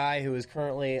the guy who is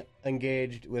currently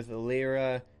engaged with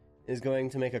Illyra, is going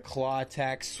to make a claw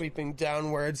attack, sweeping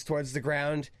downwards towards the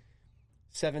ground.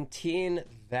 17,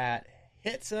 that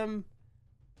hits him.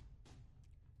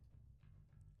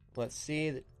 Let's see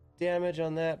the damage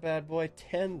on that bad boy.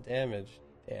 10 damage.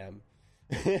 Damn.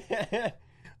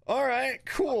 Alright,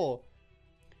 cool.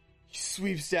 He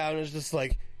sweeps down and is just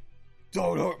like,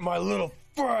 don't hurt my little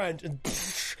friend! And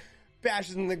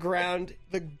bashes in the ground.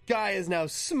 The guy is now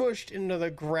smushed into the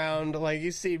ground. Like,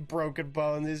 you see broken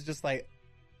bones. He's just like,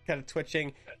 kind of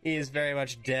twitching. He is very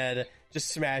much dead. Just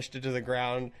smashed into the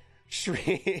ground.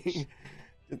 Shriek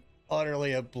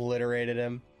utterly obliterated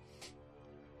him.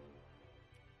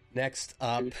 Next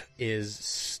up is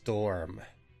Storm.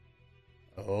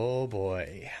 Oh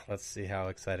boy. Let's see how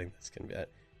exciting this can get.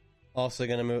 Also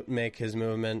gonna make his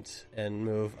movement and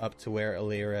move up to where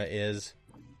Illyra is.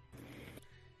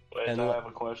 Wait, And I what- have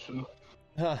a question.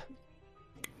 Huh.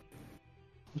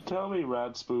 Tell me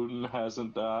Ratsputin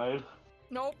hasn't died.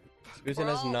 Nope. Sputin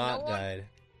has Bro, not no one- died.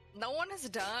 No one has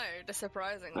died,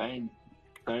 surprisingly.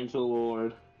 Thank the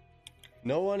Lord.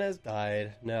 No one has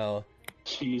died. No.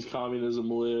 Cheese communism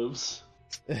lives.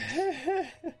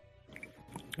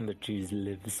 The cheese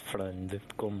lives, friend,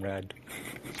 comrade.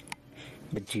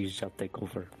 The cheese shall take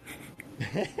over.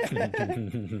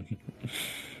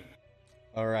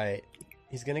 Alright.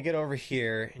 He's gonna get over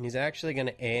here, and he's actually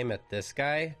gonna aim at this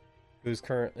guy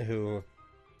who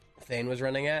Thane was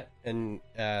running at, and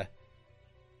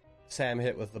Sam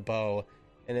hit with the bow,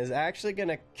 and is actually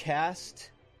gonna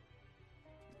cast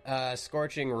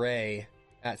Scorching Ray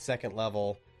at second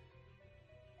level.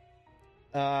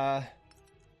 Let's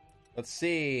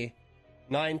see.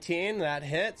 19, that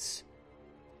hits.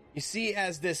 You see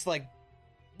as this like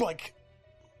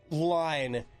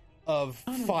line of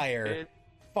fire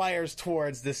fires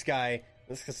towards this guy.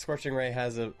 This Scorching Ray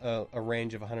has a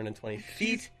range of 120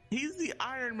 feet. He's the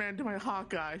Iron Man to my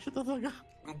Hawkeye. Shut the fuck up.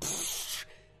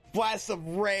 Blasts a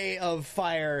ray of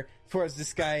fire towards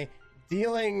this guy,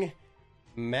 dealing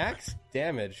max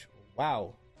damage.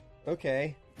 Wow.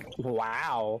 Okay.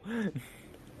 Wow.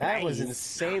 That was Nice.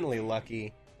 insanely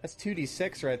lucky. That's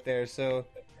 2d6 right there, so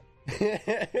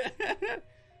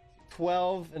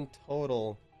 12 in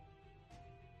total.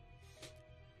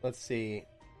 Let's see.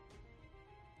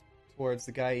 Towards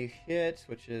the guy you hit,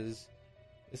 which is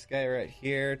this guy right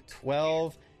here,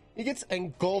 12. He gets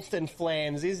engulfed in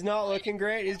flames. He's not looking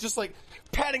great. He's just like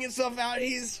patting himself out.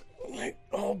 He's like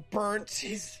all burnt.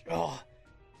 He's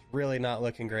really not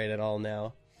looking great at all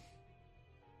now.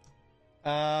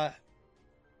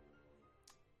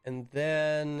 And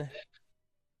then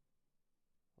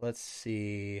let's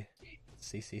see.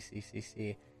 See.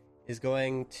 Is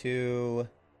going to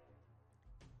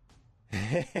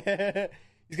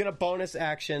he's gonna bonus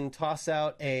action toss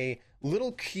out a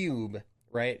little cube,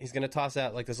 right? He's gonna toss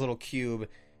out like this little cube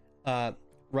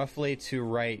roughly to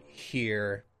right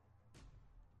here.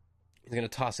 He's gonna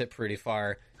toss it pretty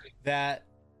far. That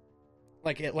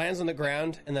like it lands on the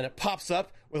ground and then it pops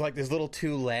up with like these little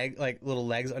little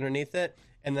legs underneath it,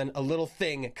 and then a little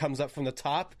thing comes up from the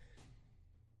top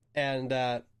and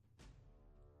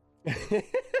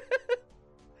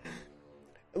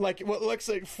like what looks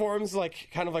like forms like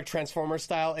kind of like Transformer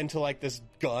style into like this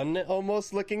gun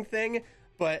almost looking thing,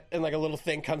 and like a little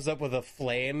thing comes up with a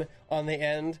flame on the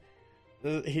end.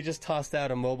 He just tossed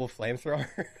out a mobile flamethrower.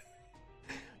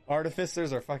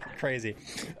 Artificers are fucking crazy.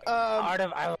 I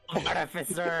love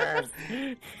artificers.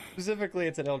 Specifically,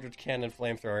 it's an Eldritch Cannon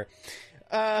flamethrower.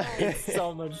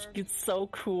 It's so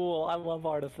cool. I love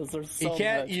artificers so You much.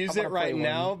 can't use I it wanna right play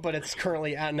now, one. but it's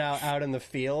currently out in the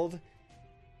field.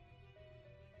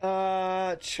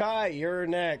 Chai, you're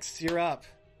next. You're up.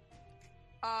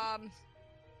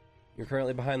 You're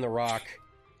currently behind the rock.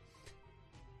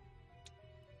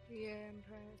 Yeah, I'm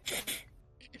trying to...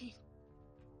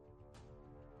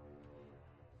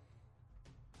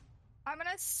 I'm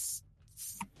gonna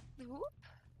whoop.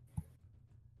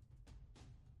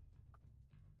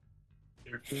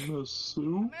 You're gonna soup?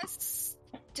 I'm gonna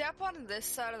step on this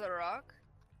side of the rock.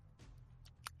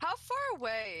 How far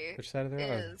away Which side of the rock?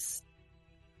 is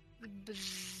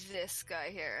this guy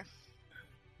here?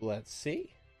 Let's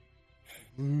see.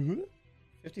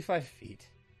 55 feet.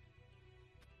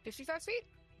 55 feet?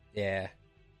 Yeah.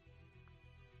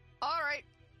 Alright.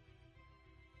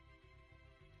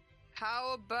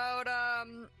 How about,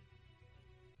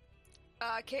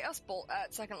 Chaos Bolt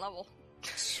at second level?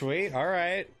 Sweet. All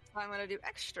right. I'm gonna do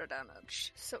extra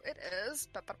damage. So it is,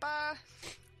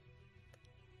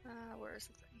 where is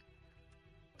the thing?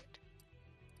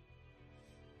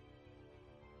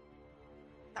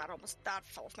 That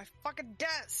fell off my fucking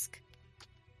desk!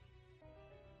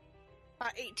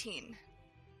 18.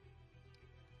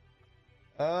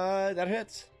 That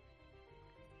hits.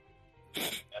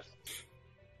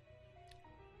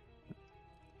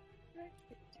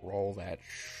 Roll that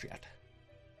shit.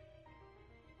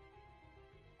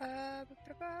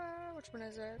 Which one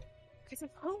is it? Okay, so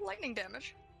lightning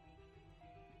damage.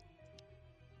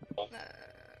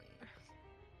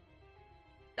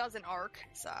 Does an arc.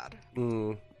 Sad.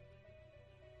 Mm.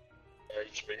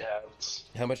 HP hands.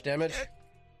 How much damage?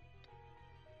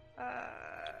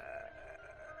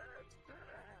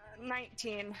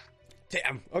 19.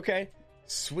 Damn. Okay.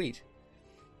 Sweet.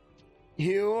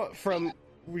 You, from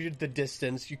the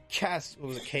distance, you cast, what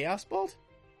was it, Chaos Bolt?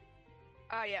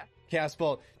 Yeah. Chaos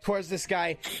Bolt towards this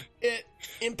guy. It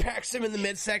impacts him in the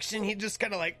midsection. He just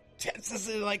kind of like tenses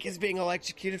it like he's being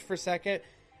electrocuted for a second,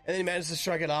 and then he manages to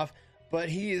shrug it off. But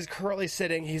he is currently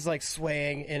sitting. He's like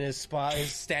swaying in his spot.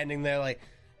 He's standing there like,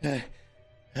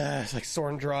 it's like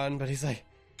sword drawn, but he's like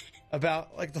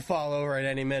about like to fall over at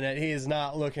any minute. He is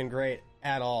not looking great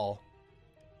at all.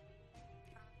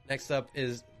 Next up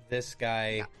is this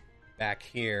guy back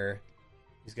here.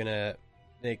 He's gonna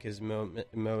make his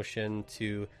motion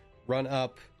to run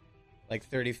up like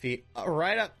 30 feet,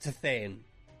 right up to Thane,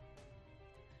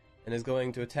 and is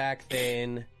going to attack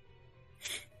Thane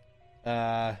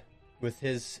with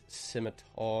his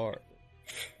scimitar.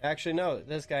 Actually, no,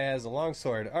 this guy has a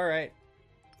longsword. All right.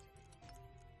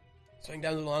 Swing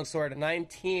down to the longsword.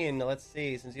 19. Let's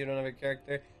see, since you don't have a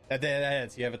character. That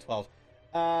hits. You have a 12.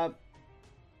 12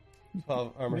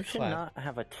 armor You should class. not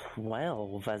have a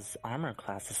 12 as armor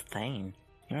class as Thane.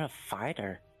 You're a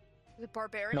fighter. The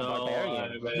barbarian. No,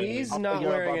 barbarian. He's Oh, not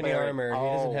you're a wearing any barbarian. armor.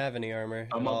 He doesn't Oh. have any armor.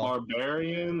 I'm at a all.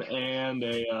 barbarian and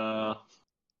a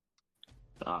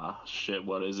shit,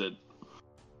 what is it?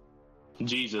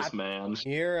 Jesus, man.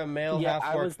 You're a male Yeah, I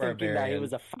half-orc was thinking barbarian. that he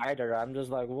was a fighter. I'm just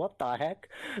like, what the heck?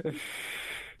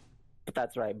 But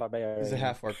that's right, barbarian. He's a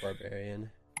half-orc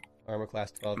barbarian. Armor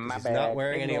class 12. 'Cause My he's bad. not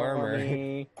wearing any Ignore armor.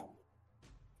 me.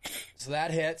 So that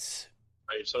hits.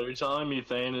 Wait, so you're telling me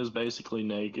Thane is basically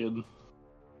naked?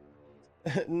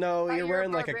 No, Oh, you're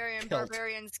wearing like a barbarian. kilt.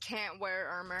 Barbarians can't wear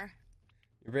armor.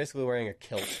 You're basically wearing a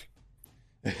kilt.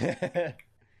 That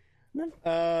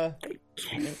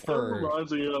Fur.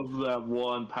 reminds me of that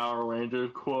one Power Ranger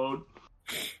quote.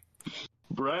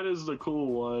 Brett is the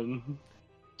cool one. Gonna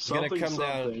Something, come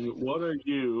down. something. What are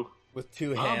you? With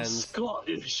two I'm hands.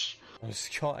 Scottish.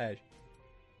 Scottish.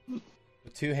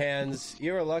 With two hands.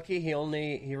 You were lucky. He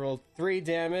rolled 3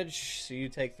 damage, so you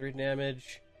take 3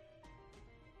 damage.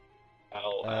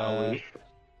 Ow, owie.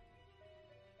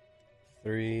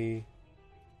 3.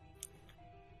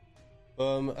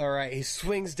 Boom. Alright, he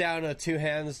swings down with 2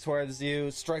 hands towards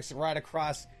you, strikes it right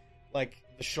across like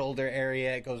the shoulder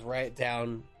area. It goes right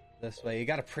down this way. You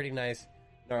got a pretty nice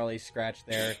gnarly scratch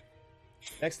there.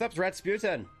 Next up's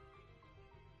Rasputin.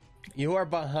 You are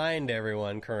behind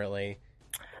everyone currently.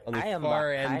 On I the am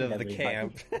far end behind of the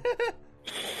camp.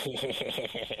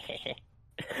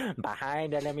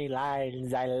 Behind enemy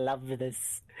lines, I love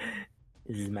this.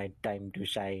 This is my time to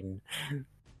shine.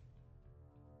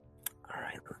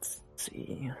 Alright, let's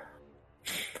see.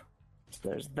 So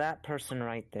there's that person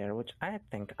right there, which I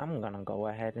think I'm gonna go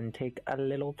ahead and take a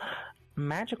little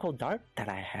magical dart that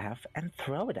I have and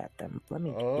throw it at them. Let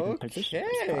me get in position.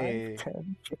 Okay. 5,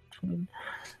 10, 15,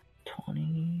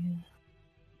 20,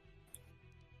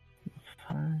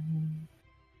 5.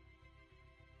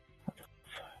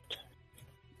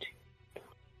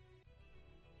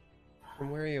 From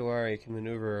where you are, you can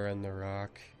maneuver around the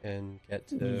rock and get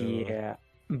to... Yeah,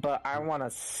 but I want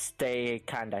to stay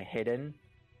kind of hidden,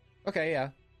 Okay, yeah.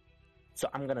 so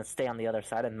I'm gonna stay on the other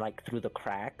side and like through the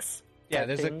cracks. Yeah, type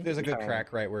there's thing. a good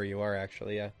crack right where you are,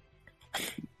 actually, yeah.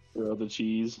 Throw the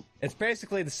cheese. It's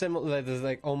basically there's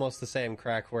like almost the same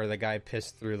crack where the guy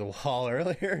pissed through the wall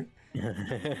earlier.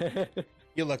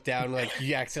 You look down, like,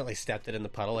 you accidentally stepped it in the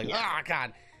puddle, like, oh,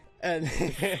 God! And...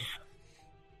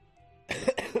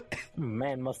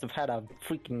 Man must have had a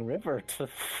freaking river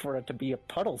for it to be a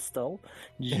puddle still.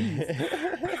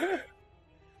 Jeez.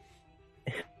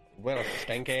 Well,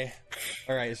 stinky.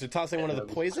 Alright, so tossing one of the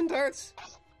poison darts?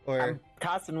 Or... I'm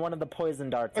tossing one of the poison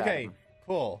darts at Okay, him.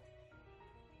 cool.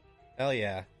 Hell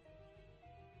yeah.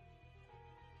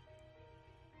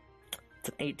 It's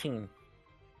an 18.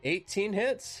 18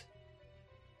 hits?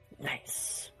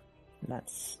 Nice.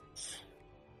 That's...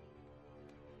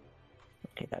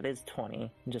 Okay, that is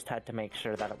 20. Just had to make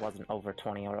sure that it wasn't over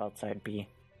 20 or else I'd be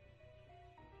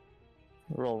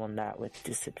rolling that with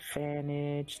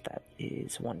disadvantage. That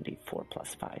is 1d4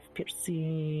 plus 5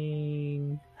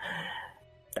 piercing.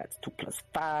 That's 2 plus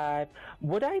 5.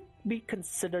 Would I be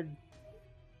considered...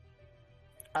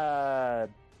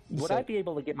 would I be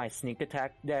able to get my sneak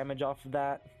attack damage off of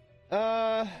that?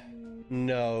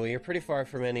 No, you're pretty far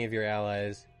from any of your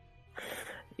allies.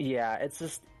 Yeah, it's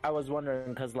just I was wondering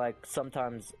because like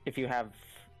sometimes if you have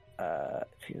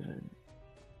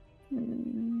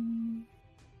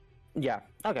yeah,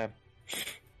 okay,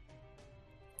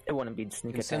 it wouldn't be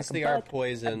sneak And attack. since they are but I do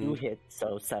poisoned, hit,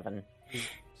 so 7.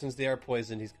 he's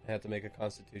gonna have to make a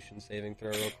Constitution saving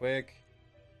throw real quick.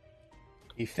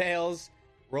 He fails.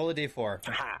 Roll a d4.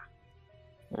 Aha!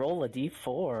 Roll a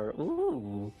d4.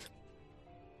 Ooh.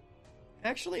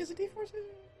 Actually, is it d4 too?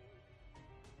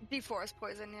 D4 is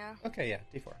poison, yeah. Okay, yeah,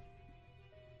 d4.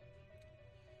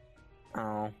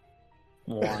 Oh.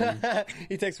 1.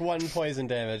 He takes 1 poison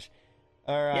damage.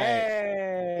 All right.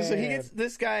 Yay! So he gets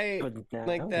this guy Good now.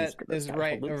 like that He's gonna is start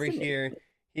right over hallucinating. here.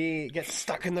 He gets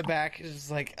stuck in the back. He's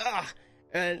just like, ah,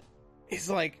 and he's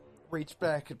like, reach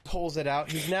back and pulls it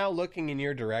out. He's now looking in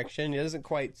your direction. He doesn't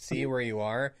quite see where you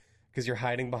are because you're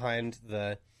hiding behind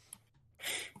the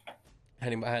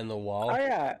wall. Oh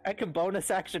yeah, I can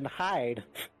bonus action hide.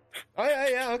 Oh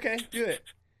yeah, okay, do it.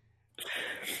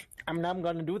 I'm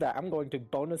going to do that. I'm going to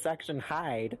bonus action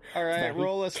hide. All right, So he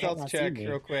roll a stealth cannot see check me.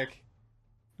 real quick.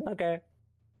 Okay.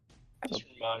 This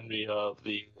remind me of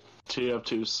the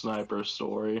TF2 sniper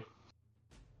story.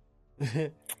 Oh, yeah,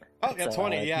 It's,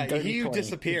 20. Yeah, dirty you 20.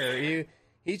 disappear.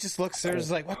 He just looks there and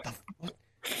is like, what the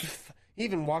He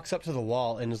even walks up to the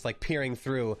wall and is like peering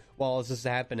through while this is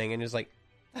happening and is like,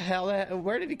 the hell,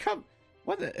 where did he come?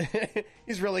 What the?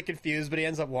 He's really confused, but he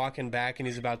ends up walking back and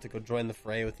he's about to go join the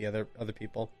fray with the other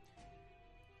people.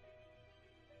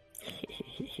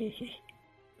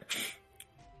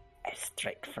 I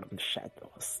strike from the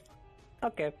shadows.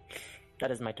 Okay,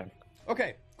 that is my turn.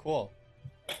 Okay, cool.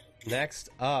 Next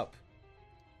up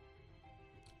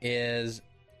is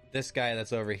this guy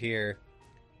that's over here.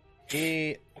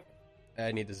 I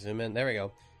need to zoom in. There we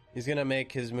go. He's going to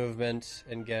make his movement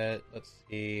and get, let's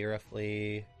see,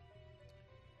 roughly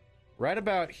right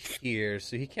about here.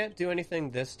 So he can't do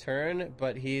anything this turn,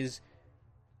 but he's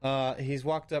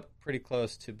walked up pretty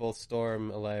close to both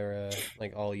Storm, Elira,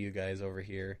 like all you guys over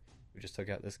here. We just took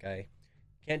out this guy.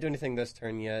 Can't do anything this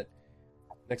turn yet.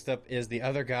 Next up is the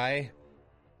other guy.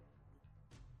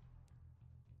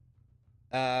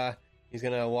 He's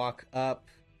gonna walk up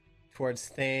towards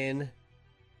Thane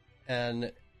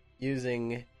and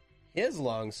using his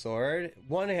longsword,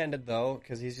 one-handed though,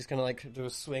 because he's just gonna like do a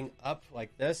swing up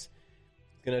like this.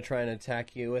 He's gonna try and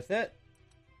attack you with it.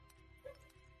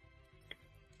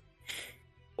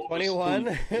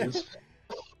 21.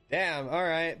 Damn,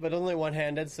 alright, but only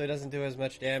one-handed, so he doesn't do as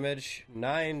much damage.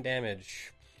 9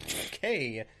 damage.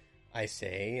 Okay, I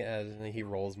say, as he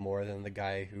rolls more than the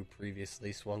guy who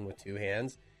previously swung with 2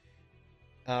 hands.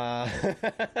 9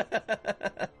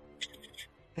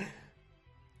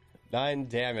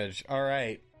 damage.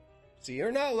 Alright. So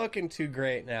you're not looking too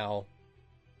great now.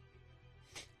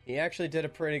 He actually did a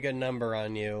pretty good number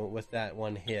on you with that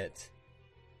one hit.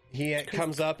 He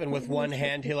comes up and with one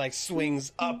hand he like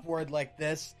swings upward like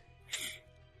this,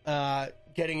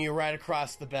 getting you right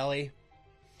across the belly.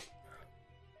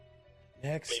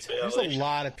 Next, there's a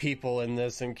lot of people in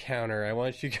this encounter. I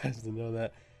want you guys to know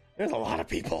that. There's a lot of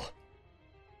people.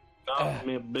 Not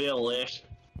me belly.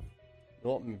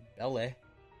 Not me belly.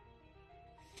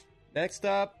 Next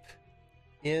up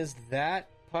is that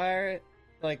pirate,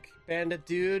 like, bandit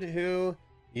dude who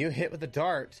you hit with a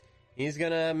dart. He's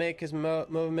gonna make his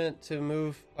movement to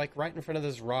move, like, right in front of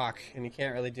this rock, and he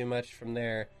can't really do much from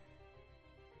there.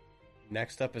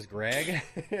 Next up is Greg,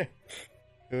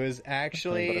 who is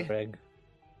actually...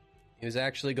 He was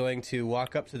actually going to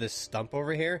walk up to this stump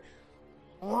over here,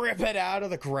 rip it out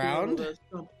of the ground,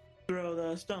 Throw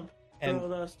the stump.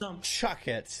 chuck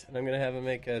it. And I'm going to have him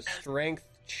make a strength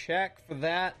check for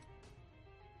that.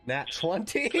 Nat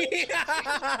 20.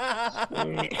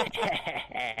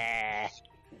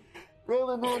 Roll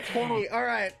a nat 20. All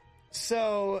right.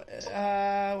 So,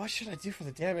 what should I do for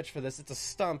the damage for this? It's a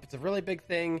stump. It's a really big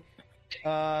thing.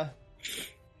 You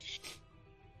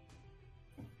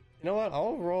know what?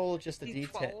 I'll roll just a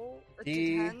D10.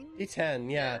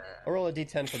 D10, yeah. I'll roll a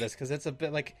D10 for this, because it's a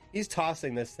bit like... He's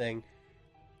tossing this thing.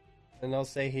 And I'll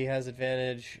say he has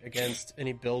advantage against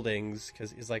any buildings,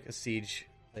 because he's like a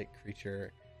siege-like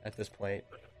creature at this point.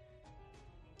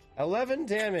 11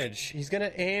 damage. He's going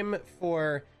to aim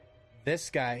for this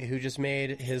guy who just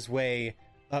made his way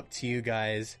up to you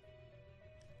guys.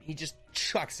 He just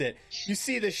chucks it. You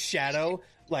see the shadow,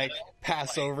 like,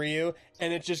 pass over you,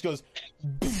 and it just goes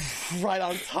right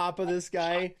on top of this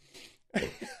guy.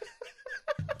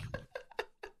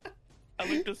 I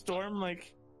looked at Storm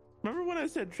like, remember when I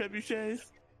said trebuchets?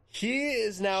 He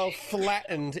is now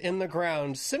flattened in the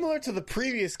ground, similar to the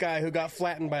previous guy who got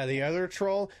flattened by the other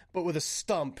troll, but with a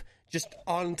stump just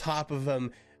on top of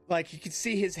him. Like, you could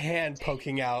see his hand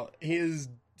poking out. He is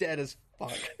dead as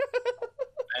fuck.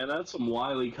 Man, that's some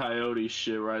Wile E. Coyote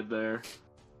shit right there.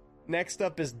 Next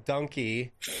up is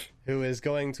Donkey, who is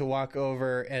going to walk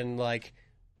over and, like,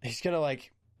 he's gonna,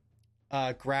 like,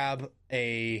 grab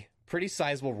a pretty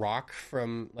sizable rock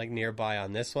from, like, nearby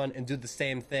on this one and do the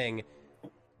same thing.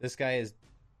 This guy is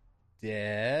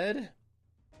dead.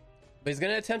 But he's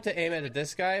gonna attempt to aim at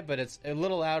this guy, but it's a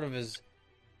little out of his,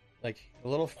 like, a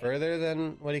little further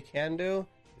than what he can do.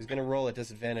 He's gonna roll at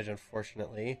disadvantage,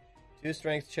 unfortunately. 2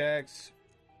 strength checks.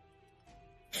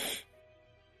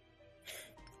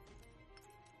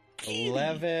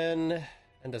 11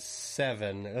 and a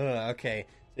 7. Okay.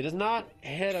 So he does not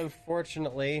hit,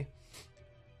 unfortunately.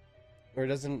 Or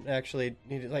doesn't actually...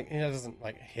 He doesn't,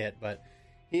 like, hit, but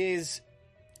he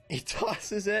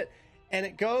tosses it, and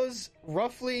it goes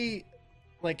roughly,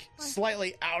 like,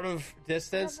 slightly out of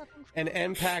distance, and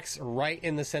impacts right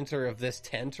in the center of this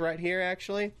tent right here,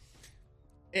 actually.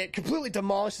 It completely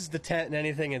demolishes the tent and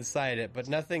anything inside it, but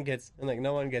nothing gets... Like,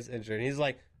 no one gets injured. And he's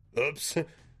like, oops...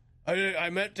 I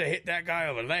meant to hit that guy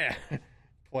over there.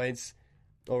 Points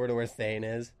over to where Thane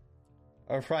is.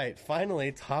 Alright,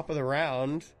 finally, top of the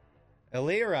round.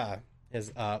 Elira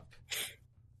is up.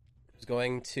 He's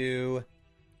going to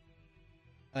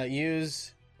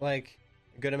use, like,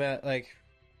 a good amount, like,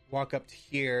 walk up to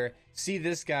here, see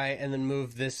this guy, and then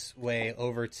move this way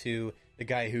over to the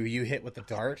guy who you hit with the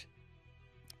dart.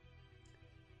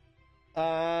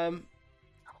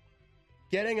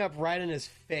 getting up right in his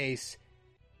face,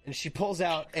 and she pulls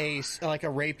out a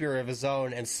rapier of his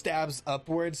own and stabs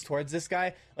upwards towards this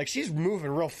guy. Like, she's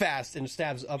moving real fast and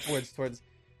stabs upwards towards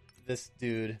this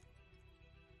dude.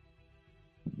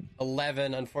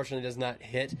 11, unfortunately, does not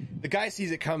hit. The guy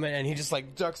sees it coming, and he just,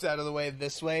 like, ducks out of the way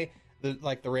this way.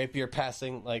 The rapier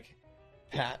passing, like,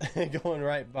 going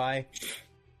right by.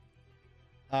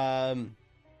 And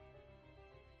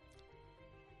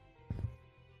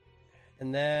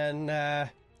then,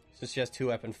 since she has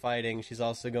 2-weapon fighting, she's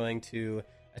also going to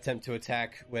attempt to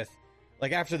attack with...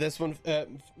 Like, after this one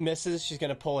misses, she's going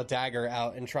to pull a dagger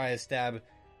out and try to stab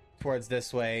towards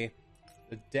this way.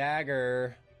 The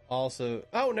dagger... Also,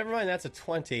 oh, never mind, that's a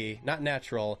 20, not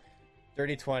natural.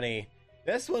 Dirty 20.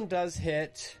 This one does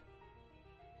hit.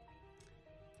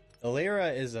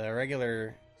 Alira is a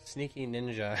regular sneaky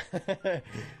ninja.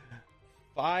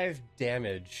 5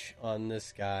 damage on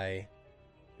this guy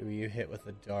who you hit with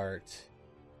a dart.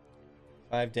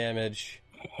 5 damage.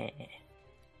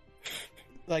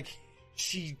 Like,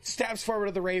 she stabs forward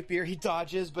with the rapier, he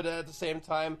dodges, but at the same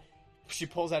time, she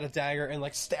pulls out a dagger and,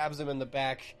 like, stabs him in the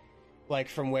back. Like,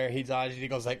 from where he dodged, he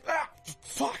goes like, ah,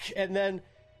 fuck! And then,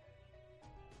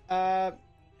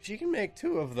 she can make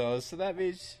 2 of those, so that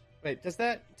means... Wait, does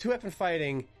that... 2-weapon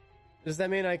fighting, does that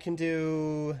mean I can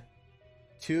do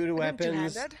 2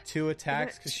 weapons, 2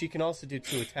 attacks? Because she can also do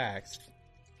 2 attacks.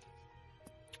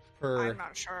 I'm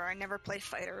not sure, I never played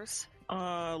fighters.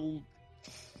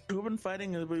 2-weapon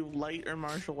fighting is light or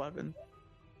martial weapon.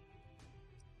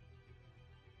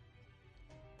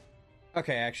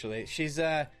 Okay, actually, she's,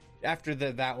 after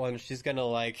that one, she's gonna,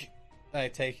 like,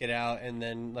 take it out and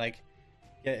then, like,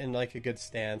 get in, like, a good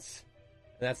stance.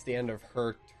 And that's the end of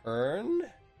her turn.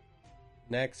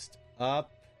 Next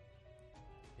up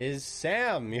is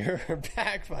Sam. You're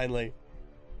back, finally.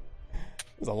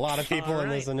 There's a lot of people in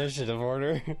this initiative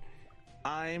order.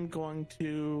 I'm going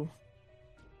to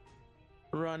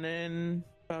run in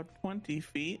about 20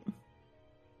 feet.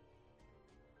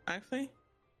 Actually?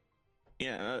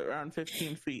 Yeah, around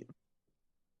 15 feet.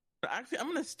 Actually, I'm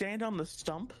gonna stand on the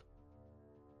stump.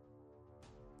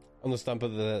 On the stump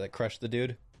of that crushed the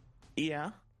dude? Yeah.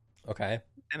 Okay.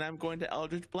 And I'm going to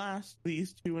Eldritch Blast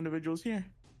these 2 individuals here.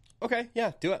 Okay,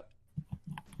 yeah, do it.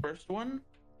 First one.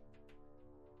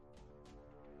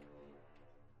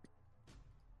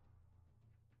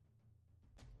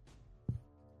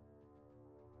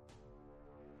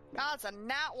 That's a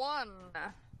nat 1.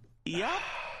 Yep.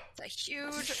 It's a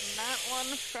huge nat 1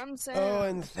 from Sam. Oh,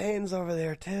 and Thane's over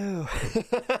there, too.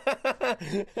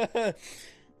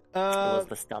 It was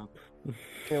the stump.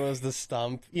 It was the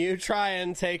stump. You try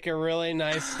and take a really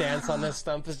nice stance on this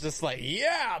stump. It's just like,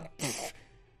 yeah!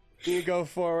 You go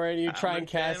forward, you try and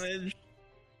cast... Damage.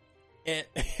 It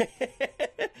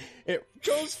it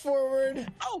goes forward.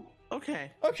 Oh,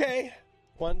 okay. Okay.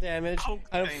 1 damage. Oh,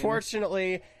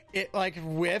 Unfortunately, it, like,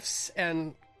 whiffs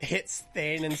and hits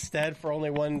Thane instead for only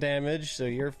 1 damage, so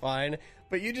you're fine.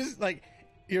 But you just, like,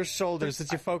 your shoulders,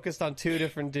 since you focused on 2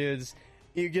 different dudes,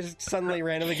 you just suddenly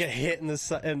randomly get hit in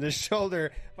the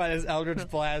shoulder by this Eldritch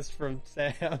Blast from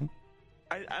Sam.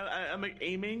 I'm like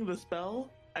aiming the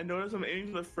spell. I notice I'm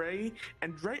aiming for the fray,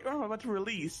 and right when I'm about to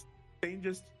release, Thane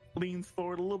just leans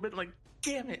forward a little bit, like,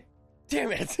 damn it.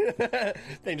 Damn it.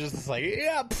 Thane just is like,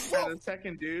 yeah, And a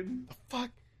second, dude.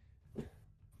 fuck.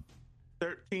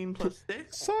 13 plus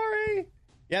 6 Sorry.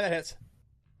 Yeah, that hits.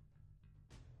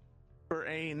 for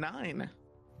a 9.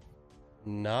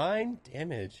 9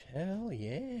 damage. Hell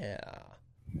yeah.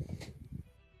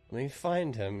 Let me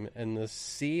find him in the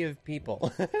sea of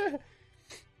people.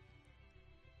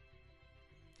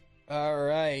 All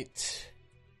right.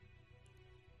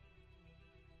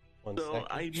 One So second.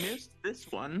 I missed this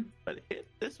one, but hit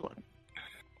this one.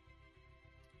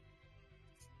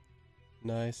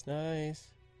 Nice. And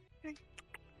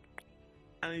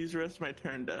I use the rest of my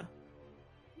turn to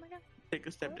Oh my god. take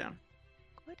a step down.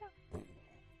 Go down.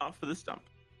 Off of the stump.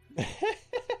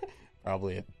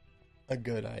 Probably a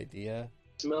good idea.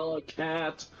 Smell a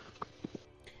cat.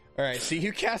 All right, so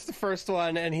you cast the first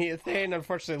one, and Thane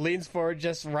unfortunately leans forward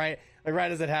just right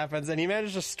as it happens, and you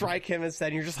manage to strike him instead.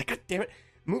 And you're just like, God damn it,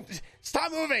 move,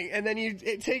 stop moving! And then you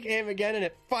take aim again, and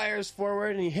it fires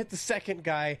forward, and you hit the second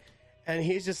guy, and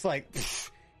he's just like,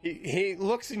 he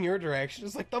looks in your direction,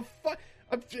 just like the fuck.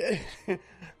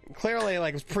 Clearly,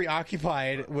 like, was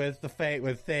preoccupied with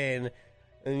Thane,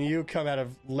 and you come out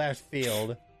of left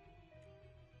field.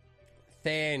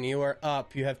 Thane, you are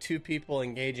up. You have 2 people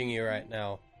engaging you right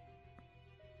now.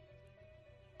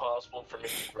 Possible for me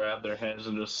to grab their heads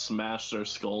and just smash their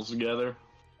skulls together.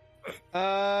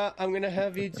 I'm gonna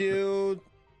have you do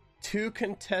 2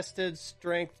 contested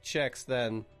strength checks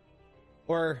then.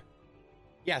 Or,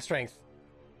 yeah, strength.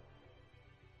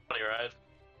 20, right?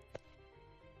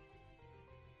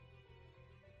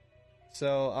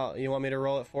 So, you want me to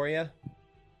roll it for you?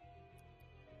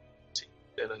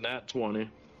 And a nat 20.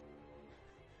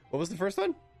 What was the first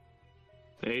one?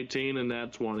 18 and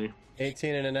nat 20.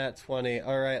 18 and a nat 20.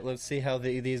 Alright, let's see how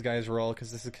these guys roll, because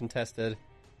this is contested.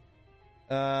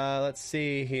 Let's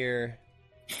see here.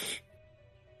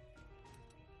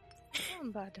 Come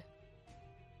on, bud.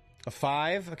 A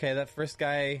 5. Okay, that first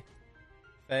guy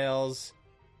fails.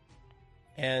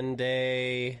 And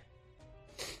an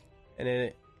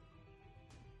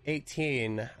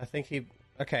 18. I think he...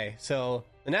 Okay, so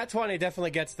the nat 20 definitely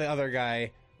gets the other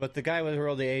guy, but the guy who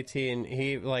rolled the 18,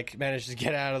 he, like, managed to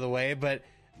get out of the way, but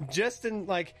just in,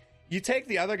 like, you take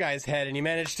the other guy's head and you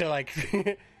manage to, like,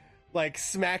 like,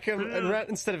 smack him, and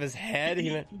instead of his head,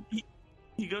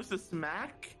 he goes to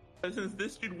smack, and since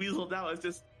this dude weaseled out, it's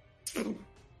just...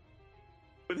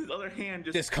 with his other hand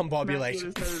just...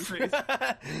 Discombobulation.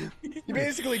 You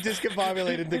basically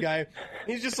discombobulated the guy.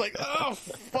 He's just like, oh,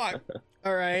 fuck.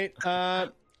 Alright,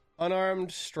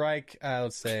 unarmed strike,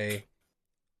 let's say,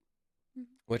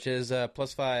 which is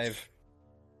 +5.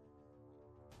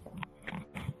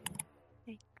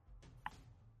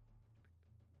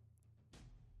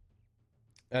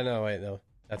 Oh, no, wait, no.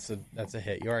 That's a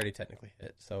hit. You already technically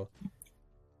hit, so.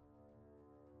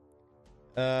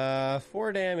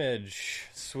 4 damage.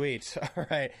 Sweet.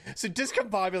 Alright. So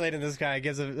discombobulating this guy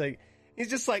gives him, like, he's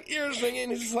just like, ears ringing,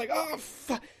 he's just like, oh,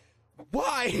 fuck.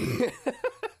 Why?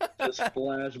 Just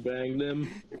flashbanged him.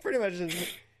 Pretty much just...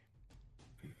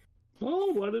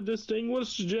 Oh, what a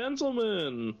distinguished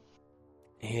gentleman.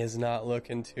 He is not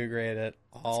looking too great at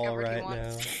all Discovered he right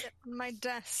wants now. to sit on my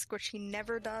desk, which he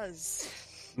never does.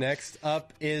 Next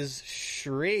up is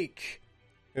Shriek,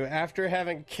 who, after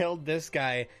having killed this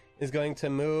guy, is going to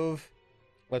move.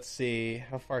 Let's see,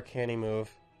 how far can he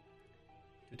move?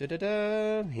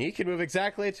 Da-da-da-da. He can move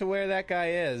exactly to where that guy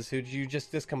is, who you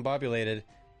just discombobulated,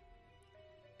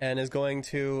 and is going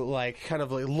to, like, kind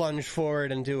of like lunge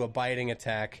forward and do a biting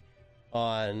attack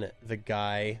on the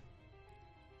guy.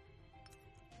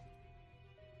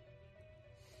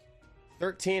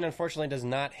 13, unfortunately, does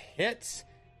not hit.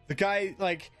 The guy,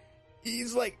 like,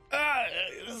 he's like,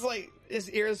 it's like, his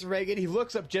ears ragged. He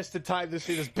looks up just in time to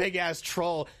see this big-ass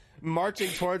troll marching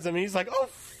towards him, and he's like, oh,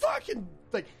 fucking,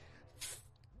 like,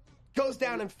 goes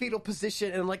down in fetal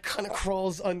position and, like, kind of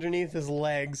crawls underneath his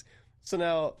legs. So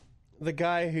now, the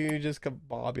guy who just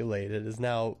combobulated is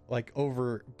now, like,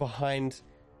 over behind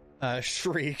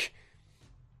Shriek.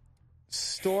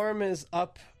 Storm is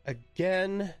up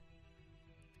again.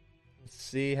 Let's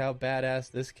see how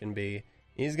badass this can be.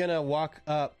 He's gonna walk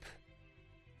up.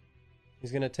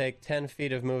 He's gonna take 10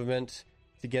 feet of movement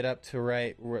to get up to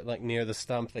right, like, near the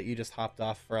stump that you just hopped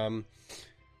off from.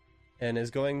 And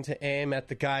is going to aim at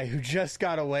the guy who just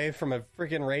got away from a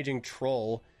freaking raging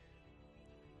troll.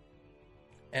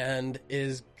 And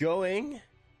is going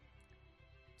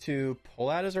to pull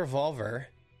out his revolver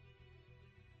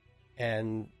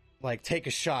and, like, take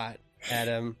a shot at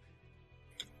him.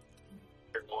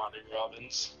 Lonnie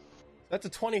Robbins. That's a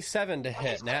 27 to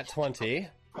hit, nat 20.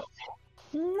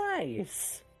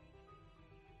 Nice.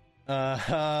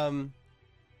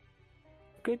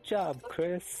 Good job,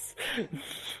 Chris.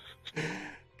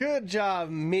 Good job,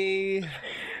 me.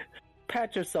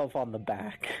 Pat yourself on the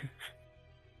back.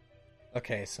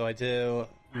 Okay, so I do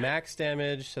max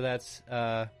damage, so that's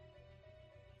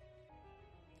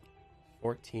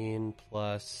 14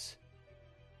 plus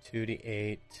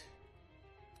 2d8.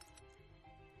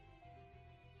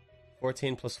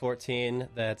 14 plus 14,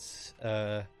 that's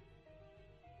I'm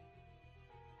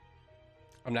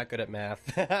not good at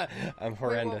math. I'm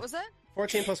horrendous. Wait, what was that?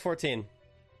 14 plus 14.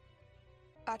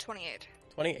 28.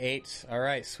 28.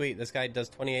 Alright, sweet. This guy does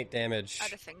 28 damage. I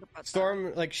had to think about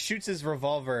Storm, like, shoots his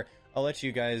revolver. I'll let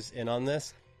you guys in on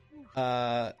this.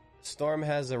 Storm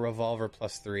has a revolver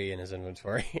 +3 in his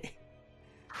inventory.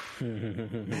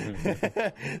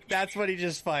 That's what he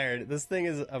just fired. This thing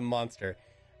is a monster.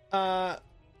 Plus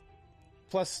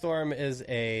Storm is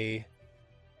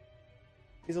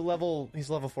he's level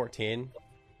 14.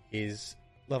 He's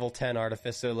level 10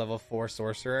 artificer, level 4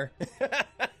 sorcerer.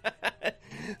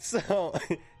 So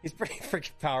he's pretty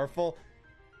freaking powerful.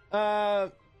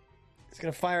 He's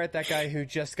gonna fire at that guy who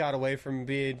just got away from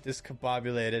being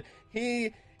discombobulated.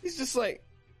 He's just like,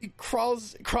 he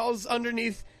crawls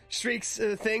underneath Shriek's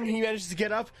thing. He manages to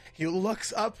get up. He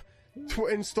looks up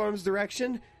in Storm's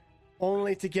direction,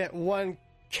 only to get one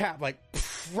cap, like,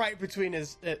 right between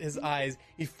his eyes.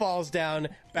 He falls down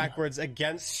backwards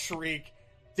against Shriek,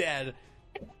 dead.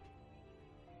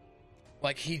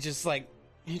 Like, he just, like,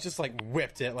 he just like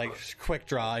whipped it, like quick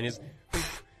draw, and just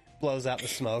blows out the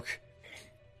smoke.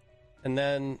 And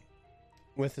then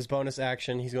with his bonus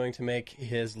action, he's going to make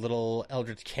his little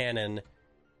Eldritch Cannon,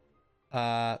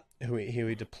 who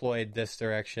he deployed this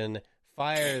direction,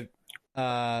 fire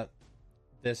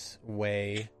this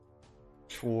way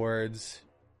towards...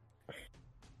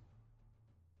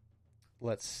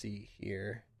 Let's see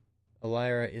here.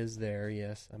 Elira is there,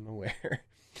 yes, I'm aware.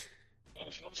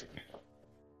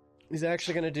 He's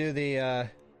actually going to do the...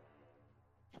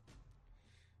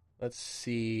 Let's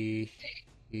see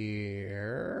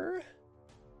here.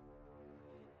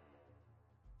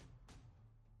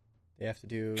 They have to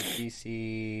do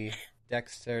DC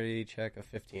Dexterity check of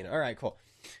 15. All right, cool.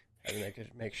 I have to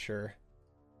make sure.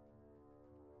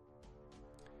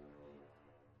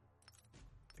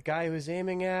 The guy who was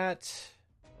aiming at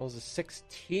was a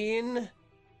 16,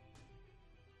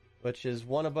 which is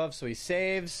one above, so he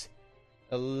saves.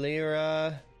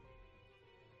 Elira,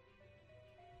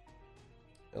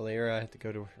 I have to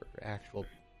go to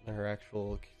her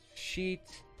actual sheet.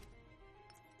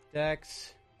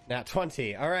 Dex, nat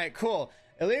 20. All right, cool.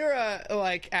 Elira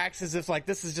like acts as if like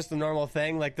this is just a normal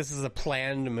thing, like this is a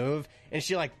planned move, and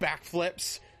she like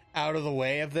backflips out of the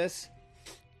way of this.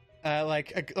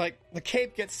 Like the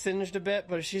cape gets singed a bit,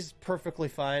 but she's perfectly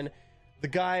fine. The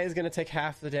guy is gonna take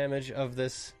half the damage of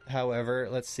this. However,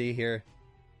 let's see here.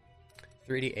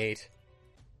 3d8.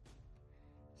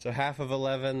 So half of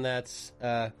 11, that's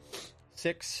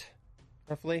 6,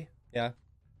 roughly. Yeah.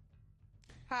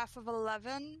 Half of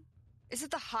 11? Is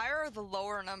it the higher or the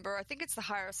lower number? I think it's the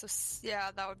higher, so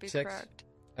yeah, that would be 6? correct.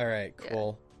 Alright,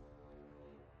 cool. Yeah.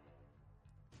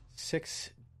 6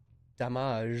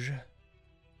 damage.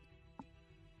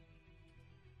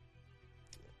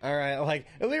 Alright, like,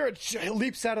 Elira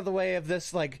leaps out of the way of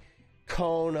this, like,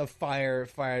 cone of fire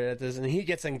fired at this, and he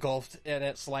gets engulfed in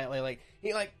it slightly. Like,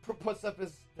 he, like, puts up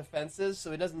his defenses,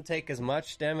 so he doesn't take as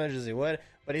much damage as he would,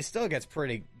 but he still gets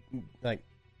pretty, like,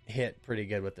 hit pretty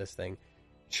good with this thing.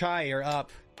 Chai, you're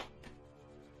up.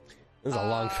 This is a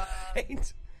long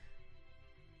fight.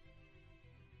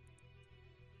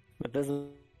 But there's so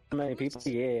many people,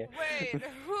 yeah. Wait,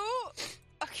 who?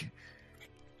 Okay.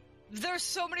 There's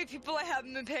so many people I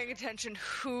haven't been paying attention.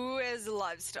 Who is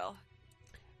alive still?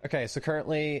 Okay, so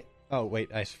currently... Oh,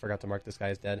 wait, I forgot to mark this guy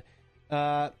as dead.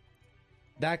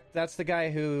 That's the guy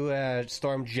who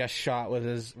Storm just shot with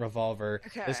his revolver.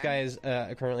 Okay. This guy is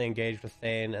currently engaged with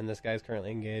Thane, and this guy's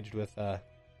currently engaged with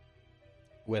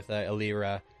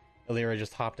Elira. Elira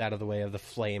just hopped out of the way of the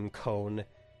flame cone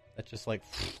that just, like,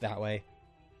 that way.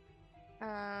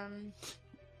 Oh,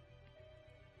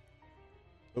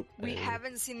 we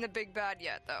haven't seen the big bad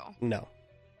yet, though. No.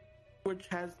 Which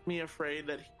has me afraid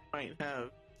that he might have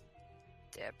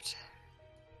dipped.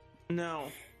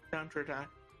 No, counterattack.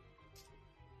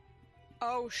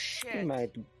 Oh shit. He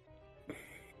might.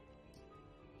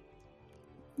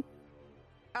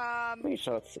 We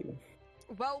shall see.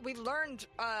 Well, we learned.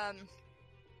 Oh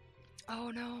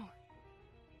no.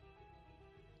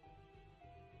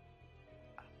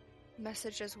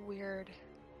 Message is weird.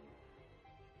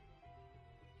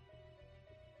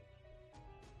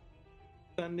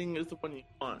 Sending is the one you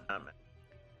want, Hammond.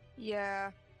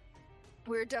 Yeah.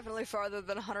 We're definitely farther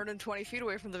than 120 feet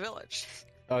away from the village.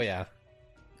 Oh, yeah.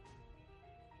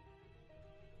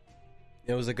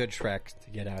 It was a good trek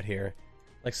to get out here.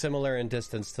 Like, similar in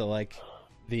distance to, like,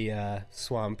 the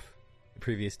swamp the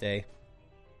previous day.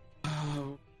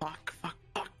 Oh, fuck.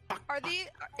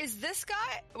 Is this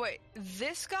guy... Wait,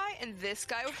 this guy and this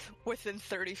guy within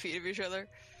 30 feet of each other?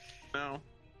 No.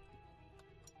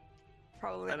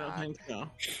 Probably I don't think so.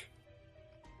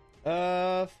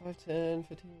 5, 10,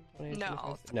 15, 20, No.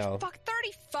 25. No. Fuck,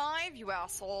 35, you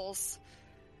assholes.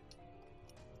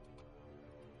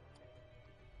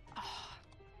 Oh,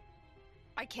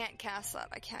 I can't cast that.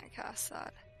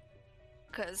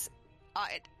 Because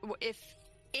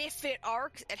if it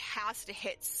arcs, it has to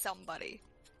hit somebody.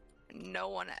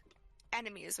 No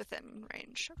enemy is within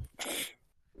range.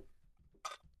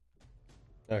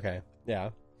 Okay, yeah.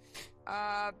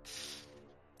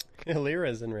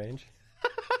 Elira's in range.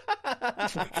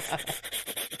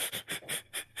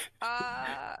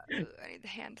 I need the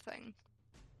hand thing.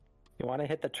 You want to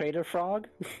hit the traitor frog?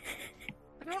 I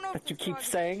don't know that if you the keep frog is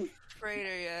saying.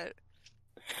 Traitor yet.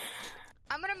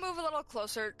 I'm gonna move a little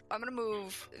closer. I'm gonna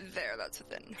move there. That's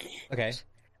within. Okay.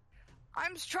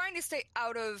 I'm trying to stay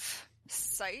out of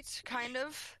sight, kind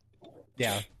of.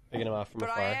 Yeah, picking him off from but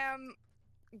afar. I am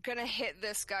gonna hit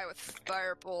this guy with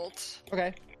Firebolt.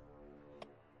 Okay.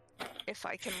 If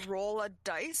I can roll a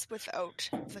dice without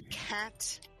the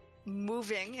cat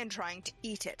moving and trying to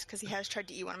eat it, because he has tried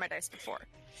to eat one of my dice before.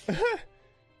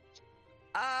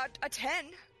 A 10.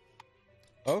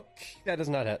 Okay, that does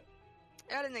not hit.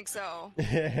 I didn't think so.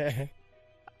 That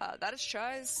is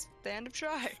Chai's. The end of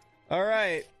Chai. All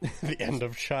right, the end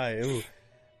of Chai. Ooh.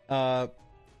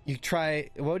 You try.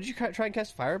 What would you try and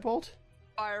cast? Firebolt.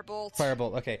 Firebolt.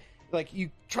 Firebolt. Okay, like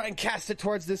you try and cast it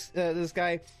towards this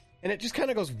guy, and it just kind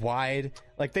of goes wide.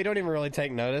 Like they don't even really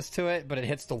take notice to it, but it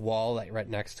hits the wall like right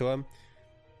next to him.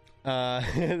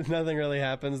 Nothing really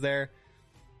happens there.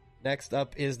 Next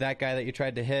up is that guy that you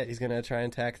tried to hit. He's gonna try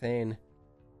and attack Thane.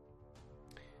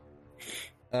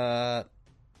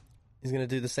 He's gonna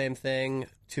do the same thing.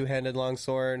 Two-handed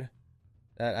longsword.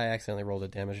 That I accidentally rolled a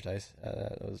damage dice.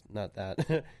 That was not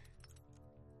that.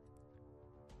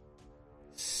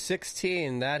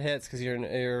 16. That hits because your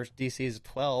DC is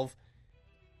 12.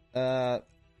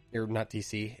 You're not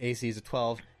DC. AC is a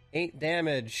 12. 8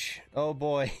 damage. Oh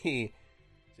boy.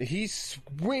 So he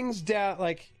swings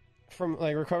down from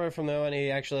recovering from the one.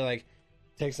 He actually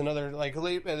takes another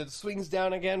leap and it swings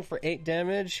down again for 8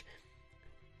 damage.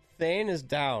 Thane is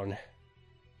down.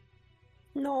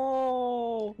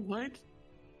 No. What?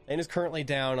 Thane is currently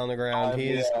down on the ground.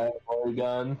 He's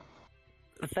gun.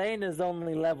 Thane is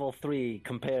only level 3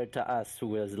 compared to us,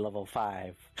 who is level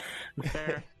 5.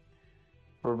 Fair.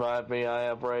 Revive me, I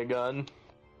have ray gun.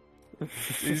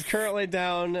 he's currently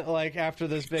down. After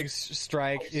this big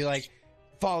strike, he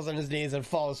falls on his knees and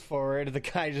falls forward. The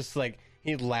guy just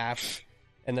he laughs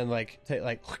and then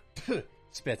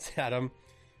spits at him.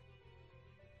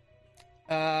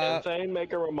 Can Thane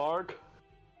make a remark?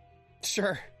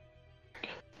 Sure.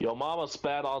 Your mama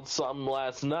spat on something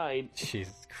last night.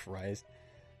 Jesus Christ.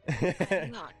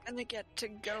 I'm not gonna get to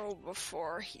go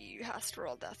before he has to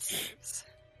roll death saves.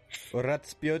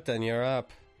 Ratsputin, you're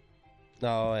up.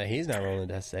 No, he's not rolling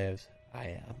death saves.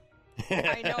 I am.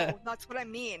 I know, that's what I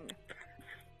mean.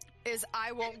 Is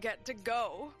I won't get to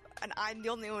go, and I'm the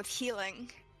only one with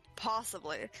healing.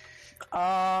 Possibly.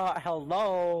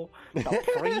 Hello. The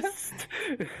priest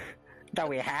that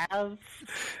we have.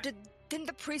 Didn't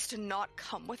the priest not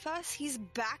come with us? He's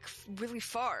back really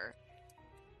far.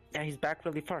 Yeah, he's back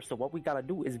really far. So what we gotta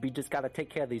do is we just gotta take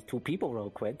care of these 2 people real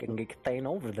quick and get Thane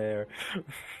over there.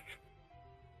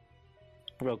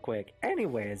 Real quick.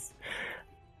 Anyways.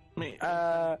 Wait.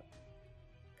 I'm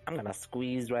gonna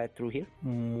squeeze right through here.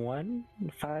 1,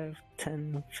 5,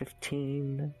 10,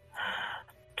 15,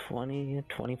 20,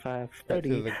 25,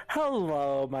 30.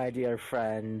 Hello, my dear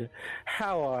friend.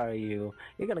 How are you?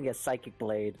 You're gonna get Psychic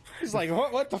Blade. He's like,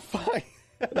 what the fuck?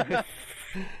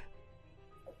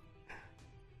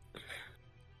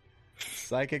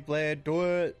 Psychic Blade, do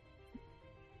it.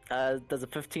 Does a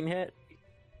 15 hit?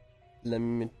 Let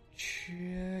me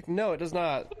check. No, it does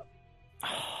not.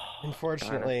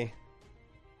 Unfortunately.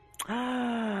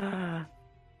 Well,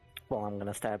 I'm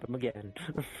gonna stab him again.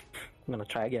 I'm gonna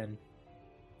try again.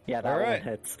 Yeah, that All one right.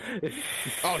 hits.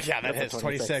 Oh, yeah, that hits.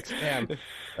 26. Damn.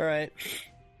 All right.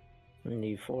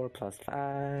 Need 4 plus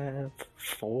 5.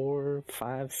 4,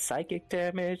 5 psychic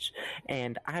damage.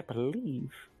 And I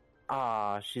believe...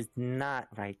 she's not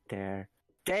right there.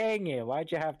 Dang it,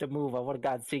 why'd you have to move? I would have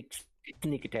got sneak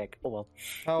attack. Oh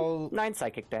well. 9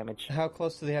 psychic damage. How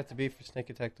close do they have to be for sneak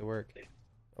attack to work?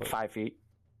 5 feet.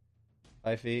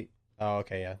 5 feet? Oh,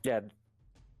 okay, yeah. Yeah.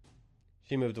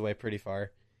 She moved away pretty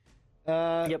far.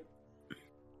 Yep.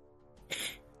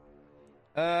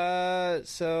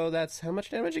 So that's how much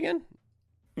damage again?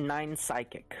 9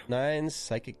 psychic. 9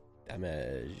 psychic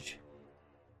damage.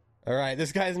 All right,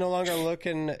 this guy's no longer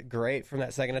looking great from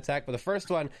that second attack, but the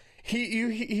first one,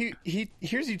 he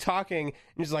hears you talking, and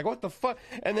he's like, "What the fuck?"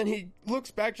 And then he looks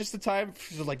back just in time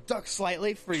to duck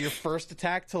slightly for your first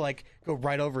attack to go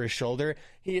right over his shoulder.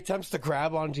 He attempts to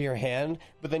grab onto your hand,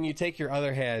 but then you take your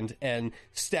other hand and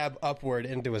stab upward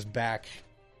into his back,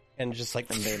 and just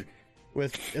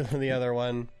with the other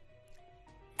one.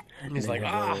 And he's like,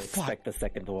 "Ah, fuck!" Expect the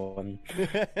second one.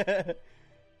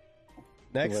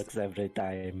 Next, Works every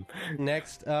time.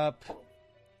 Next up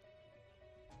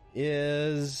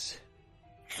is,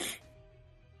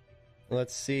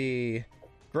 let's see,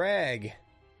 Greg.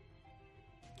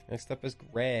 Next up is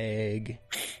Greg.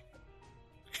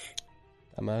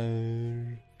 Come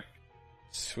on.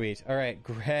 Sweet. All right,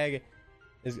 Greg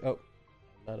is, not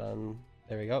on,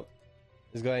 there we go.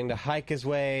 Is going to hike his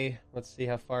way. Let's see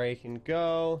how far he can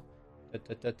go.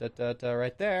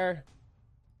 Right there.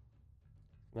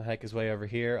 Gonna hike his way over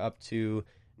here up to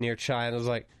near Chai, and I was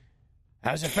like,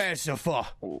 "How's it faring so far?"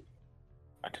 Oh,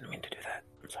 I didn't mean to do that.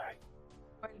 I'm sorry.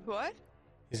 Wait, what?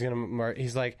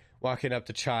 He's walking up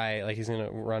to Chai, he's gonna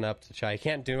run up to Chai. He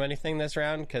can't do anything this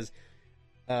round because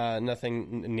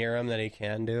nothing near him that he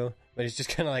can do. But he's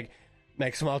just gonna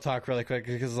make small talk really quick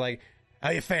because How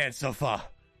you faring so far?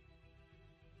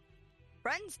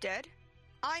 Ren's dead.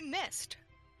 I missed.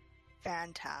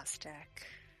 Fantastic.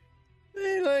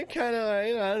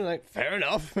 Fair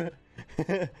enough.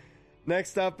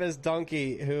 Next up is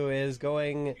Donkey, who is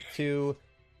going to...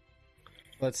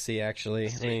 Let's see, actually.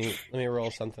 Let me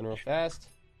roll something real fast.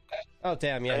 Oh,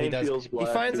 damn, yeah, he Pain does. feels He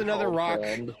black, finds your another tall rock.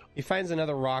 friend. He finds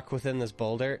another rock within this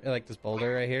boulder, like this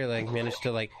boulder right here. Like, managed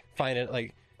to, like, find it,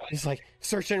 like... He's, like,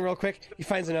 searching real quick. He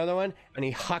finds another one, and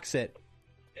he hucks it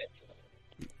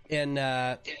in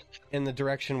the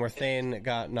direction where Thane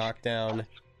got knocked down.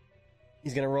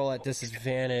 He's gonna roll at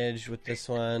disadvantage with this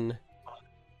one.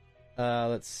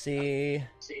 Let's see.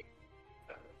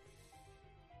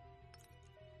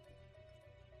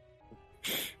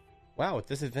 Wow, with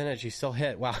disadvantage, he still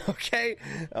hit. Wow, okay.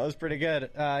 That was pretty good.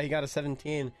 He got a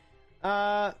 17.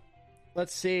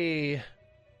 Let's see.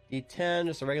 D10,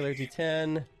 just a regular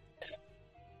D10.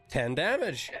 10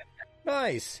 damage.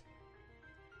 Nice.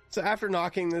 So after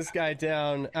knocking this guy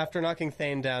down, after knocking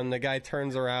Thane down, the guy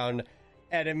turns around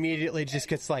and immediately just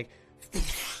gets, like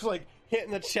hit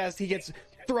in the chest. He gets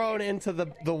thrown into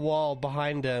the wall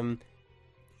behind him,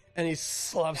 and he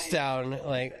slumps down,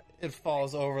 like, it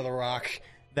falls over the rock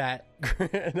that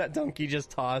that Donkey just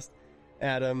tossed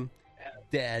at him,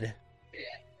 dead.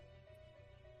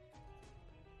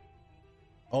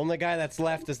 Only guy that's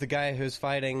left is the guy who's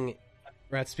fighting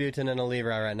Rasputin and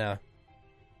Alira right now.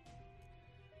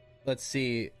 Let's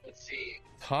see.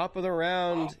 Top of the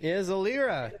round is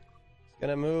Alira. He's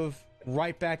gonna move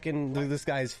right back into this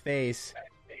guy's face.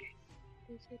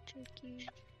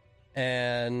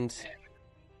 And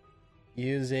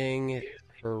using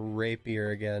her rapier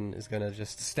again is gonna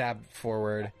just stab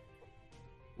forward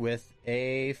with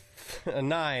a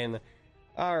 9.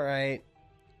 Alright.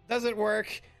 Doesn't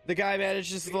work. The guy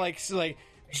manages to like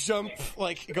jump,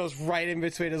 like it goes right in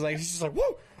between his legs. He's just like,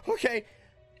 whoa, okay.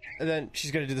 And then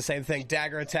she's gonna do the same thing.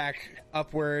 Dagger attack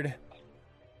upward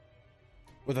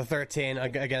with a 13.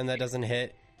 Again, that doesn't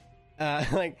hit.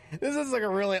 Like, this is like a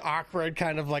really awkward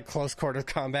kind of like close quarters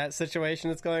combat situation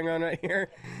that's going on right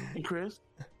here. Hey, Chris,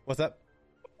 What's up?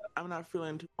 I'm not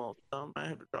feeling too well. I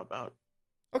have to drop out.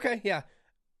 Okay, yeah.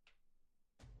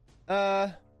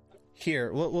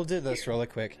 Here, we'll do this really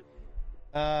quick.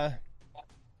 Let's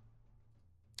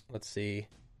see.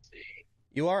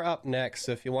 You are up next,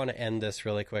 so if you want to end this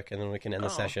really quick, and then we can end the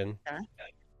session. Okay.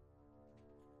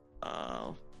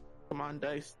 Come on,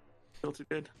 dice. Feel too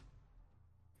good.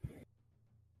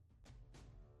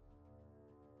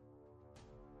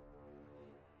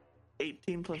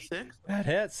 $18 plus 6. That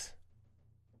hits.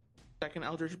 Second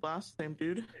Eldritch Blast, same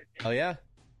dude. Oh yeah.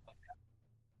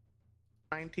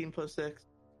 19 plus 6.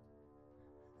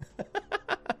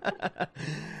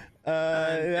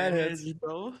 That hits.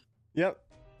 Both. Yep.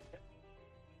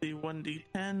 The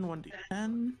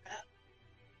 1d10,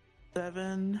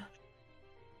 7,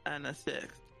 and a 6.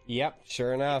 Yep,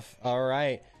 sure enough. All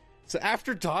right. So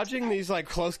after dodging these like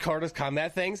close quarters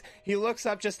combat things, he looks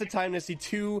up just in time to see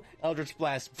 2 Eldritch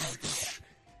Blasts,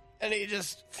 and he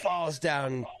just falls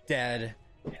down dead.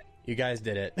 You guys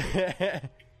did it.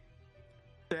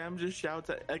 Sam just shouts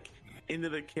at, like, into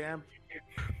the camp,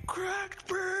 "Cracked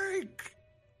break!"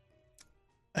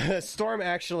 Storm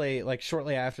actually, like,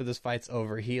 shortly after this fight's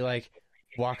over, he like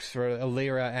walks for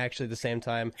Alira actually at the same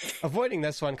time, avoiding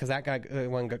this one because that guy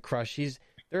one got crushed.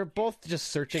 They're both just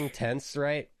searching tents,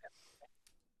 right?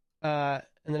 And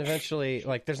then eventually,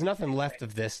 like, there's nothing left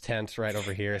of this tent right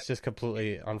over here. It's just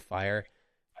completely on fire.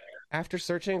 After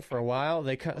searching for a while,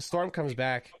 Storm comes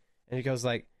back and he goes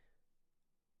like,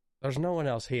 "There's no one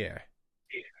else here.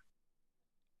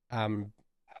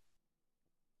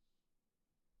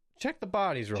 Check the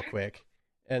bodies real quick."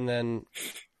 And then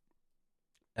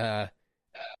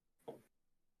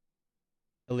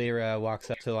Alira walks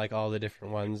up to like all the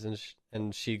different ones,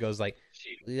 and she goes like,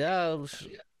 "Yeah,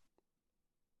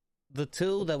 the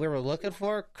 2 that we were looking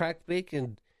for, Cracked Beak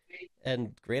and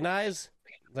Green Eyes,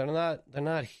 they're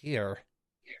not here.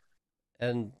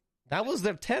 And that was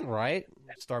their tent, right?"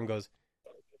 Storm goes,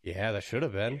 "Yeah, that should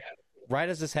have been." Right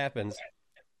as this happens,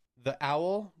 the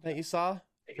owl that you saw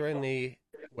during the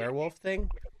werewolf thing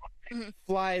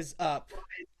flies up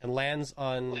and lands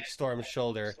on Storm's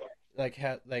shoulder. Like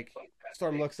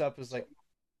Storm looks up, is like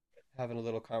having a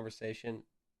little conversation.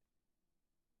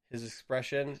 His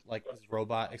expression, like his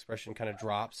robot expression, kind of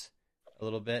drops a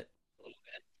little bit.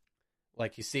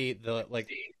 Like you see the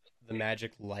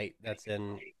magic light that's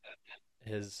in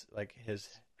his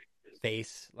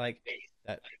face, like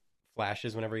that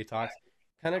flashes whenever he talks,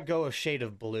 kind of go a shade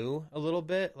of blue a little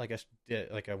bit, like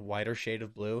a wider shade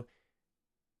of blue.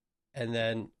 And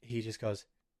then he just goes,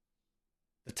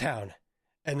 "The town,"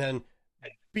 and then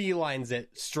beelines it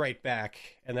straight back,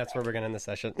 and that's where we're gonna end the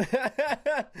session.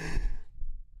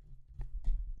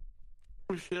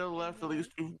 We should have left at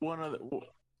least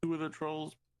two of the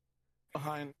trolls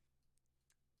behind.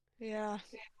 Yeah.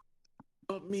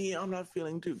 But me, I'm not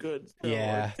feeling too good. So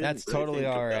Yeah, I didn't that's really totally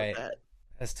think all about right. that.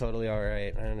 That's totally all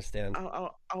right. I understand.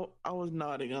 I was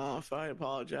nodding off. I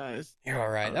apologize. You're all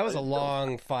right. That was a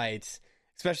long fight,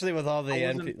 especially with all the I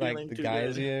wasn't like feeling the too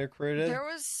guys good. you recruited.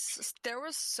 There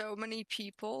was so many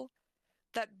people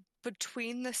that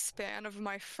between the span of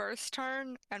my first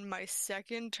turn and my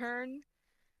second turn,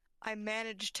 I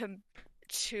managed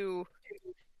to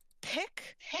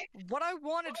pick what I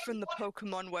wanted from the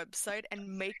Pokemon website and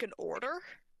make an order.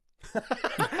 Confirm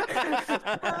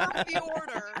the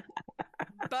order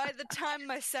by the time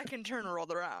my second turn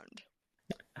rolled around.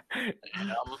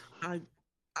 I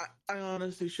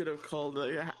honestly should have called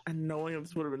and knowing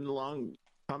this would have been a long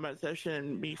combat session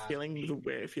and me feeling the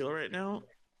way I feel right now,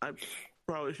 I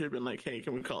probably should have been like, hey,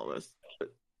 can we call this?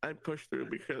 But I pushed through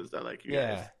because I like you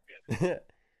guys. Yeah.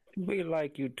 We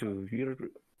like you too.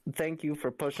 Thank you for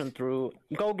pushing through.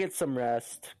 Go get some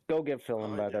rest. Go get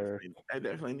feeling better. I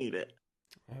definitely need it.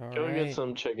 All Go right. get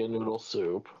some chicken noodle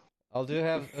soup. I'll do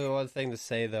have one thing to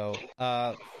say though.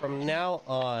 From now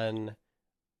on,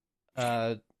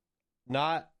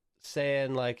 not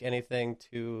saying like anything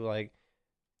to like,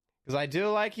 because I do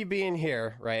like you being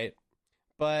here, right?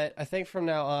 But I think from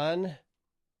now on,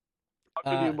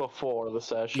 Talk to you before the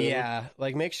session. yeah,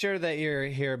 like make sure that you're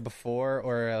here before,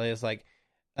 or at least like,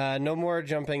 no more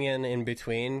jumping in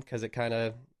between, because it kind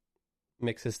of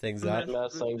mixes things up.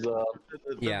 Mess things up.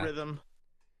 The Yeah. rhythm.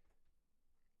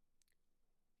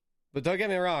 But don't get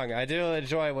me wrong, I do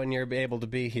enjoy when you're able to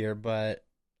be here, but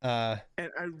And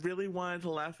I really wanted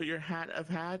to laugh at your hat of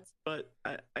hats, but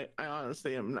I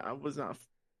honestly I was not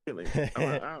feeling.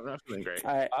 I'm not feeling great.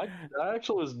 I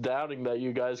actually was doubting that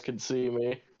you guys could see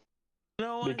me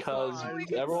No, because We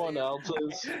can everyone see you.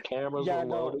 else's cameras Yeah, were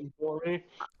no. loading for me.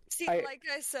 See, I- like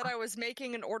I said, I was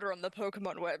making an order on the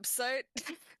Pokemon website.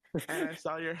 and I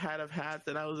saw your hat of hats,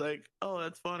 and I was like, "Oh,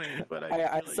 that's funny." But I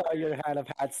didn't really- saw your hat of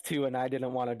hats too, and I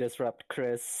didn't want to disrupt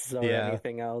Chris or Yeah.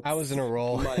 anything else. I was in a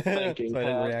roll, so My I thinking didn't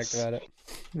react hats. about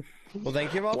it. Well,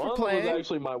 thank you all One for of them was playing.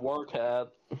 actually my work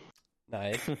hat.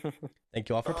 Nice. Thank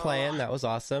you all for playing. That was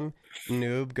awesome.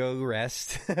 Noob, go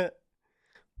rest.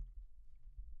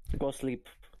 Go sleep.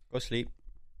 Go sleep.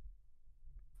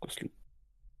 Go sleep.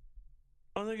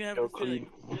 I think I have Go a feeling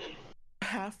clean.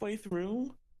 halfway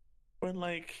through when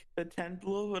like the tent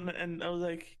blew, and I was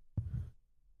like,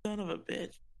 "Son of a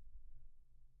bitch."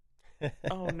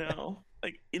 Oh no!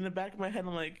 Like in the back of my head,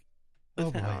 I'm like,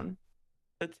 Oh, boy.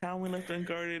 the town we left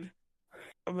unguarded.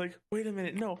 I'm like, wait a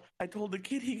minute, no! I told the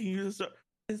kid he can use the sword.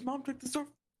 His mom took the sword.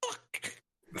 Fuck!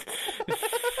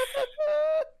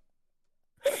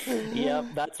 Yep,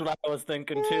 that's what I was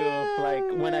thinking too. Like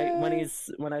when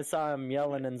I saw him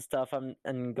yelling and stuff,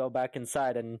 and go back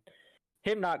inside, and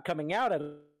him not coming out at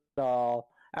all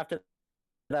after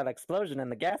that explosion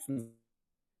and the gas and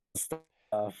stuff.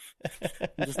 I'm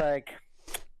just like,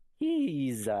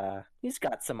 he's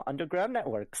got some underground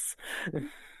networks.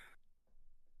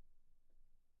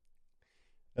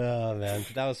 Oh man,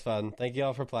 that was fun. Thank you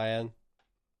all for playing.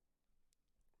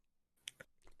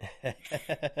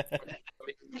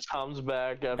 Comes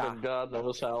back after Nah. God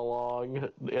knows how long,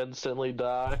 instantly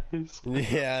dies.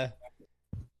 Yeah.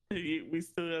 We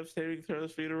still have saving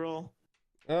throws for you to roll.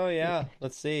 Oh yeah.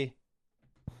 Let's see.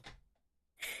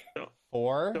 Don't-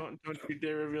 4. Don't you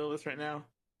dare reveal this right now.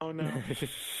 Oh no!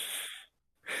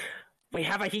 We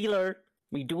have a healer.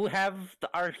 We do have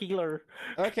our healer.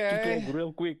 Okay. Go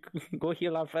real quick. Go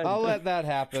heal our friend. I'll let that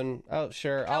happen. Oh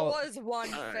sure. That I'll. was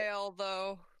one Alright. fail,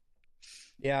 though.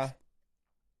 Yeah.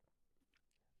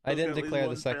 I There's didn't at least declare the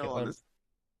one second fail on one. this.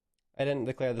 I didn't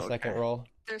declare the second Okay. roll.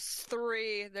 There's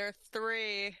 3. There are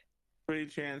 3. 3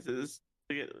 chances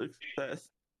to get the success.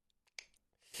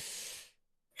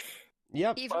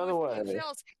 Yep. Even By the with two way-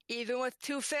 fails, even with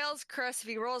 2 fails, Chris, if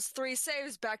he rolls 3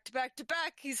 saves back to back to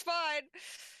back, he's fine.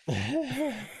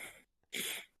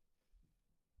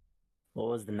 What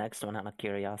was the next one out of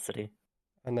curiosity?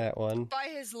 On that one. By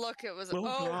his look, it was Oh,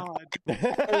 God!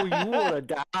 Oh, you would have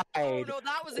died. oh no,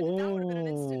 that would have been an Oh.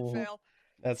 instant fail.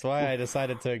 That's why I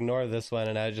decided to ignore this one,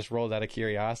 and I just rolled out of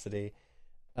curiosity.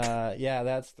 Yeah,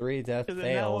 that's 3 death Because that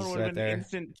fails one would right have been there.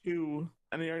 instant 2,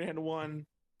 and he already had 1.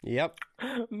 Yep.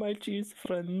 My cheese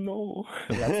friend, no.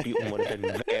 Rasputin would have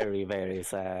been very, very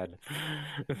sad.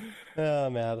 Oh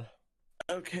man.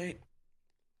 Okay.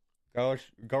 Go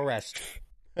rest.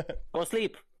 Go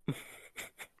sleep.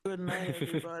 Good night,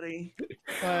 everybody.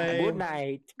 Bye. Good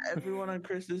night. Everyone on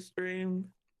Chris's stream,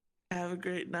 have a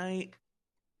great night.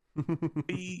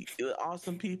 Be the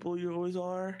awesome people you always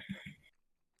are.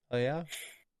 Oh yeah.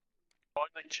 Join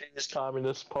the Chinese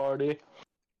Communist Party.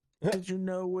 Did you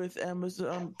know with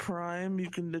Amazon Prime you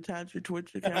can detach your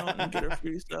Twitch account and get a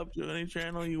free sub to any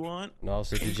channel you want? And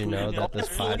also, did you know that this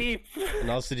Sleep. And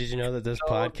also, did you know that this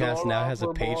No, podcast don't now has a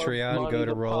offer more Patreon? money Go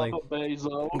to rolling. Papa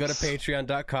Bezos. Go to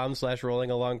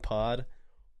patreon.com/rollingalongpod.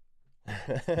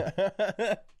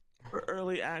 For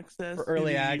early access. For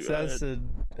early to the, access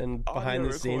and behind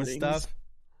the scenes recordings. stuff.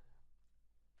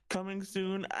 Coming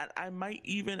soon. I might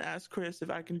even ask Chris if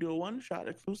I can do a one-shot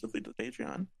exclusively to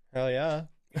Patreon. Hell yeah.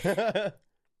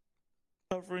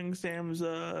 Covering Sam's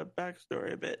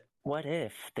backstory a bit. What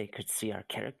if they could see our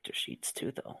character sheets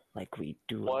too, though? Like we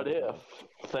do. What if?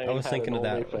 Thane I was had thinking an of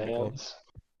that. OnlyFans?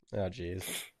 Oh,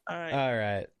 jeez. All right. All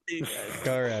right. See you guys.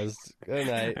 Go rest. Good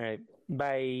night. All right.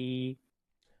 Bye.